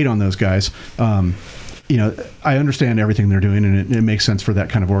hate on those guys, I understand everything they're doing, and it makes sense for that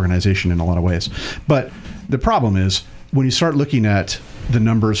kind of organization in a lot of ways. But the problem is when you start looking at the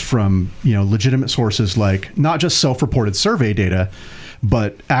numbers from legitimate sources, like not just self-reported survey data,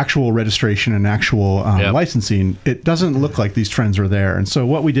 but actual registration and actual licensing, it doesn't look like these trends are there. And so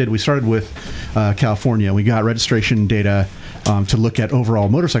what we did, we started with California. We got registration data to look at overall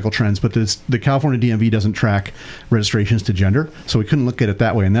motorcycle trends, but the California DMV doesn't track registrations to gender, so we couldn't look at it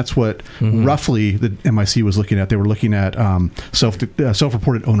that way. And that's what roughly the MIC was looking at. They were looking at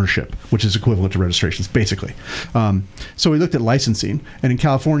self-reported ownership, which is equivalent to registrations, basically. So we looked at licensing, and in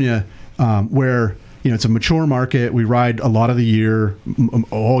California, where it's a mature market, we ride a lot of the year,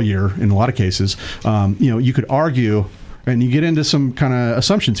 all year in a lot of cases. You could argue, and you get into some kind of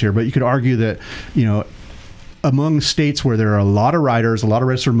assumptions here, but you could argue that among states where there are a lot of riders, a lot of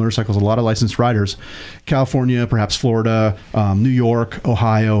registered motorcycles, a lot of licensed riders, California, perhaps Florida, New York,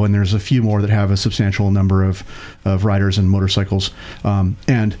 Ohio, and there's a few more that have a substantial number of riders and motorcycles.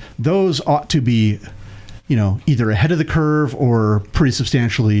 And those ought to be either ahead of the curve or pretty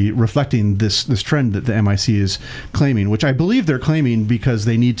substantially reflecting this trend that the MIC is claiming, which I believe they're claiming because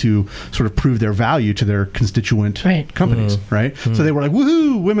they need to sort of prove their value to their constituent companies, right? So they were like,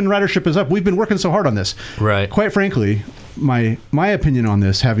 woohoo, women ridership is up. We've been working so hard on this. Right. Quite frankly, my opinion on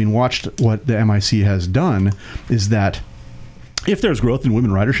this, having watched what the MIC has done, is that if there's growth in women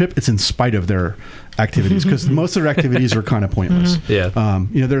ridership, it's in spite of their activities, because most of their activities are kind of pointless.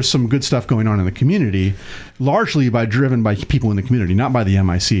 There's some good stuff going on in the community, largely driven by people in the community, not by the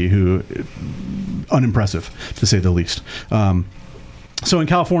MIC, who unimpressive to say the least. So in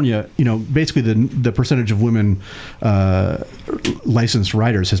California, basically the percentage of women licensed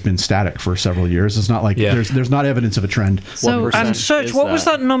riders has been static for several years. It's not like there's not evidence of a trend. So, and Surj, what was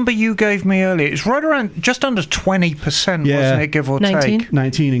that number you gave me earlier? It's right around just under 20%, wasn't it, give or 19? take?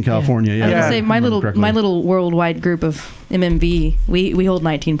 19 in California. Yeah. I was gonna say my little worldwide group of MMV, we hold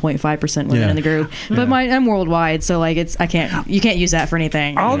 19.5% women in the group, but I'm worldwide, so like you can't use that for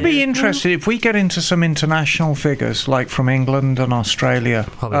anything. I'll be interested if we get into some international figures, like from England and Australia.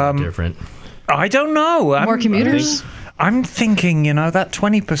 Probably different. I don't know. More commuters. I'm thinking, that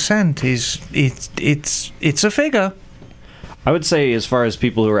 20% it's a figure. I would say, as far as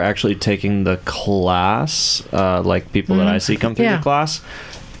people who are actually taking the class, like people that I see come through the class,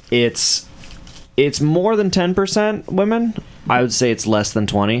 it's more than 10% women. I would say it's less than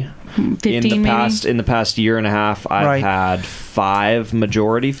 20. 15 in the past year and a half, I've had 5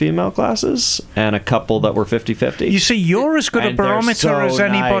 majority female classes and a couple that were 50-50. You see, you're as good a barometer as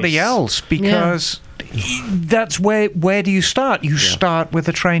anybody else, because that's where do you start? You start with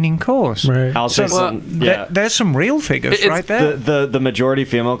a training course. Right. I'll say there's some real figures right there. The majority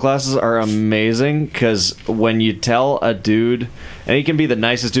female classes are amazing, because when you tell a dude, and he can be the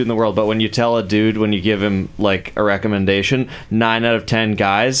nicest dude in the world, but when you tell a dude, when you give him like a recommendation, 9 out of 10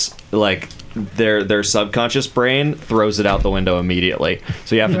 guys, like their subconscious brain throws it out the window immediately.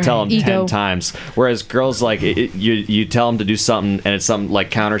 So you have to tell them 10 times. Whereas girls, like you tell them to do something, and it's something like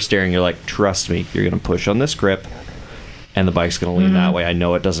counter steering. You're like, trust me, you're gonna push on this grip, and the bike's going to lean that way. I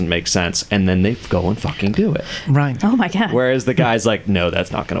know it doesn't make sense. And then they go and fucking do it. Right. Oh, my God. Whereas the guy's like, no,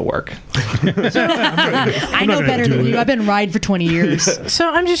 that's not going to work. I know better than you. I've been riding for 20 years. So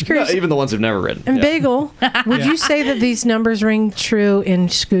I'm just curious. No, even the ones who've never ridden. And Bagel, would you say that these numbers ring true in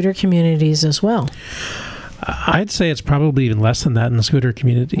scooter communities as well? I'd say it's probably even less than that in the scooter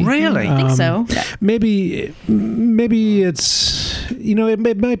community. Really? I think so. Maybe it's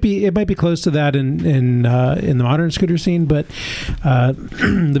it might be close to that in the modern scooter scene, but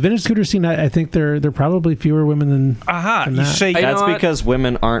the vintage scooter scene, I think there are probably fewer women than that. You see, that's because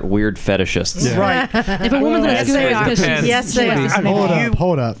women aren't weird fetishists. Yeah. Right. If a woman's in a scooter, yes, they are.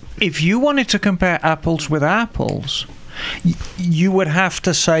 Hold up. If you wanted to compare apples with apples, you would have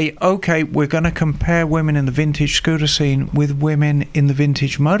to say, okay, we're going to compare women in the vintage scooter scene with women in the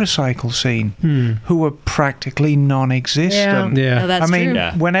vintage motorcycle scene, who are practically non-existent. Yeah. No, that's true.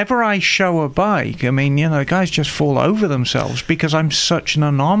 true. Whenever I show a bike, guys just fall over themselves because I'm such an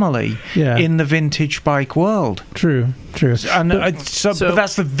anomaly in the vintage bike world. True. And but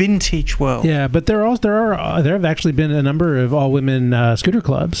that's the vintage world. Yeah, but there have actually been a number of all-women scooter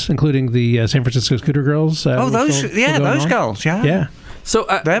clubs, including the San Francisco Scooter Girls. Those girls, yeah. So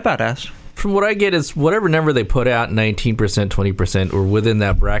they're badass. From what I get is whatever number they put out, 19%, 20%, or within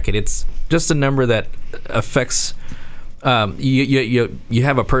that bracket, it's just a number that affects. You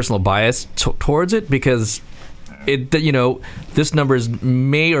have a personal bias towards it, because this numbers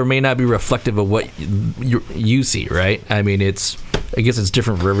may or may not be reflective of what you see, right? I mean, I guess it's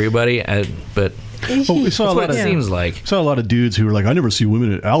different for everybody, but we saw that's what it seems like. Saw a lot of dudes who were like, I never see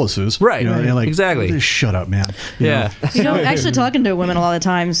women at Alice's. Right, like, exactly. Shut up, man. Yeah. Actually talking to women a lot of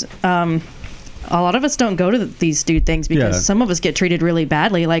times, a lot of us don't go to these dude things because some of us get treated really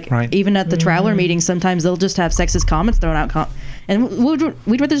badly. Like, even at the traveler meetings, sometimes they'll just have sexist comments thrown out. And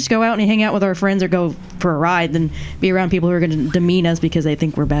we'd rather just go out and hang out with our friends or go for a ride than be around people who are going to demean us because they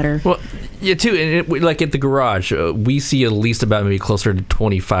think we're better. Well, yeah, too. And like at the garage, we see at least about maybe closer to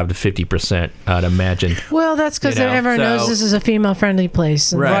 25 to 50%, I'd imagine. Well, that's because everyone knows this is a female-friendly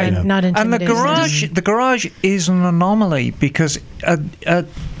place. And right. Not intimidating. And the garage is an anomaly because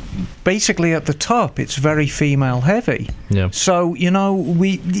basically at the top it's very female heavy. Yeah. So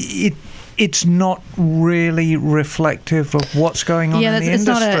it's not really reflective of what's going on in the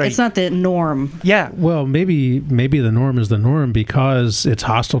industry. It's not the norm. Yeah. Well, maybe the norm is the norm because it's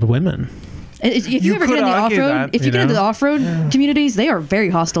hostile to women. If you ever get in the off-road, if you get into the off-road communities, they are very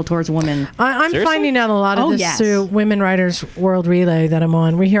hostile towards women. I'm finding out a lot of this through Women Riders World Relay that I'm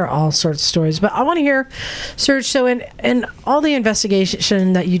on. We hear all sorts of stories, but I want to hear, Surj, so in all the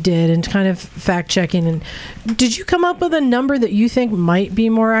investigation that you did and kind of fact-checking, and did you come up with a number that you think might be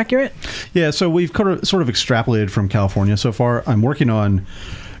more accurate? Yeah, so we've sort of extrapolated from California so far. I'm working on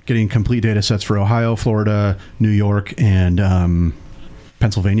getting complete data sets for Ohio, Florida, New York, and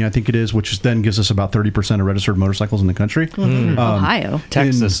Pennsylvania, I think it is, which then gives us about 30% of registered motorcycles in the country. Ohio.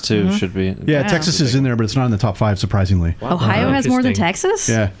 Texas, too, should be. Yeah, wow. Texas is in there, but it's not in the top 5, surprisingly. Wow. Ohio has more than Texas?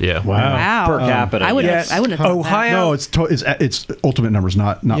 Yeah. Wow. Per capita. I wouldn't have thought Ohio. No, it's ultimate numbers,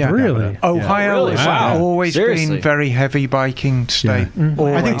 not per capita. Ohio has always been very heavy biking state.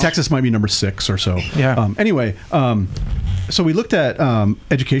 Yeah. I think Texas might be number 6 or so. Yeah. Anyway, So we looked at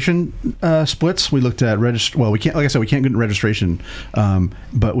education splits. We looked at we can't, like I said, we can't get registration,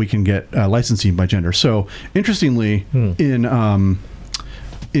 but we can get licensing by gender. So interestingly, in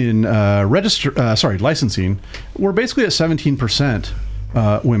licensing, we're basically at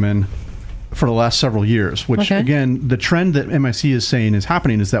 17% women for the last several years, which again, the trend that MIC is saying is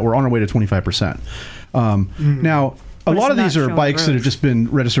happening is that we're on our way to 25%. Now, a lot of these are bikes that have just been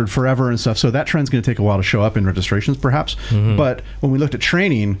registered forever and stuff, so that trend's going to take a while to show up in registrations, perhaps. But when we looked at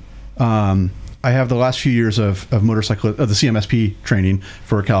training, I have the last few years of the CMSP training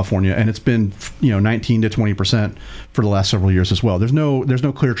for California, and it's been 19 to 20% for the last several years as well. There's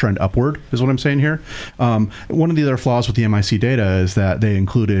no clear trend upward, is what I'm saying here. One of the other flaws with the MIC data is that they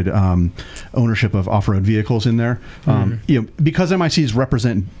included ownership of off-road vehicles in there. Because MICs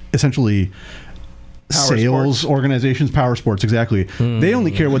represent essentially sales organizations, power sports, exactly. They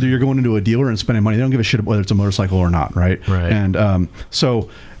only care whether you're going into a dealer and spending money. They don't give a shit whether it's a motorcycle or not, right? And so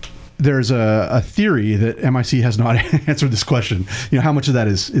there's a theory that MIC has not answered this question. How much of that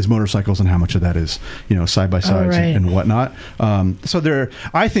is motorcycles and how much of that is side-by-sides and whatnot. So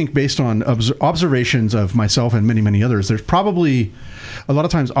I think based on observations of myself and many, many others, there's probably a lot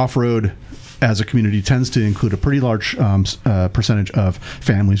of times off-road as a community tends to include a pretty large percentage of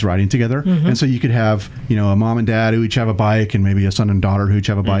families riding together. And so you could have, a mom and dad who each have a bike and maybe a son and daughter who each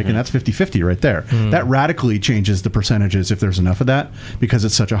have a bike, and that's 50-50 right there. That radically changes the percentages if there's enough of that, because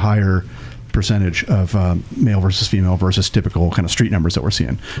it's such a higher percentage of male versus female versus typical kind of street numbers that we're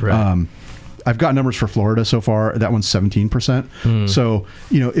seeing. I've got numbers for Florida so far. That one's 17%. So,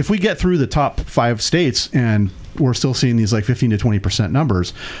 if we get through the top 5 states and we're still seeing these like 15 to 20%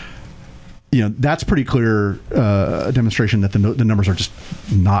 numbers, that's pretty clear demonstration that the numbers are just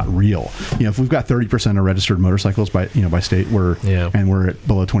not real. If we've got 30% of registered motorcycles by state, and we're at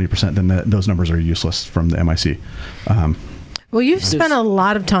below 20%, then those numbers are useless from the MIC. Well, you've spent a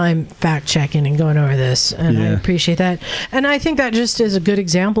lot of time fact checking and going over this, and I appreciate that. And I think that just is a good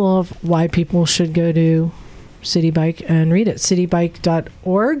example of why people should go to CityBike and read it.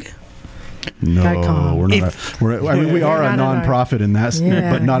 CityBike.org. No, we're not. We are a non-profit in that,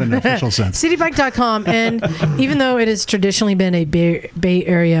 but not in an official sense. CityBike.com, and even though it has traditionally been a Bay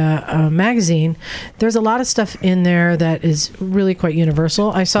Area magazine, there's a lot of stuff in there that is really quite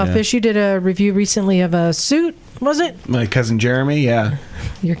universal. I saw Fish, you did a review recently of a suit. Was it? My cousin Jeremy,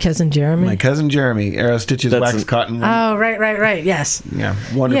 Your cousin Jeremy? My cousin Jeremy. Arrow Stitches Wax Cotton. Oh, right. Yes. Yeah.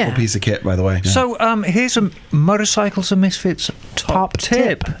 Wonderful piece of kit, by the way. So here's a Motorcycles and Misfits top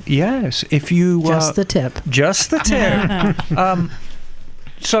tip. Yes. If you... just the tip. Just the tip.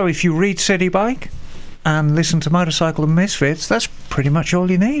 So if you read CityBike and listen to Motorcycle and Misfits, that's pretty much all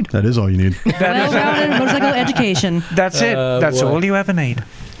you need. That is all you need. Well-rounded motorcycle education. That's it. That's all you ever need.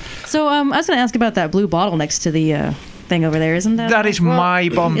 So I was going to ask about that blue bottle next to the thing over there. Isn't that? That is my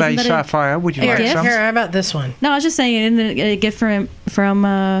Bombay Sapphire. Would you like some? Here, how about this one? No, I was just saying, isn't it a gift from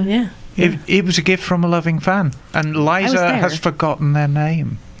It was a gift from a loving fan, and Liza has forgotten their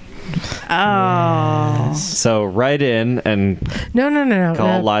name. Oh. So write in and no.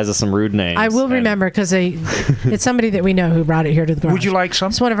 call Liza some rude names. I will remember, because it's somebody that we know who brought it here to the garage. Would you like some?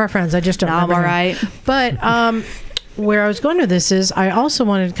 It's one of our friends. I just don't remember. I'm all right. But where I was going with this is I also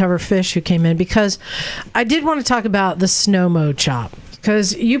wanted to cover Fish, who came in, because I did want to talk about the snow mode shop.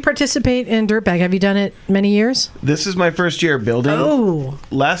 Because you participate in Dirtbag. Have you done it many years? This is my first year building. Oh.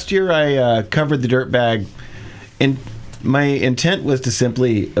 Last year I covered the Dirtbag, and my intent was to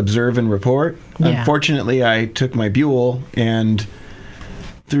simply observe and report. Yeah. Unfortunately, I took my Buell, and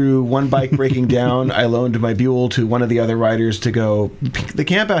through one bike breaking down, I loaned my Buell to one of the other riders to go. The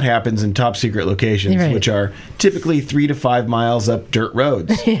campout happens in top secret locations, which are typically 3 to 5 miles up dirt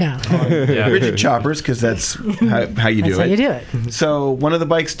roads. Rigid choppers, because that's how you do it. So one of the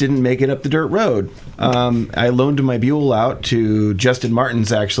bikes didn't make it up the dirt road. I loaned my Buell out to Justin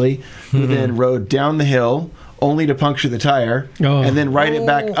Martins, actually, who then rode down the hill, only to puncture the tire, and then ride it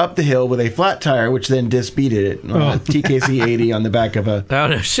back up the hill with a flat tire, which then disbeated it on a TKC 80 on the back of a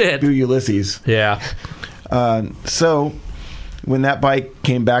Boo Ulysses. Yeah. So when that bike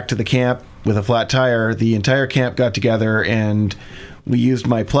came back to the camp with a flat tire, the entire camp got together, and we used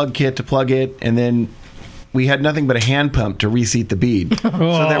my plug kit to plug it, and then we had nothing but a hand pump to reseat the bead. So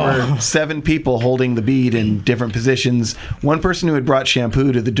there were 7 people holding the bead in different positions. One person who had brought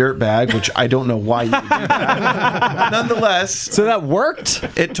shampoo to the dirt bag, which I don't know why you would do that. Nonetheless. So that worked?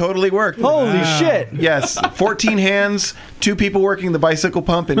 It totally worked. Holy shit. Yes. 14 hands, 2 people working the bicycle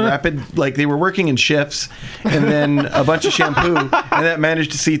pump in rapid, like they were working in shifts, and then a bunch of shampoo, and that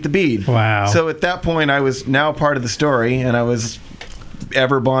managed to seat the bead. Wow. So at that point, I was now part of the story, and I was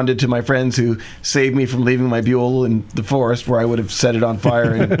ever bonded to my friends who saved me from leaving my Buell in the forest where I would have set it on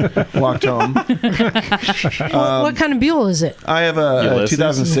fire and walked home. What kind of Buell is it? I have a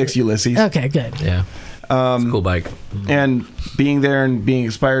 2006 Ulysses. Okay, good. Yeah. It's a cool bike. And being there and being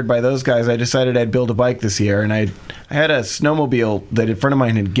inspired by those guys, I decided I'd build a bike this year. And I had a snowmobile that a friend of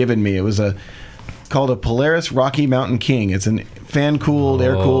mine had given me. It was called a Polaris Rocky Mountain King. It's a fan-cooled,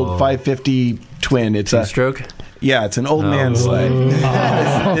 air-cooled 550 twin. It's a stroke. Yeah, it's an old man sled.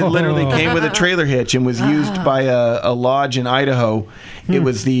 It literally came with a trailer hitch and was used by a lodge in Idaho. It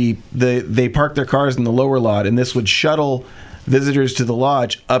was they parked their cars in the lower lot, and this would shuttle visitors to the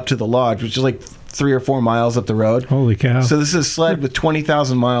lodge up to the lodge, which is like 3 or 4 miles up the road. Holy cow! So this is a sled with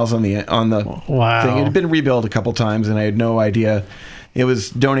 20,000 miles on the wow. thing. It had been rebuilt a couple times, and I had no idea. It was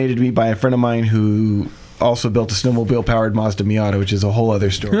donated to me by a friend of mine who also built a snowmobile-powered Mazda Miata, which is a whole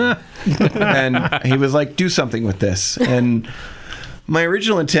other story. And he was like, do something with this. And my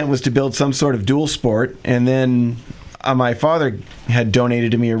original intent was to build some sort of dual sport, and then my father had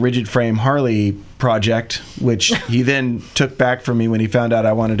donated to me a rigid frame Harley project, which he then took back from me when he found out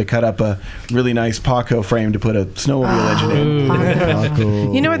I wanted to cut up a really nice Paco frame to put a snowmobile engine in.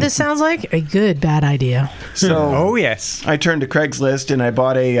 Paco. You know what this sounds like? A good bad idea. So, yes, I turned to Craigslist and I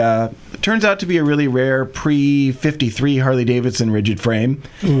bought it turns out to be a really rare pre-53 Harley Davidson rigid frame.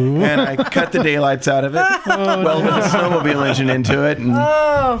 Ooh. And I cut the daylights out of it, welded a snowmobile engine into it, and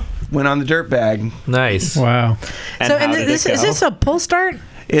went on the dirt bag. Nice. Wow. So, and is this a pull start?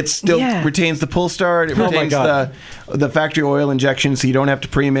 It still retains the pull start. It retains the factory oil injection, so you don't have to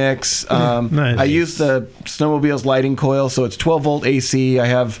premix. Nice. I use the snowmobile's lighting coil, so it's 12-volt AC. I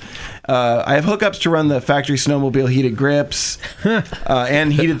have hookups to run the factory snowmobile heated grips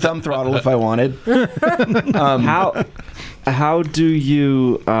and heated thumb throttle if I wanted. How do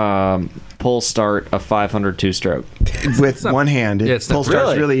you pull start a 500 two-stroke with one hand? Pull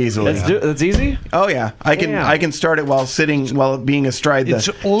starts really easily. That's easy. Oh yeah, I can start it while being astride the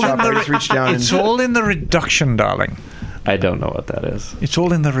chopper. I just reach down. It's all in the reduction, darling. I don't know what that is. It's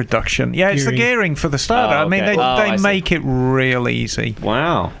all in the reduction. Yeah, it's the gearing for the starter. I mean, they make it real easy.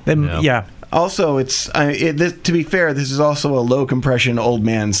 Wow. Yeah. Also, to be fair, this is also a low compression old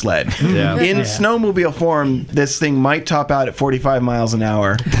man sled. Yeah. In snowmobile form, this thing might top out at 45 miles an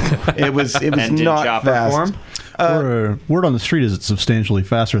hour. It was and not fast. Form? Word on the street is it's substantially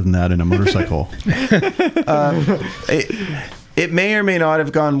faster than that in a motorcycle. It may or may not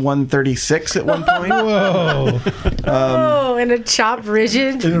have gone 136 at one point. Whoa. In a chopped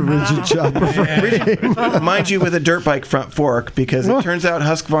rigid? In a rigid chopper frame. Mind you, with a dirt bike front fork, because it turns out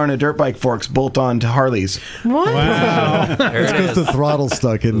Husqvarna dirt bike forks bolt on to Harleys. What? Wow. It's because the throttle's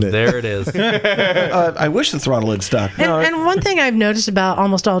stuck, isn't it? There it is. I wish the throttle had stuck. And one thing I've noticed about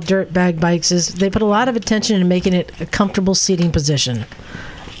almost all dirt bag bikes is they put a lot of attention into making it a comfortable seating position.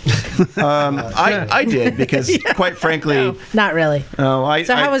 I did because, quite frankly, no, not really.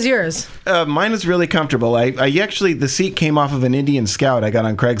 So how was yours? Mine was really comfortable. I actually, the seat came off of an Indian Scout I got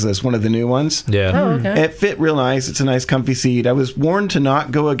on Craigslist, one of the new ones. Yeah. Oh, okay. It fit real nice. It's a nice, comfy seat. I was warned to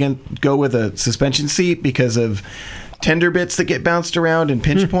not go with a suspension seat because of tender bits that get bounced around and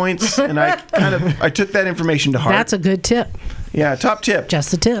pinch points, and I took that information to heart. That's a good tip. Yeah, top tip.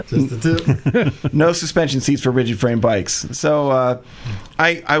 Just the tip. No suspension seats for rigid frame bikes. So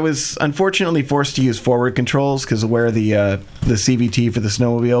I was unfortunately forced to use forward controls because of where the CVT for the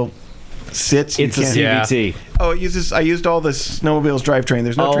snowmobile sits. It's a CVT. Oh, I used all the snowmobile's drivetrain.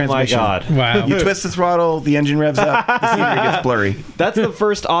 There's no transmission. Oh my god! Wow. You twist the throttle, the engine revs up, the scenery gets blurry. That's the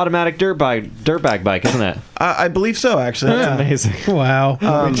first automatic dirt bag bike, isn't it? I believe so, actually. That's amazing. Wow.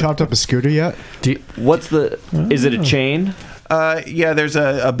 Have you chopped up a scooter yet? Is it a chain? Yeah, there's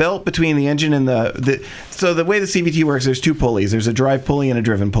a belt between the engine and so the way the CVT works, there's two pulleys. There's a drive pulley and a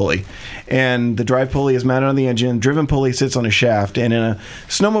driven pulley. And the drive pulley is mounted on the engine. Driven pulley sits on a shaft. And in a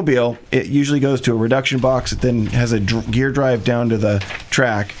snowmobile, it usually goes to a reduction box. It then has a gear drive down to the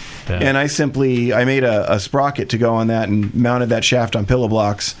track. Yeah. And I made a sprocket to go on that and mounted that shaft on pillow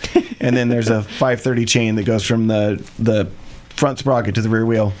blocks. And then there's a 530 chain that goes from the front sprocket to the rear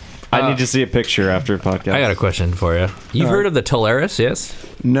wheel. I need to see a picture after the podcast. I got a question for you. You've heard of the Polaris, yes?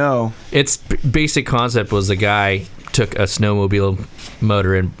 No. Its basic concept was a guy took a snowmobile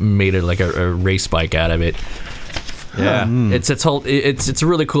motor and made it like a race bike out of it. Yeah, it's a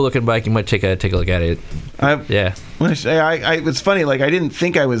really cool looking bike. You might take a look at it. It's funny. Like I didn't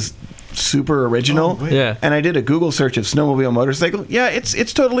think I was super original. Yeah. And I did a Google search of snowmobile motorcycle. Yeah,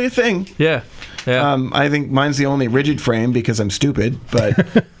 it's totally a thing. Yeah. Yeah. I think mine's the only rigid frame because I'm stupid.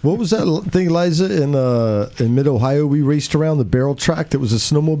 But what was that thing, Liza? In Mid Ohio, we raced around the barrel track. That was a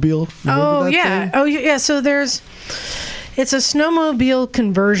snowmobile. Oh yeah. Thing? Oh yeah. So there's It's a snowmobile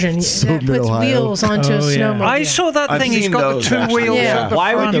conversion that puts Mid-Ohio. wheels onto a snowmobile. I saw that I've thing. He's seen got the those, two actually. wheels Yeah. at the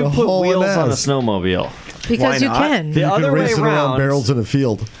Why would front. you put Haul wheels and on a ass. snowmobile? Because Why you not? can. The You other can way race it around around, barrels in a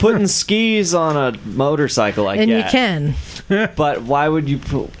field. putting skis on a motorcycle, I and get. you can But why would you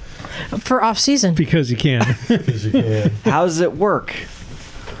put... for off season. Because you can. How does it work?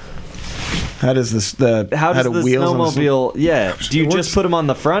 How does the wheels on the snowmobile... Yeah. Do you just put them on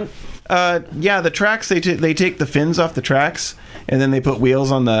the front? Yeah, the tracks they take the fins off the tracks and then they put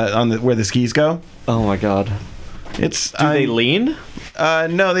wheels on the where the skis go. Oh, my God. It's Do they lean?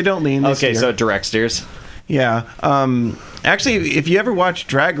 no, they don't lean. They Okay, steer. so it direct steers. Yeah. Actually, if you ever watch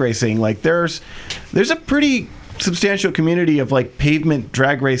drag racing, like there's a pretty substantial community of like pavement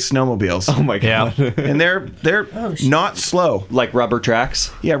drag race snowmobiles. Oh, my God. And they're not slow. Like rubber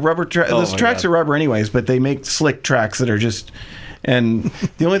tracks? Yeah, those my tracks God. are rubber anyways, but they make slick tracks that are just. And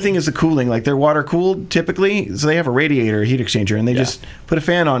the only thing is the cooling. Like they're water cooled typically, so they have a radiator, a heat exchanger, and they just put a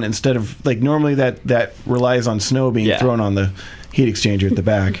fan on it instead of like normally that relies on snow being thrown on the heat exchanger at the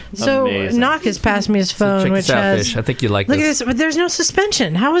back. So Amazing. Knock has passed me his phone, Check which this out, has. Fish. I think you like Look at this. this, but there's no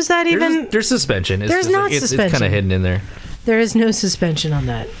suspension. How is that even? There's suspension. It's There's just, not it's suspension. kind of hidden in there. There is no suspension on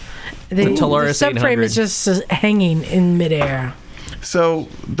that. The Tolaris subframe 800. is just hanging in midair. So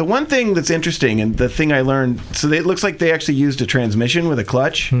the one thing that's interesting, and the thing I learned, it looks like they actually used a transmission with a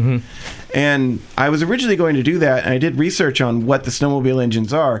clutch. Mm-hmm. And I was originally going to do that, and I did research on what the snowmobile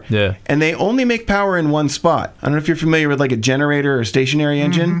engines are. Yeah. And they only make power in one spot. I don't know if you're familiar with like a generator or stationary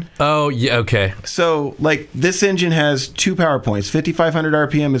engine. Oh, yeah, okay. So like this engine has 2 power points. 5,500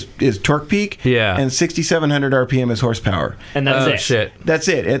 RPM is torque peak. Yeah. And 6,700 RPM is horsepower. And that's Oh, it. shit. That's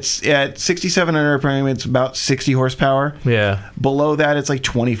it. It's at 6,700 RPM. It's about 60 horsepower. Yeah. Below that, it's like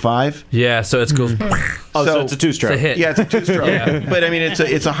 25. Yeah, so it goes... Oh, so it's a two-stroke. It's a hit. Yeah, it's a 2-stroke. Yeah. But I mean,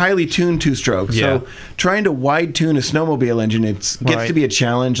 it's a highly tuned 2-stroke. Yeah. So trying to wide tune a snowmobile engine, gets to be a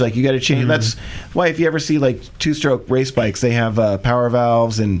challenge. Like you got to change. That's why if you ever see like 2-stroke race bikes, they have power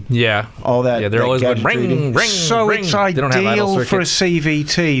valves and Yeah. all that. Yeah, they're that always going gadgetry. ring, ring, So ring. it's They don't have idle ideal for a circuits.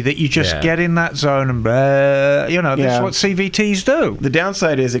 CVT that you just Yeah. get in that zone and this Yeah. is what CVTs do. The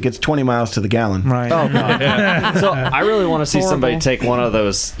downside is it gets 20 miles to the gallon. Right. Oh, God. So I really want to see somebody Horrible. take one of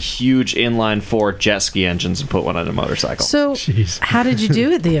those huge inline 4 jet ski engines and put one on a motorcycle. So, Jeez. how did you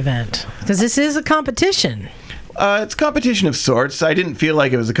do at the event? Because this is a competition. It's a competition of sorts. I didn't feel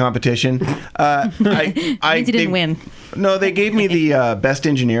like it was a competition. I Means you didn't win. No, they gave me the best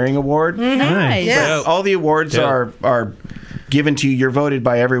engineering award. Nice. Yeah. All the awards Yeah. are given to you. You're voted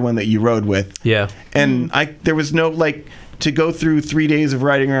by everyone that you rode with. Yeah. And there was no like to go through 3 days of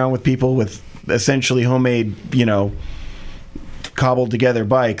riding around with people with essentially homemade, cobbled together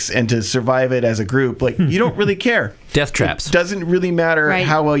bikes and to survive it as a group. Like you don't really care. Death traps. It doesn't really matter Right.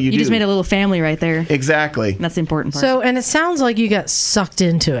 how well you do. You just made a little family right there. Exactly. That's the important part. So, and it sounds like you got sucked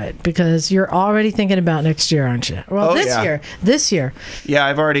into it because you're already thinking about next year, aren't you? Well, Oh, this yeah. year. This year. Yeah,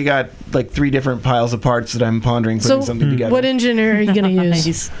 I've already got like 3 different piles of parts that I'm pondering putting So, something together. what engineer are you going to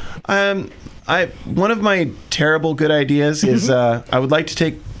use? Nice. One of my terrible good ideas is I would like to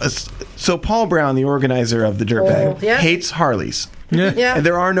take. So Paul Brown, the organizer of the Dirtbag, yeah. hates Harleys. Yeah. And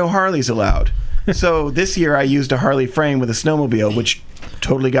there are no Harleys allowed. So this year I used a Harley frame with a snowmobile, which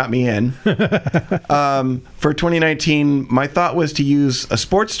totally got me in. For 2019, my thought was to use a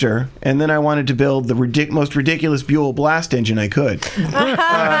Sportster, and then I wanted to build the most ridiculous Buell Blast engine I could.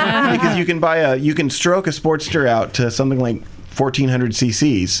 Because you can stroke a Sportster out to something like 1,400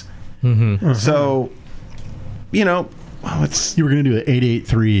 cc's. Mm-hmm. So, You were going to do an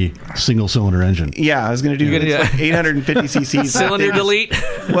 883 single cylinder engine. yeah, I was going to do You're gonna it's do- like 850 cc's. Cylinder delete.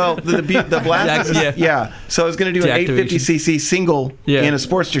 Well, the blast is Yeah. yeah. So I was going to do an 850 cc single Yeah. in a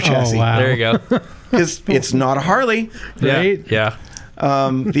Sportster chassis. wow. There you go. Because it's not a Harley. Right? Yeah.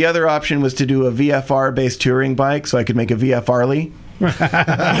 The other option was to do a VFR based touring bike, so I could make a VF Harley.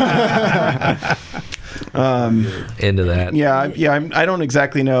 Into that. I don't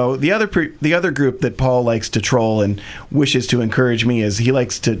exactly know. The other group that Paul likes to troll and wishes to encourage me is he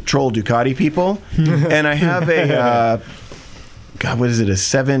likes to troll Ducati people, and I have a. God, what is it? A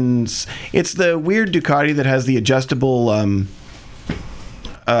 7? It's the weird Ducati that has the adjustable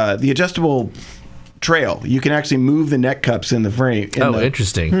trail. You can actually move the neck cups in the frame.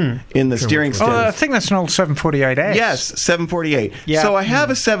 Interesting. In the steering stems. I think that's an old 748S. Yes, 748. Yeah. So I have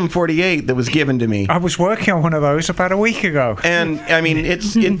a 748 that was given to me. I was working on one of those about a week ago. And I mean,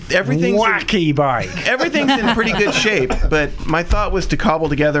 everything's Wacky bike. everything's in pretty good shape. But my thought was to cobble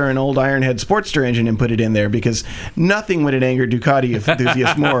together an old Ironhead Sportster engine and put it in there because nothing would have angered Ducati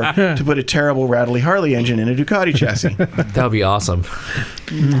enthusiasts more to put a terrible rattly Harley engine in a Ducati chassis. That would be awesome.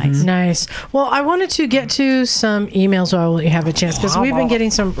 Nice. Well, I wanted to get to some emails while we have a chance because we've been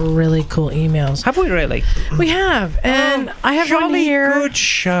getting some really cool emails. Have we really? We have, and I have one Jolly here. good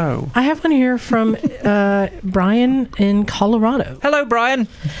show. I have one here from Brian in Colorado, Hello, Brian.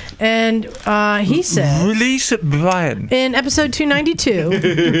 and he says, Release it, Brian. in episode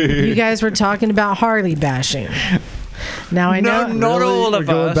 292, you guys were talking about Harley bashing. Now I know. Not all of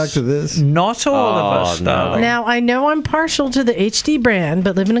We're going us. back to this? Not all of us, no. darling. Now I know I'm partial to the HD brand,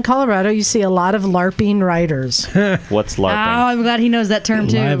 but living in Colorado, you see a lot of LARPing riders. What's Oh, LARPing? I'm glad he knows that term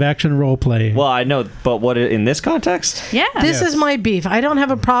too. Live action role play. Well, I know, but what in this context? Yeah. This is my beef. I don't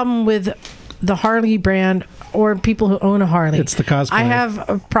have a problem with the Harley brand or people who own a Harley. It's the cosplay. I have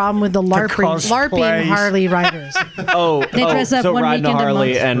a problem with the LARPing Harley riders. They dress up so one riding a weekend a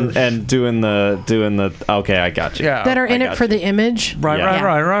Harley month. and doing the. Okay, I got you. Yeah. That are in I it got for you. the image, Right, Yeah.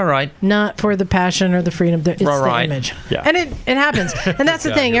 right. not for the passion or the freedom. It's Right. the image. Yeah. And it happens. And that's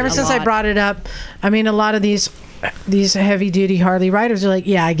the thing. Ever since I brought it up, I mean, a lot of these heavy duty Harley riders are like,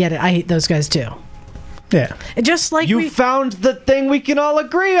 yeah, I get it. I hate those guys too. Yeah. And just like You found the thing we can all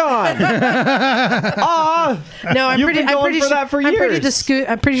agree on. no, I'm You've pretty. been I'm going pretty for sure, that for I'm pretty, years.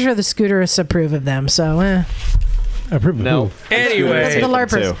 I'm pretty sure the scooterists approve of them. So, Approve of No. who? Anyway. the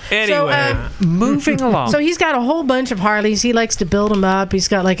LARPers. too. Anyway. Moving along. So he's got a whole bunch of Harleys. He likes to build them up. He's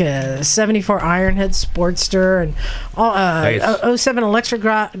got like a 74 Ironhead Sportster and all, Nice. 07 Electric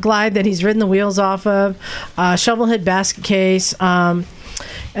Glide that he's ridden the wheels off of, Shovelhead basket case.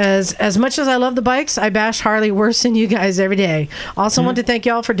 As much as I love the bikes, I bash Harley worse than you guys every day. Also want to thank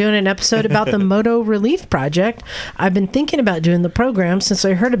y'all for doing an episode about the Moto Relief Project. I've been thinking about doing the program since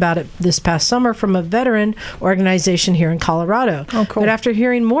I heard about it this past summer from a veteran organization here in Colorado. Oh, cool. But after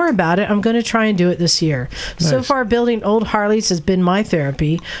hearing more about it, I'm going to try and do it this year. So Nice. far, building old Harleys has been my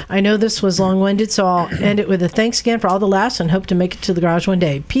therapy. I know this was long-winded, so I'll end it with a thanks again for all the laughs and hope to make it to the garage one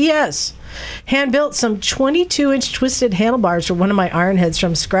day. P.S. Hand built some 22-inch twisted handlebars for one of my Ironheads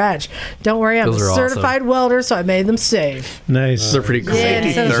from scratch. Don't worry, I'm Those a are awesome. certified welder, so I made them safe. Nice. They're pretty cool. Yeah,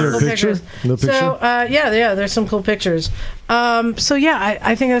 and so Is there a cool picture? pictures. No picture? So yeah, there's some cool pictures. So yeah,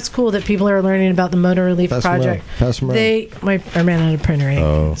 I think that's cool that people are learning about the Motor Relief Pass 'em Project. around. Pass 'em around. I ran out of printer ink.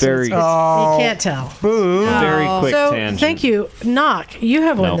 Oh. Very, You can't tell. very quick So tangent. thank you, Knock. You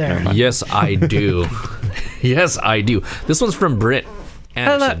have one Nope, there. never mind. Yes, I do. Yes, I do. This one's from Britt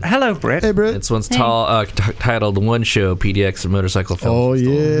Anderson. Hello, Britt. Hey, Britt. This one's titled One Show PDX and Motorcycle Film. Oh,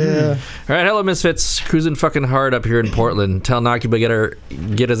 yeah. All right, hello, Misfits. Cruising fucking hard up here in Portland. Tell Naki to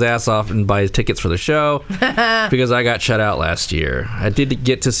get his ass off and buy his tickets for the show because I got shut out last year. I did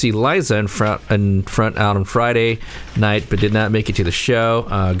get to see Liza in front out on Friday night, but did not make it to the show.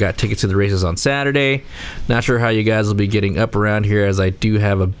 Got tickets to the races on Saturday. Not sure how you guys will be getting up around here, as I do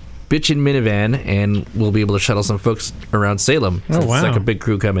have a bitchin' minivan and we'll be able to shuttle some folks around Salem. Oh, It's wow. like a big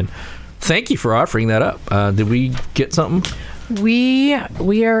crew coming. Thank you for offering that up. Did we get something? We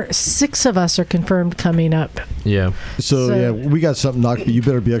are 6 of us are confirmed coming up. Yeah. So, yeah, we got something knocked, but you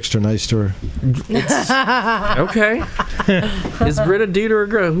better be extra nice to her. Okay. Is Britt a dude or a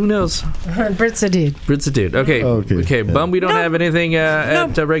girl? Who knows? Britt's a dude. Britt's a dude. Okay. Okay. Bum, we don't have anything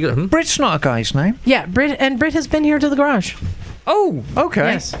at regular. Britt's not a guy's name. Yeah, Britt has been here to the garage. Oh,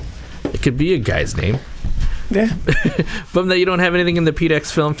 okay. Yes. It could be a guy's name. Yeah. Bum that you don't have anything in the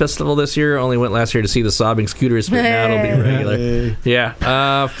PDX Film Festival this year. Only went last year to see the Sobbing Scooters, but now it'll be regular. Hey.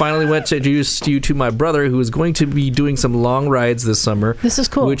 Yeah. Finally went to introduce you to my brother, who is going to be doing some long rides this summer. This is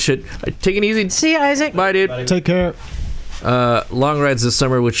cool. Which should take it easy. See you, Isaac. Bye, dude. Take care. Long rides this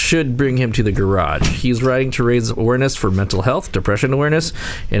summer, which should bring him to the garage. He's riding to raise awareness for mental health, depression awareness,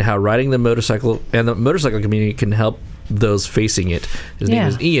 and how riding the motorcycle community can help those facing it. His name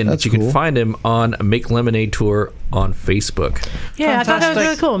is Ian. That's You cool. can find him on Make Lemonade Tour on Facebook. Yeah, I thought that was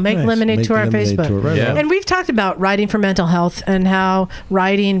really cool. Make Nice. Lemonade Make Tour on Lemonade Facebook. Tour, right Yeah. on. And we've talked about riding for mental health and how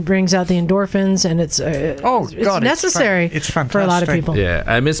riding brings out the endorphins, and it's necessary it's for a lot of fantastic. people. Yeah,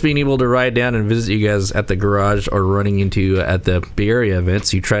 I miss being able to ride down and visit you guys at the garage or running into at the Bay Area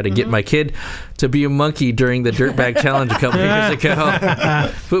events. You tried to get my kid to be a monkey during the Dirtbag Challenge a couple years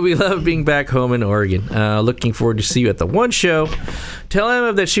ago. But we love being back home in Oregon. Looking forward to see you at the One Show. Tell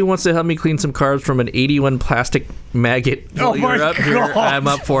Emma that she wants to help me clean some carbs from an 81 plastic maggot. Oh, While you're my up here, God. I'm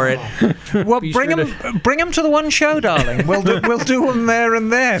up for it. Well, Be bring sure him to the One Show, darling. We'll do them there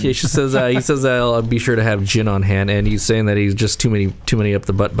and then. Yeah, she says he says I'll be sure to have gin on hand, and he's saying that he's just too many up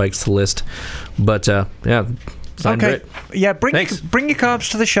the butt bikes to list. But yeah, signed Okay. Britt. Yeah, bring your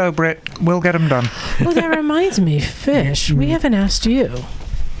carbs to the show, Britt. We'll get them done. Well, that reminds me, Fish, we haven't asked you.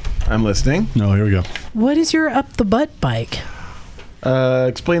 I'm listening. No, here we go. What is your up the butt bike?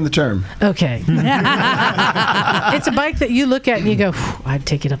 Explain the term. Okay. It's a bike that you look at and you go, I'd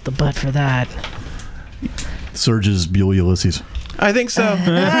take it up the butt for that. Surge's Buell Ulysses. I think so.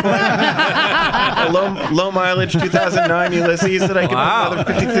 A low mileage 2009 Ulysses that I can put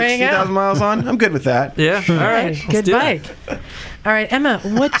another 50,000 miles on. I'm good with that. Yeah. All right. Good bike. All right, Emma,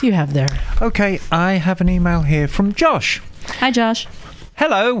 what do you have there? Okay, I have an email here from Josh. Hi, Josh.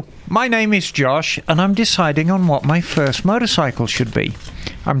 Hello, my name is Josh, and I'm deciding on what my first motorcycle should be.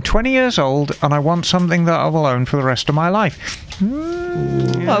 I'm 20 years old, and I want something that I will own for the rest of my life.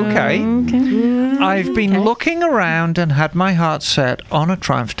 Okay. I've been looking around and had my heart set on a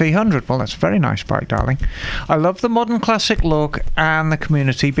Triumph T100. Well, that's a very nice bike, darling. I love the modern classic look and the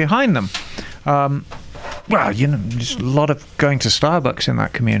community behind them. Well, there's a lot of going to Starbucks in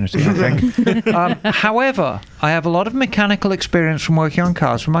that community, I think. However, I have a lot of mechanical experience from working on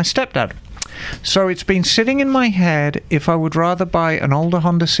cars with my stepdad. So it's been sitting in my head if I would rather buy an older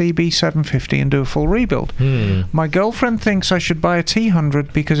Honda CB750 and do a full rebuild. My girlfriend thinks I should buy a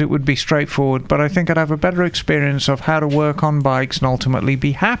T100 because it would be straightforward, but I think I'd have a better experience of how to work on bikes and ultimately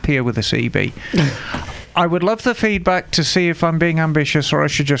be happier with a CB. I would love the feedback to see if I'm being ambitious or I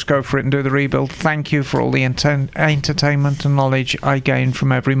should just go for it and do the rebuild. Thank you for all the entertainment and knowledge I gain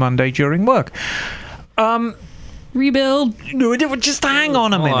from every Monday during work. Rebuild. No, just hang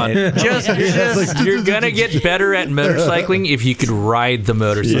on a minute. Just You're going to get better at motorcycling if you could ride the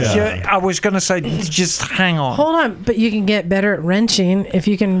motorcycle. I was going to say, just hang on. Hold on, but you can get better at wrenching if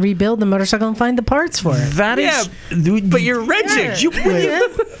you can rebuild the motorcycle and find the parts for it. That is... but you're wrenching. How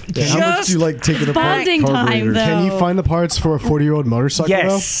much do you like taking apart bonding time, carburetors? though. Can you find the parts for a 40-year-old motorcycle?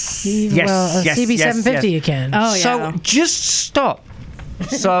 Yes. Well, a CB750 you can. Oh, yeah. So just stop.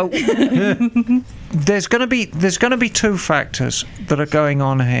 So there's going to be two factors that are going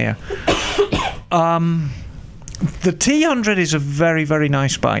on here. The T100 is a very, very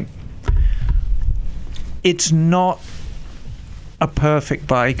nice bike. It's not a perfect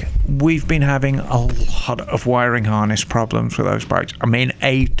bike. We've been having a lot of wiring harness problems with those bikes. I mean,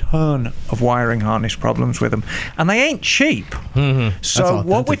 a ton of wiring harness problems with them, and they ain't cheap. So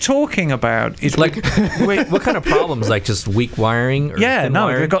what we're talking about is like what kind of problems? Like just weak wiring? Or wiring?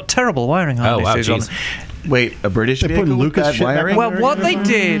 They've got terrible wiring harnesses on. Wait, a British vehicle with bad wiring? Well, what they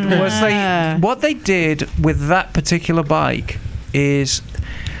did was what they did with that particular bike is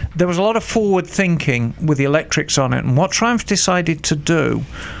there was a lot of forward thinking with the electrics on it, and what Triumph decided to do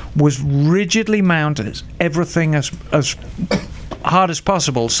was rigidly mount everything as hard as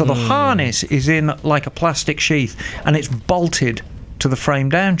possible. So the harness is in like a plastic sheath, and it's bolted to the frame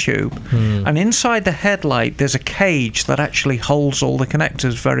down tube. And inside the headlight, there's a cage that actually holds all the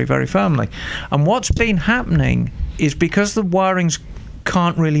connectors very, very firmly. And what's been happening is because the wirings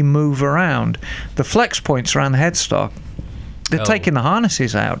can't really move around, the flex points around the headstock, they're taking the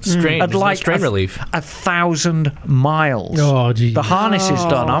harnesses out. At like strain relief. 1,000 miles. Oh, geez. The harness is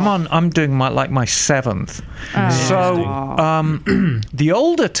done. I'm doing my 7th. So the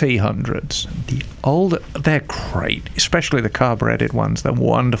older T100s, they're great, especially the carbureted ones. They're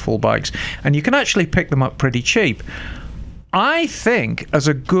wonderful bikes, and you can actually pick them up pretty cheap. I think as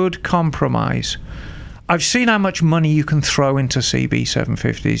a good compromise, I've seen how much money you can throw into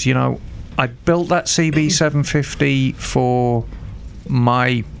CB750s. You know, I built that CB750 for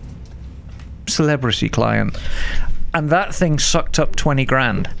my celebrity client, and that thing sucked up 20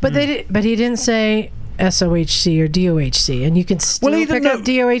 grand. But but he didn't say SOHC or DOHC, and you can still pick up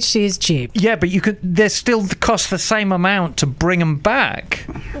DOHCs cheap. Yeah, but you could. They still cost the same amount to bring them back.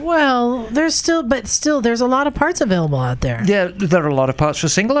 Well, there's a lot of parts available out there. Yeah, there are a lot of parts for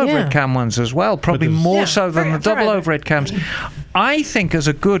single overhead cam ones as well, probably more so than the double overhead cams. I think as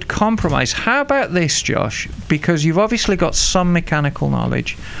a good compromise, how about this, Josh? Because you've obviously got some mechanical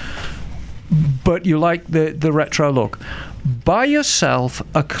knowledge, but you like the retro look. Buy yourself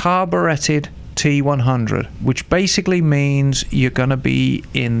a carburetted T100, which basically means you're going to be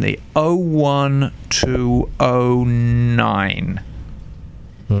in the 01 to 09.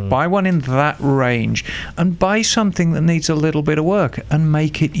 Buy one in that range and buy something that needs a little bit of work and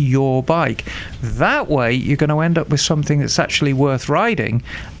make it your bike. That way you're going to end up with something that's actually worth riding,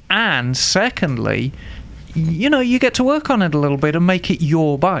 and secondly, you know, you get to work on it a little bit and make it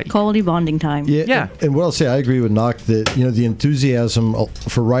your bike. Quality bonding time. Yeah. And what I'll say, I agree with Knock that, you know, the enthusiasm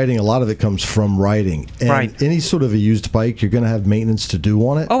for riding, a lot of it comes from riding. And any sort of a used bike, you're going to have maintenance to do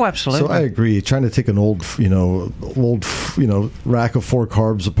on it. Oh, absolutely. So I agree. Trying to take an old rack of 4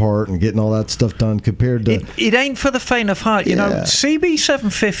 carbs apart and getting all that stuff done compared to... It ain't for the faint of heart. You know,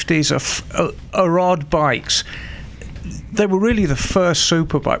 CB750s are odd bikes. they were really the first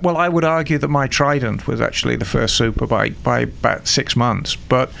superbike. Well, I would argue that my Trident was actually the first superbike by about 6 months,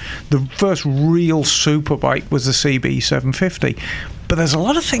 but the first real superbike was the CB750. But there's a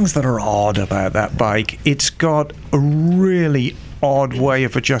lot of things that are odd about that bike. It's got a really odd way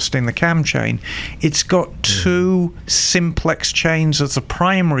of adjusting the cam chain. It's got 2 simplex chains as the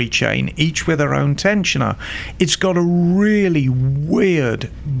primary chain, each with their own tensioner. It's got a really weird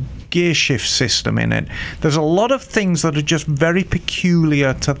gear shift system in it. There's a lot of things that are just very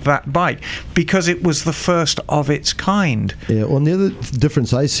peculiar to that bike because it was the first of its kind. Yeah, well, the other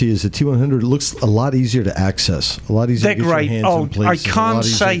difference I see is the T100 looks a lot easier to access, a lot easier to get your hands in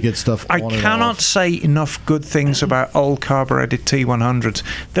places, to get stuff I on and cannot off. say enough good things about old carbureted T100s.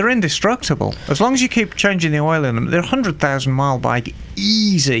 They're indestructible. As long as you keep changing the oil in them, they're a 100,000 mile bike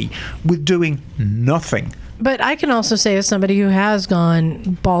easy with doing nothing. But I can also say, as somebody who has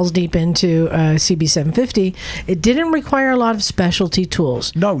gone balls deep into CB750, it didn't require a lot of specialty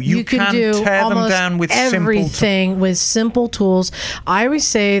tools. No, you can can do tear them almost down with everything with simple tools. I always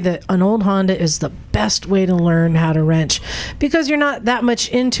say that an old Honda is the best way to learn how to wrench because you're not that much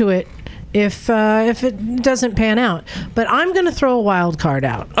into it if it doesn't pan out. But I'm going to throw a wild card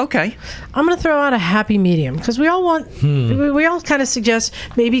out. Okay. I'm going to throw out a happy medium because we all want, we all kind of suggest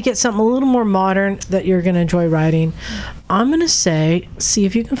maybe get something a little more modern that you're going to enjoy riding. I'm going to say, see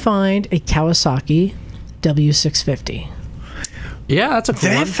if you can find a Kawasaki W650. Yeah, that's a cool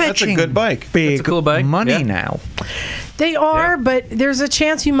They're one. fetching That's a good bike. big That's a cool bike. money Yeah. now. They are, but there's a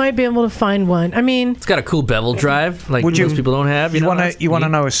chance you might be able to find one. I mean, It's got a cool bevel drive, like Would you- most people don't have. You know, want that's to neat.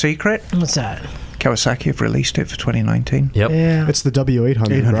 know a secret? what's that? Kawasaki have released it for 2019. Yep. Yeah. It's the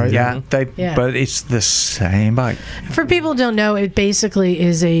W800, right? Yeah, Yeah. but it's the same bike. For people who don't know, it basically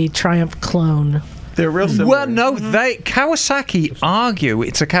is a Triumph clone. They're real similar. Well, no, Kawasaki argue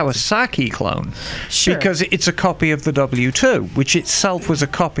it's a Kawasaki clone Sure. because it's a copy of the W2, which itself was a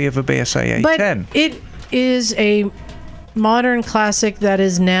copy of a BSA But 810. it is a modern classic that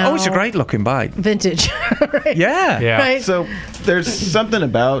is now Oh, it's a great looking bike. vintage. Right? Yeah. Yeah. Right. So there's something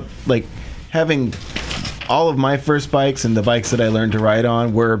about like having all of my first bikes and the bikes that I learned to ride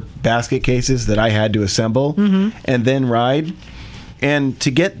on were basket cases that I had to assemble and then ride. And to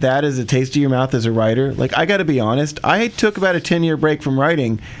get that as a taste of your mouth as a rider, like I got to be honest, I took about a 10-year break from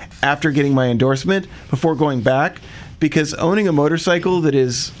riding after getting my endorsement before going back because owning a motorcycle that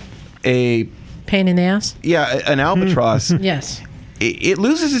is a Pain in the ass. an albatross, Yes. it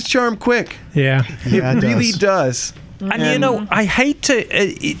loses its charm quick. Yeah. Yeah, It really does. And you know, I hate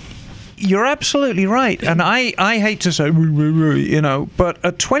to. You're absolutely right, and I hate to say, you know, but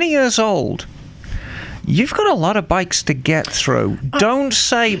at 20 years old, you've got a lot of bikes to get through. Don't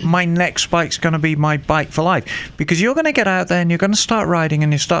say my next bike's going to be my bike for life, because you're going to get out there and you're going to start riding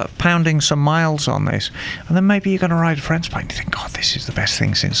and you start pounding some miles on this, and then maybe you're going to ride a friend's bike and you think, God, this is the best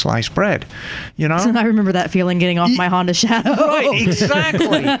thing since sliced bread, you know? I remember that feeling getting off my Honda Shadow. Right,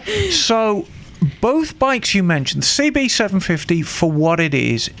 exactly. So both bikes you mentioned, CB750 for what it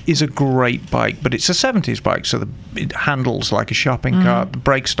is a great bike, but it's a 70s bike, so it handles like a shopping cart. The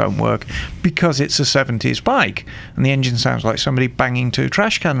brakes don't work because it's a 70s bike, and the engine sounds like somebody banging 2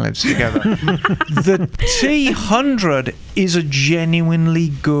 trash can lids together. The T100 is a genuinely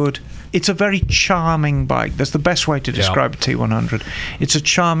good. It's a very charming bike. That's the best way to describe a T100. It's a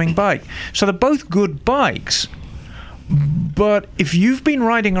charming bike. So they're both good bikes. But if you've been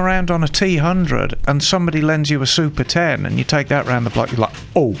riding around on a T100 and somebody lends you a Super 10 and you take that around the block, you're like,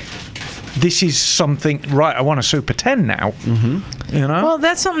 oh, this is something, right, I want a Super 10 now. Mm-hmm. You know? Well,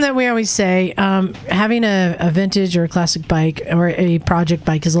 that's something that we always say. Having a vintage or a classic bike or a project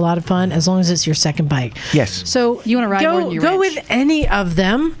bike is a lot of fun as long as it's your second bike. Yes. So You wanna ride more than you go wrench. with any of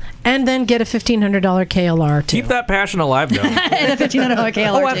them and then get a $1,500 KLR too. Keep that passion alive, though. And a $1,500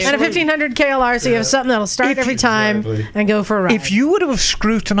 KLR too. And a $1,500 KLR, so you have something that'll start every time and go for a ride. If you would have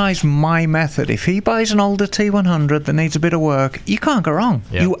scrutinized my method, if he buys an older T100 that needs a bit of work, you can't go wrong.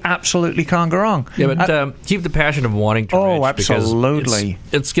 Yeah. You absolutely can't go wrong. Yeah, but keep the passion of wanting to Oh, wrench, because absolutely.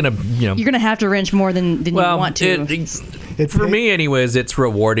 It's gonna, you know. You're going to have to wrench more than you want to. For me, anyways, it's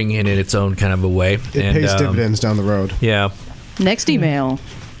rewarding in its own kind of a way. It pays dividends down the road. Yeah. Next email.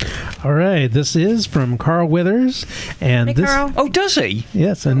 All right. This is from Carl Withers, and Hey, this. Carl. Oh, does he?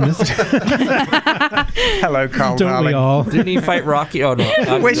 Yes, and this. Hello, Carl, Don't darling. we all? Didn't he fight Rocky? Oh no.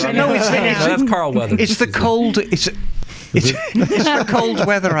 Wait, no, it's that's Carl Weathers. It's the cold. It's for cold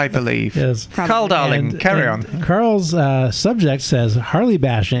weather, I believe. Yes. Carl, darling, carry on. Carl's subject says Harley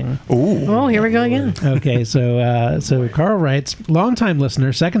bashing. Ooh. Oh, here we go again. Okay, so Carl writes, long-time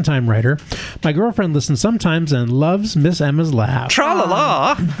listener, second-time writer. My girlfriend listens sometimes and loves Miss Emma's laugh.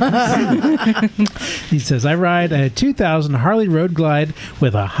 Tra-la-la. He says, I ride a 2000 Harley Road Glide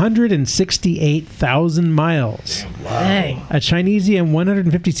with 168,000 miles. Dang. A Chinesium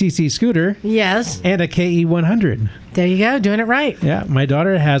 150cc scooter. Yes. And a KE 100. There you go, doing it right. Yeah, my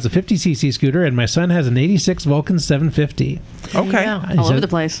daughter has a 50cc scooter, and my son has an 86 Vulcan 750. Okay. All over the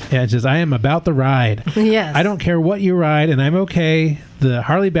place. Yeah, it says, I am about the ride. Yes. I don't care what you ride, and I'm okay. I'm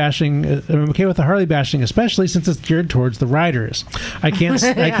okay with the Harley bashing, especially since it's geared towards the riders. I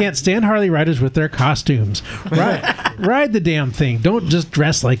can't stand Harley riders with their costumes. Ride the damn thing. Don't just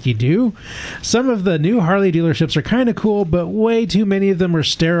dress like you do. Some of the new Harley dealerships are kind of cool, but way too many of them are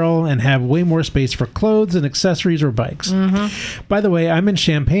sterile and have way more space for clothes and accessories or bikes. Mm-hmm. By the way, I'm in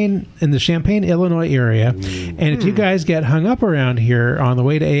the Champaign, Illinois area, and if you guys get hung up around here on the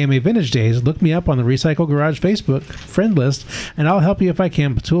way to AMA Vintage Days, look me up on the Recycle Garage Facebook friend list, and I'll help you if I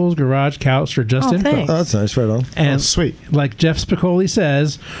can. Tools, garage, couch, or just info. Thanks. Oh, that's nice. Right on. And sweet. Like Jeff Spicoli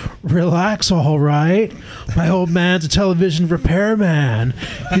says, relax, all right. My old man's a television repairman.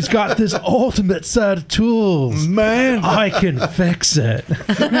 He's got this ultimate set of tools. Man, I can fix it.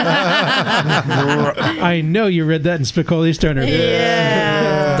 I know you read that in Spicoli Stoner.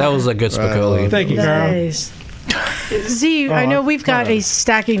 Yeah. That was a good Spicoli. Thank you, Carl. Nice. Z, I know we've got a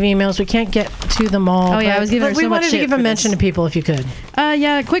stack of emails. We can't get to them all. Oh, yeah, I was giving her we so much wanted to shit give a for mention this. to people if you could.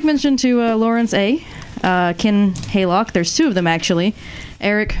 Yeah, quick mention to Lawrence A., Ken Haylock. There's two of them, actually.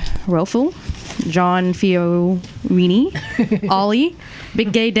 Eric Rofel, John Fiorini, Ollie,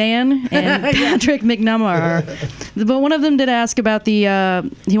 Big Gay Dan, and Patrick McNamara. But one of them did ask about he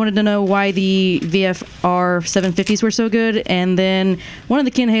wanted to know why the VFR 750s were so good. And then one of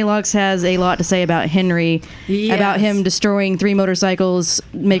the Ken Haylocks has a lot to say about Henry, about him destroying 3 motorcycles,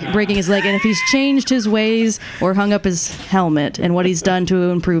 breaking his leg, and if he's changed his ways or hung up his helmet, and what he's done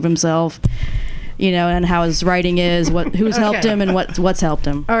to improve himself. And how his writing is, who's helped him, and what's helped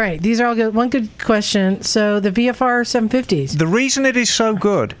him. All right, these are all good. One good question. So the VFR 750s. The reason it is so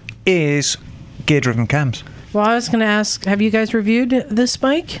good is gear-driven cams. Well, I was going to ask, have you guys reviewed this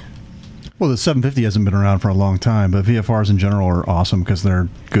bike? Well, the 750 hasn't been around for a long time, but VFRs in general are awesome because they're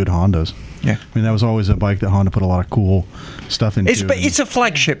good Hondas. Yeah. I mean, that was always a bike that Honda put a lot of cool stuff into. It's a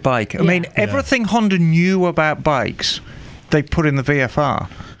flagship bike. I mean, everything Honda knew about bikes, they put in the VFR.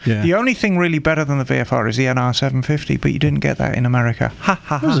 Yeah. The only thing really better than the VFR is the NR 750, but you didn't get that in America.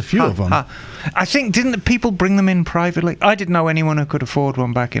 There's a few of them. I think, didn't the people bring them in privately? I didn't know anyone who could afford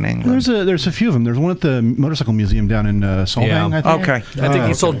one back in England. There's a few of them. There's one at the Motorcycle Museum down in Solvang, I think. Okay. I think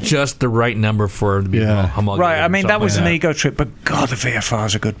he sold just the right number for it to be homologated. Right, I mean, that was an like ego trip, but God, the VFR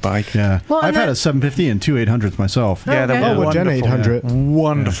is a good bike. Yeah. Well, I've had a 750 and 2 800s myself. Yeah, they're Okay. What Gen 800?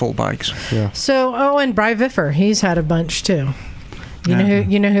 Wonderful bikes. Yeah. So, and Bry Viffer, he's had a bunch too.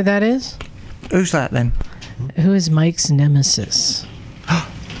 You know who that is? Who's that then? Who is Mike's nemesis?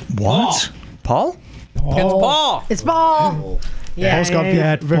 What? Paul? It's Paul. It's Paul. Yeah,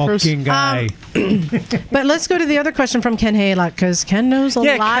 That fucking guy. But let's go to the other question from Ken Haylock, because Ken knows a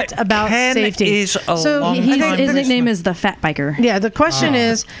lot about Ken safety. is a His nickname is the Fat Biker. Yeah, the question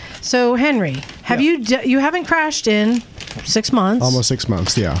is, so Henry, have you haven't crashed in 6 months? Almost 6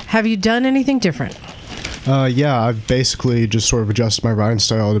 months, yeah. Have you done anything different? Yeah, I've basically just sort of adjusted my riding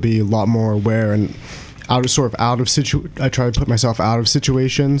style to be a lot more aware and I try to put myself out of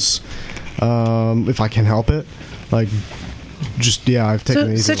situations if I can help it. I've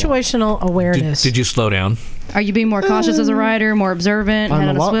taken it easy. Situational awareness. Did you slow down? Are you being more cautious as a rider, more observant, head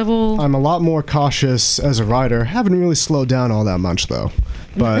on a swivel? I'm a lot more cautious as a rider. Haven't really slowed down all that much though,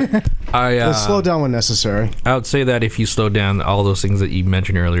 but I slow down when necessary. I would say that if you slow down, all those things that you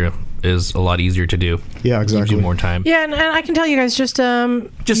mentioned earlier is a lot easier to do. Yeah, exactly. Gives you more time. Yeah, and I can tell you guys just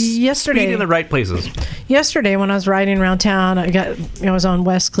yesterday. Speed in the right places. Yesterday, when I was riding around town, I was on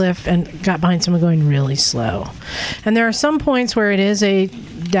West Cliff and got behind someone going really slow. And there are some points where it is a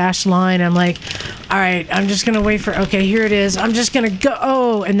dash line. I'm like, all right, I'm just going to wait for, okay, here it is. I'm just going to go.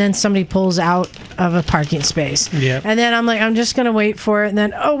 Oh, and then somebody pulls out of a parking space. Yeah. And then I'm like, I'm just going to wait for it. And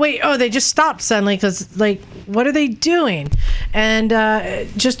then, they just stopped suddenly because, what are they doing? And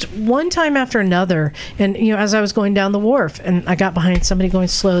just one time after another, and as I was going down the wharf, and I got behind somebody going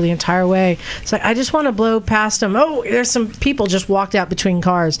slow the entire way. It's like I just want to blow past them. Oh, there's some people just walked out between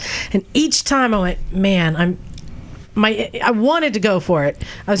cars, and each time I went, man, I wanted to go for it.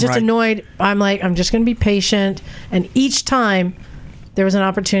 I was just annoyed. I'm like, I'm just going to be patient, and each time there was an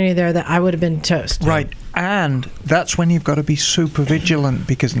opportunity there that I would have been toast. Right. And that's when you've got to be super vigilant,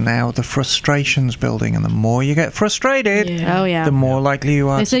 because now the frustration's building, and the more you get frustrated, Oh yeah. the more likely you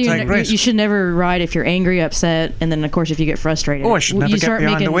are They to say take risks. you should never ride if you're angry, upset, and then of course if you get frustrated, Oh, I should never you get start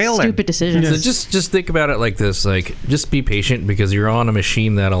behind making the wheel then. stupid decisions. So just think about it like this: like, just be patient, because you're on a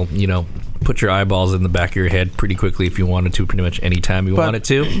machine that'll, put your eyeballs in the back of your head pretty quickly if you wanted to, pretty much any time you wanted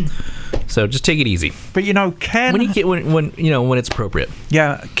to. So just take it easy. But Ken, when it's appropriate.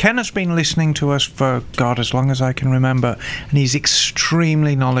 Yeah, Ken has been listening to us for, God, as long as I can remember, and he's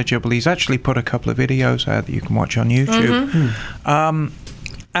extremely knowledgeable. He's actually put a couple of videos out that you can watch on YouTube.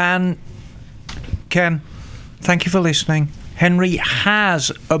 And Ken, thank you for listening. Henry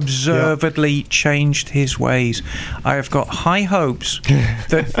has observedly changed his ways. I have got high hopes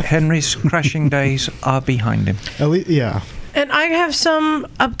that Henry's crashing days are behind him. At least, yeah. And I have some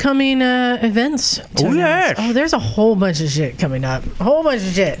upcoming events to announce. Yes. Oh, there's a whole bunch of shit coming up. A whole bunch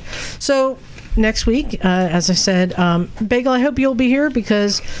of shit. So next week, as I said, Bagel, I hope you'll be here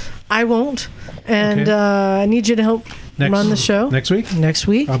because I won't. And I need you to help run the show. Next week? Next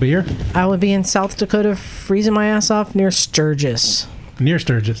week. I'll be here. I will be in South Dakota freezing my ass off near Sturgis. Near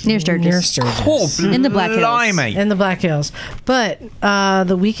Sturgis. Near Sturgis. Near Sturgis. Oh, In the Black Hills. blimey. In the Black Hills. But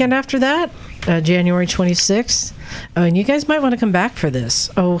the weekend after that, January 26th, and you guys might want to come back for this.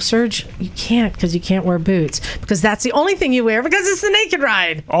 Oh, Surj, you can't because you can't wear boots because that's the only thing you wear because it's the naked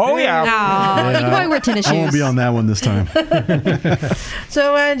ride. Oh, yeah. Oh, you can probably wear tennis I won't shoes. be on that one this time.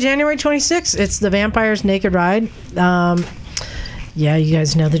 So January 26th, it's the Vampires Naked Ride. Yeah, you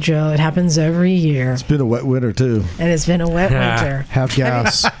guys know the drill. It happens every year. It's been a wet winter too. And it's been a wet winter. Half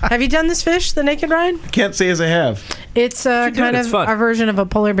gas. Have you done this fish, the naked ride? Can't say as I have. It's kind It's of fun. our version of a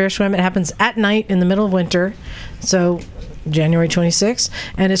polar bear swim. It happens at night in the middle of winter. So January 26th.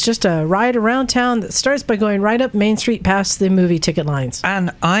 And it's just a ride around town that starts by going right up Main Street past the movie ticket lines.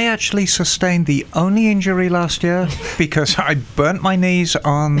 And I actually sustained the only injury last year because I burnt my knees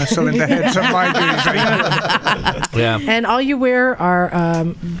on the cylinder heads of my doozy. Yeah. And all you wear are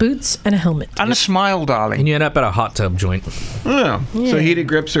boots and a helmet. And a smile, darling. And you end up at a hot tub joint. Oh, so heated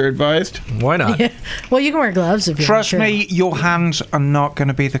grips are advised? Why not? Yeah. Well, you can wear gloves if you Trust want. me, your hands are not going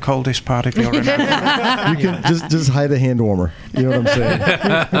to be the coldest part of your anatomy. You can just hide a hand warmer. You know what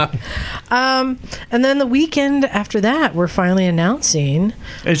I'm saying? And then the weekend after that, we're finally announcing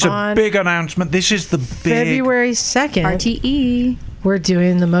It's a on big announcement. This is the big... February 2nd, RTE. we're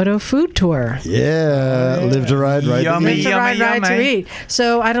doing the Moto Food Tour. Yeah, live to ride, right? Yummy. Live to ride, ride to eat.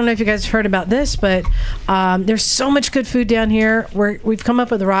 So I don't know if you guys have heard about this, but there's so much good food down here. We've come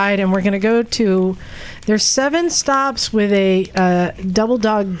up with a ride, and we're going to go to. There's 7 stops with a double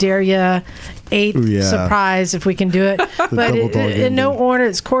dog dare ya 8th Ooh, yeah. surprise if we can do it. But double dog in no ending. order,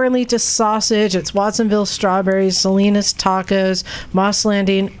 it's Corralita sausage, it's Watsonville strawberries, Salinas tacos, Moss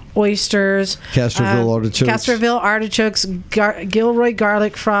Landing oysters, Castroville artichokes. Castroville artichokes, Gilroy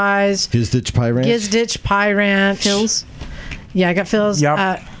garlic fries, Gizditch Pie Ranch. Gizditch Pie Ranch. Phil's. Yeah, I got Phil's.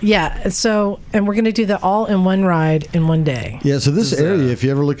 Yep. Yeah. So, and we're going to do that all in one ride in one day. Yeah, so this area, if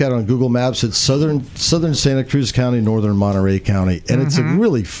you ever look at it on Google Maps, it's southern Santa Cruz County, northern Monterey County, and it's a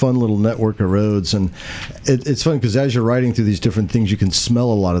really fun little network of roads. And it's fun because as you're riding through these different things, you can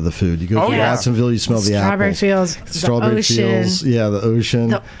smell a lot of the food. You go to yeah. Watsonville, you smell the Strawberry apples, fields, strawberry the ocean. fields, yeah, the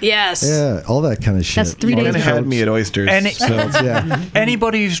ocean, Yes. yeah, all that kind of shit. That's 3 You're days going to ago. had me at oysters. And it- So it's- yeah,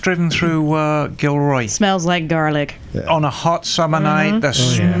 Anybody who's driven through Gilroy Smells like garlic. on a hot summer night, the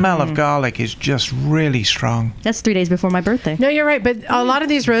smell of garlic is just really strong. That's 3 days before my birthday. No, you're right. But a lot of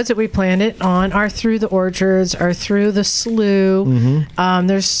these roads that we planned it on are through the orchards, are through the slough.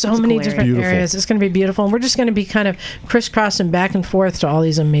 There's so many cool area. different Beautiful. areas. It's going to be beautiful. And we're just going to be kind of crisscrossing back and forth to all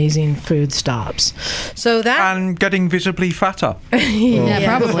these amazing food stops. So that. And getting visibly fatter. Yeah,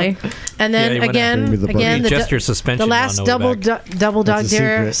 probably. And then Yeah, you might have to bring me the again, Adjust your suspension the last on the way double dog That's a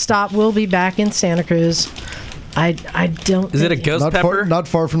dare secret. stop will be back in Santa Cruz. I don't. Is it a think- ghost pepper? not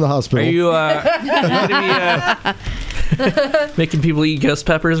far from the hospital. Are you going to be making people eat ghost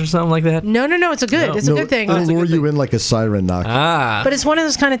peppers or something like that? No. It's a good. No. It's a good thing. It'll lure you in like a siren knock. But it's one of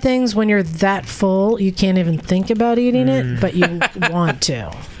those kind of things when you're that full, you can't even think about eating it, but you want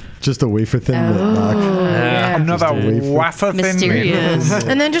to. Just a wafer thin Oh. knock. Another Just a wafer. wafer thin. Mysterious.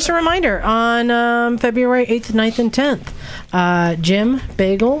 And then just a reminder on February 8th, 9th, and 10th, Jim,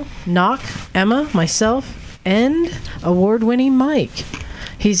 Bagel, Knock, Emma, myself, and award-winning Mike.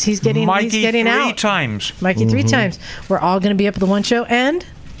 He's getting Mikey he's getting 3 out. times. Mikey 3 times. We're all going to be up at the one show and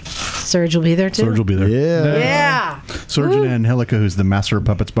Surj will be there too. Surj will be there. Yeah. Surj and Angelica, who's the master of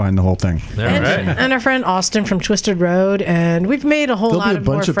puppets behind the whole thing. And our friend Austin from Twisted Road, and we've made a whole lot of more There'll be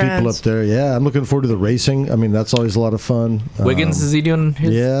a bunch of friends. people up there. Yeah, I'm looking forward to the racing. I mean, that's always a lot of fun. Wiggins, is he doing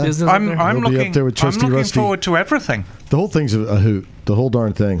his business? I'm He'll be up looking. there with I'm Trusty looking Rusty. forward to everything. The whole thing's a hoot. The whole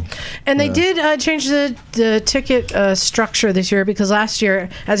darn thing. And they did change the ticket structure this year because last year,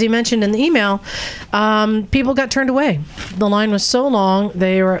 as you mentioned in the email, people got turned away. The line was so long,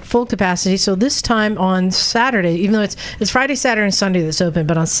 they were at full capacity. So this time on Saturday, even though it's Friday, Saturday, and Sunday that's open,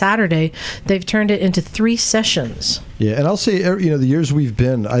 but on Saturday, they've turned it into 3 sessions. Yeah, and I'll say, the years we've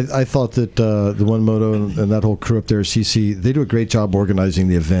been, I thought that the One Moto and that whole crew up there, CC, they do a great job organizing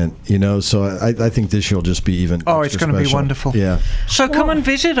the event, so I think this year will just be even Oh, it's going to be wonderful. Yeah. So come and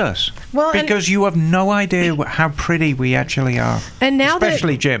visit us. Well, because you have no idea how pretty we actually are. And now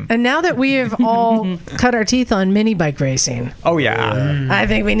especially Jim. And now that we have all cut our teeth on mini bike racing. Oh, yeah. I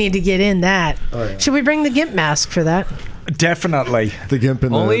think we need to get in that. Oh, yeah. Should we bring the GIMP mask for that? Definitely. The GIMP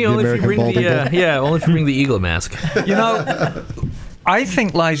and only the if you American bring bald eagle. only if you bring the eagle mask. I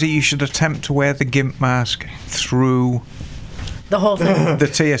think, Liza, you should attempt to wear the GIMP mask through the whole thing. The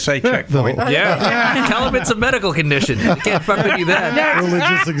TSA checkpoint. Yeah. Tell them it's a medical condition. You can't fuck with you that.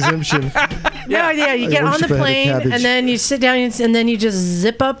 Religious exemption. Yeah, you get on the plane and then you sit down and then you just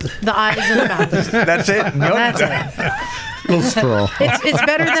zip up the eyes and the mouth. That's it. That's it. Little straw. It's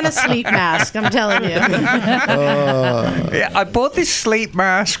better than a sleep mask, I'm telling you. Yeah, I bought this sleep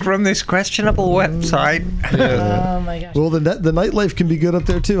mask from this questionable website. Oh my gosh. Well, the nightlife can be good up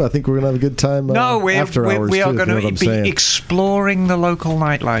there too. I think we're gonna have a good time. we after hours are too, if you know going what I'm to be saying. exploring the local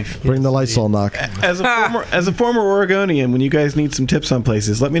nightlife. Bring the Lysol knock. As a former Oregonian, when you guys need some tips on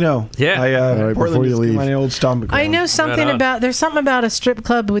places, let me know. Yeah. All right, Portland before you is leave. my old stomping ground. I know something there's something about a strip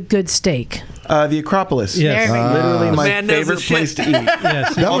club with good steak. The Acropolis. Yes. Literally my Man knows favorite his shit. place to eat.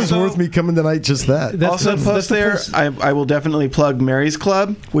 Yes. That was worth me coming tonight. Just that. Also, plus there, I will definitely plug Mary's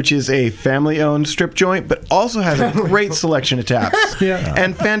Club, which is a family-owned strip joint, but also has a great selection of taps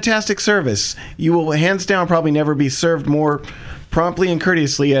and fantastic service. You will hands down probably never be served more promptly and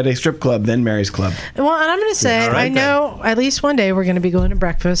courteously at a strip club than Mary's Club. Well, and I'm going to say, I know at least one day we're going to be going to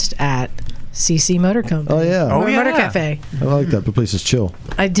breakfast at CC Motor Company. Oh yeah. Motor Cafe. I like that. The place is chill.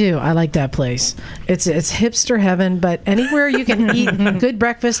 I do. I like that place. It's hipster heaven, but anywhere you can eat good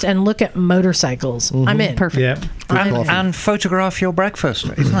breakfast and look at motorcycles, I'm in. Perfect. Yeah. And photograph your breakfast.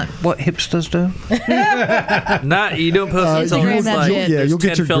 Isn't that what hipsters do? You don't post Instagram these that like, shit. Yeah, there's you'll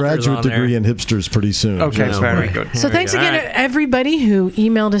get 10 your filters graduate on there. degree in hipsters pretty soon. Okay, Yeah. very good. So thanks again All to everybody who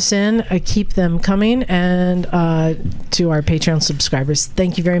emailed us in. Keep them coming. And to our Patreon subscribers,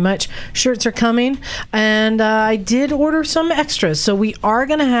 thank you very much. Shirts are coming. And I did order some extras. So we are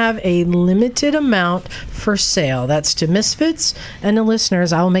going to have a limited amount for sale. That's to Misfits and the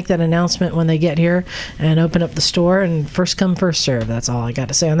listeners. I will make that announcement when they get here and open up the store. And first come, first serve. That's all I got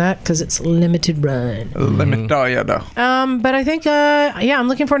to say on that because it's limited run. But I think, I'm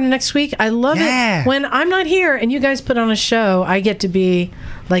looking forward to next week. I love it when I'm not here and you guys put on a show. I get to be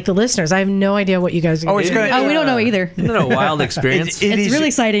like the listeners. I have no idea what you guys are going to do. We don't know either. Isn't it a wild experience? It's really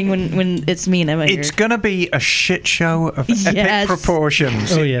exciting when it's me and Emma here. It's going to be a shit show of epic Yes.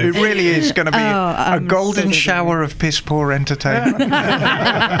 proportions. Oh, yeah. It really is going to be a golden so shower of piss poor entertainment.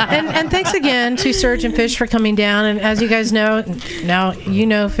 and thanks again to Surj and Fish for coming down. And as you guys know, now you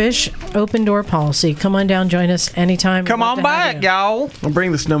know Fish, open door policy. Come on down, join us anytime. Come on back, y'all. I'll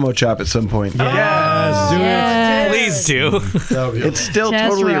bring the snowmo chop at some point. Please do. It's still Just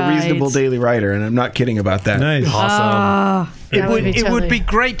totally right. a reasonable daily rider, and I'm not kidding about that. Nice. Awesome. It would be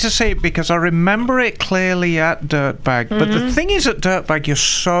great to see it because I remember it clearly at Dirtbag. But the thing is, at Dirtbag,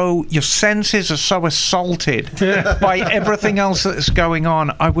 your senses are so assaulted by everything else that's going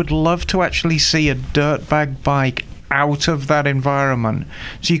on. I would love to actually see a Dirtbag bike out of that environment,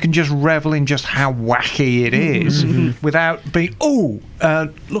 so you can just revel in just how wacky it is without being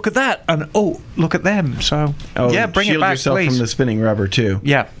look at that and look at them. So bring it shield back, yourself please. from the spinning rubber too.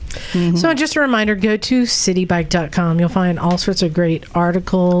 Yeah. So just a reminder, go to citybike.com. You'll find all sorts of great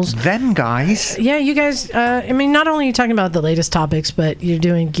articles. Them guys. Yeah, you guys, not only are you talking about the latest topics, but you're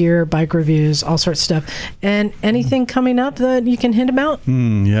doing gear, bike reviews, all sorts of stuff. And anything coming up that you can hint about?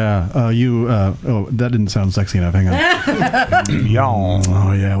 Yeah. That didn't sound sexy enough. Hang on.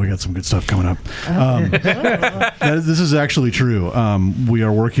 Oh, yeah. We got some good stuff coming up. This is actually true. We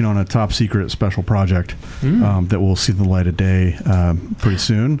are working on a top secret special project that will see the light of day pretty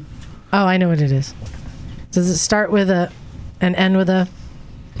soon. Oh, I know what it is. Does it start with and end with a?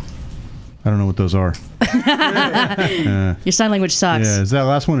 I don't know what those are. Your sign language sucks. Yeah, is that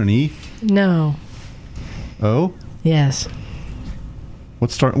last one an E? No. O? Yes.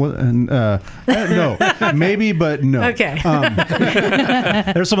 No, maybe, but no. Okay.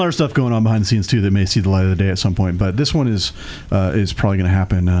 There's some other stuff going on behind the scenes too that may see the light of the day at some point. But this one is probably going to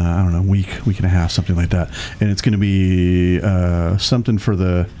happen. I don't know, week and a half, something like that. And it's going to be something for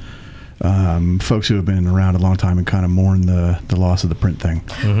the folks who have been around a long time and kind of mourn the loss of the print thing.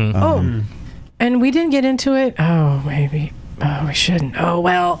 And we didn't get into it. Oh, maybe. Oh, we shouldn't. Oh,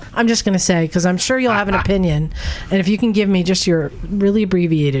 well, I'm just going to say, because I'm sure you'll have an opinion. And if you can give me just your really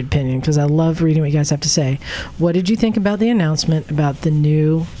abbreviated opinion, because I love reading what you guys have to say. What did you think about the announcement about the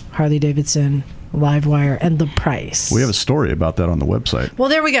new Harley-Davidson Livewire and the price? We have a story about that on the website. Well,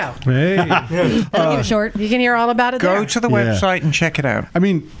 there we go. Hey. Keep it short. You can hear all about it Go there. to the website and check it out. I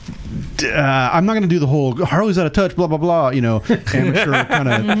mean, I'm not going to do the whole Harley's out of touch, blah, blah, blah, amateur kind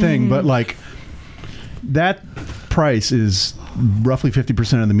of thing. But, like, that price is roughly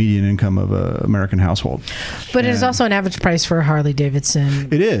 50% of the median income of an American household. But it is also an average price for a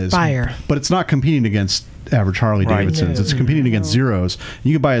Harley-Davidson It is. buyer. But it's not competing against average Harley-Davidsons. It's competing against zeros.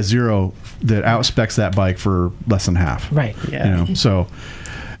 You can buy a zero that outspecs that bike for less than half. Right. Yeah. So...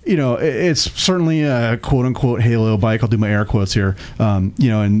 it's certainly a quote-unquote halo bike. I'll do my air quotes here.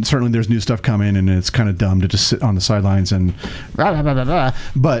 And certainly there's new stuff coming, and it's kind of dumb to just sit on the sidelines and blah, blah, blah, blah, blah.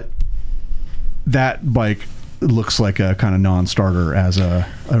 But that bike looks like a kind of non-starter as a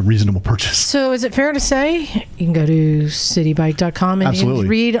reasonable purchase. So is it fair to say you can go to citybike.com and Absolutely.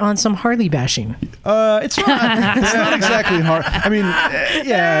 read on some Harley bashing? It's not exactly hard. I mean,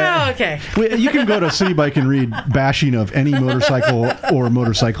 yeah. Oh, okay. You can go to CityBike and read bashing of any motorcycle or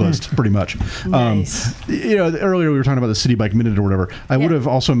motorcyclist, pretty much. Nice. Earlier we were talking about the CityBike Minute or whatever. I would have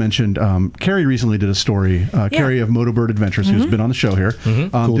also mentioned Carrie recently did a story. Carrie of Motobird Adventures, who's been on the show here.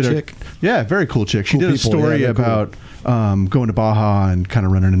 Cool chick. Very cool chick. She Cool did a people, story they're about going to Baja and kind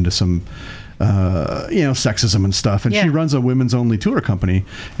of running into some sexism and stuff, and she runs a women's only tour company.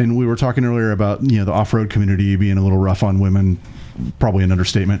 And we were talking earlier about the off-road community being a little rough on women, probably an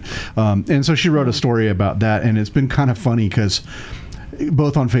understatement. And so she wrote a story about that, and it's been kind of funny because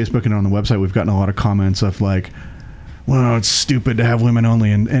both on Facebook and on the website we've gotten a lot of comments of like, well, it's stupid to have women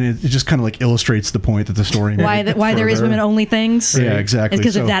only, and it just kind of like illustrates the point that the story made. Why there is women only things? Yeah, exactly. It's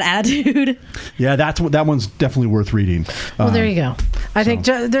because of that attitude. Yeah, that one's definitely worth reading. Well, there you go. I think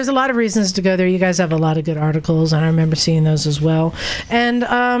there's a lot of reasons to go there. You guys have a lot of good articles, and I remember seeing those as well. And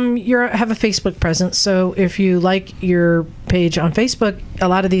you have a Facebook presence, so if you like your page on Facebook, a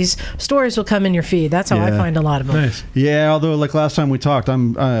lot of these stories will come in your feed. That's how I find a lot of them. Nice. Yeah, although like last time we talked,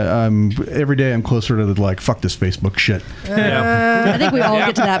 I'm every day I'm closer to the, like, fuck this Facebook shit. I think we all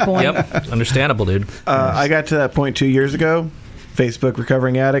get to that point. Yep. Understandable, dude. I got to that point 2 years ago. Facebook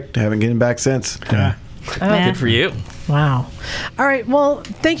recovering addict. Haven't gotten back since. Yeah. Good for you. Wow. All right. Well,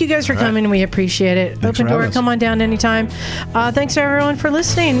 thank you guys for coming. We appreciate it. Thanks Open for door. having us. Come on down anytime. Thanks everyone for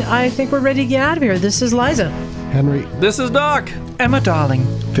listening. I think we're ready to get out of here. This is Liza. Henry. This is Doc. Emma, darling.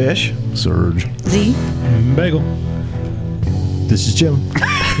 Fish. Surge. Z. Bagel. This is Jim.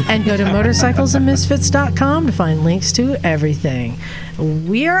 And go to motorcyclesandmisfits.com to find links to everything.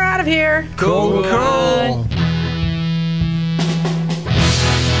 We are out of here. Cool.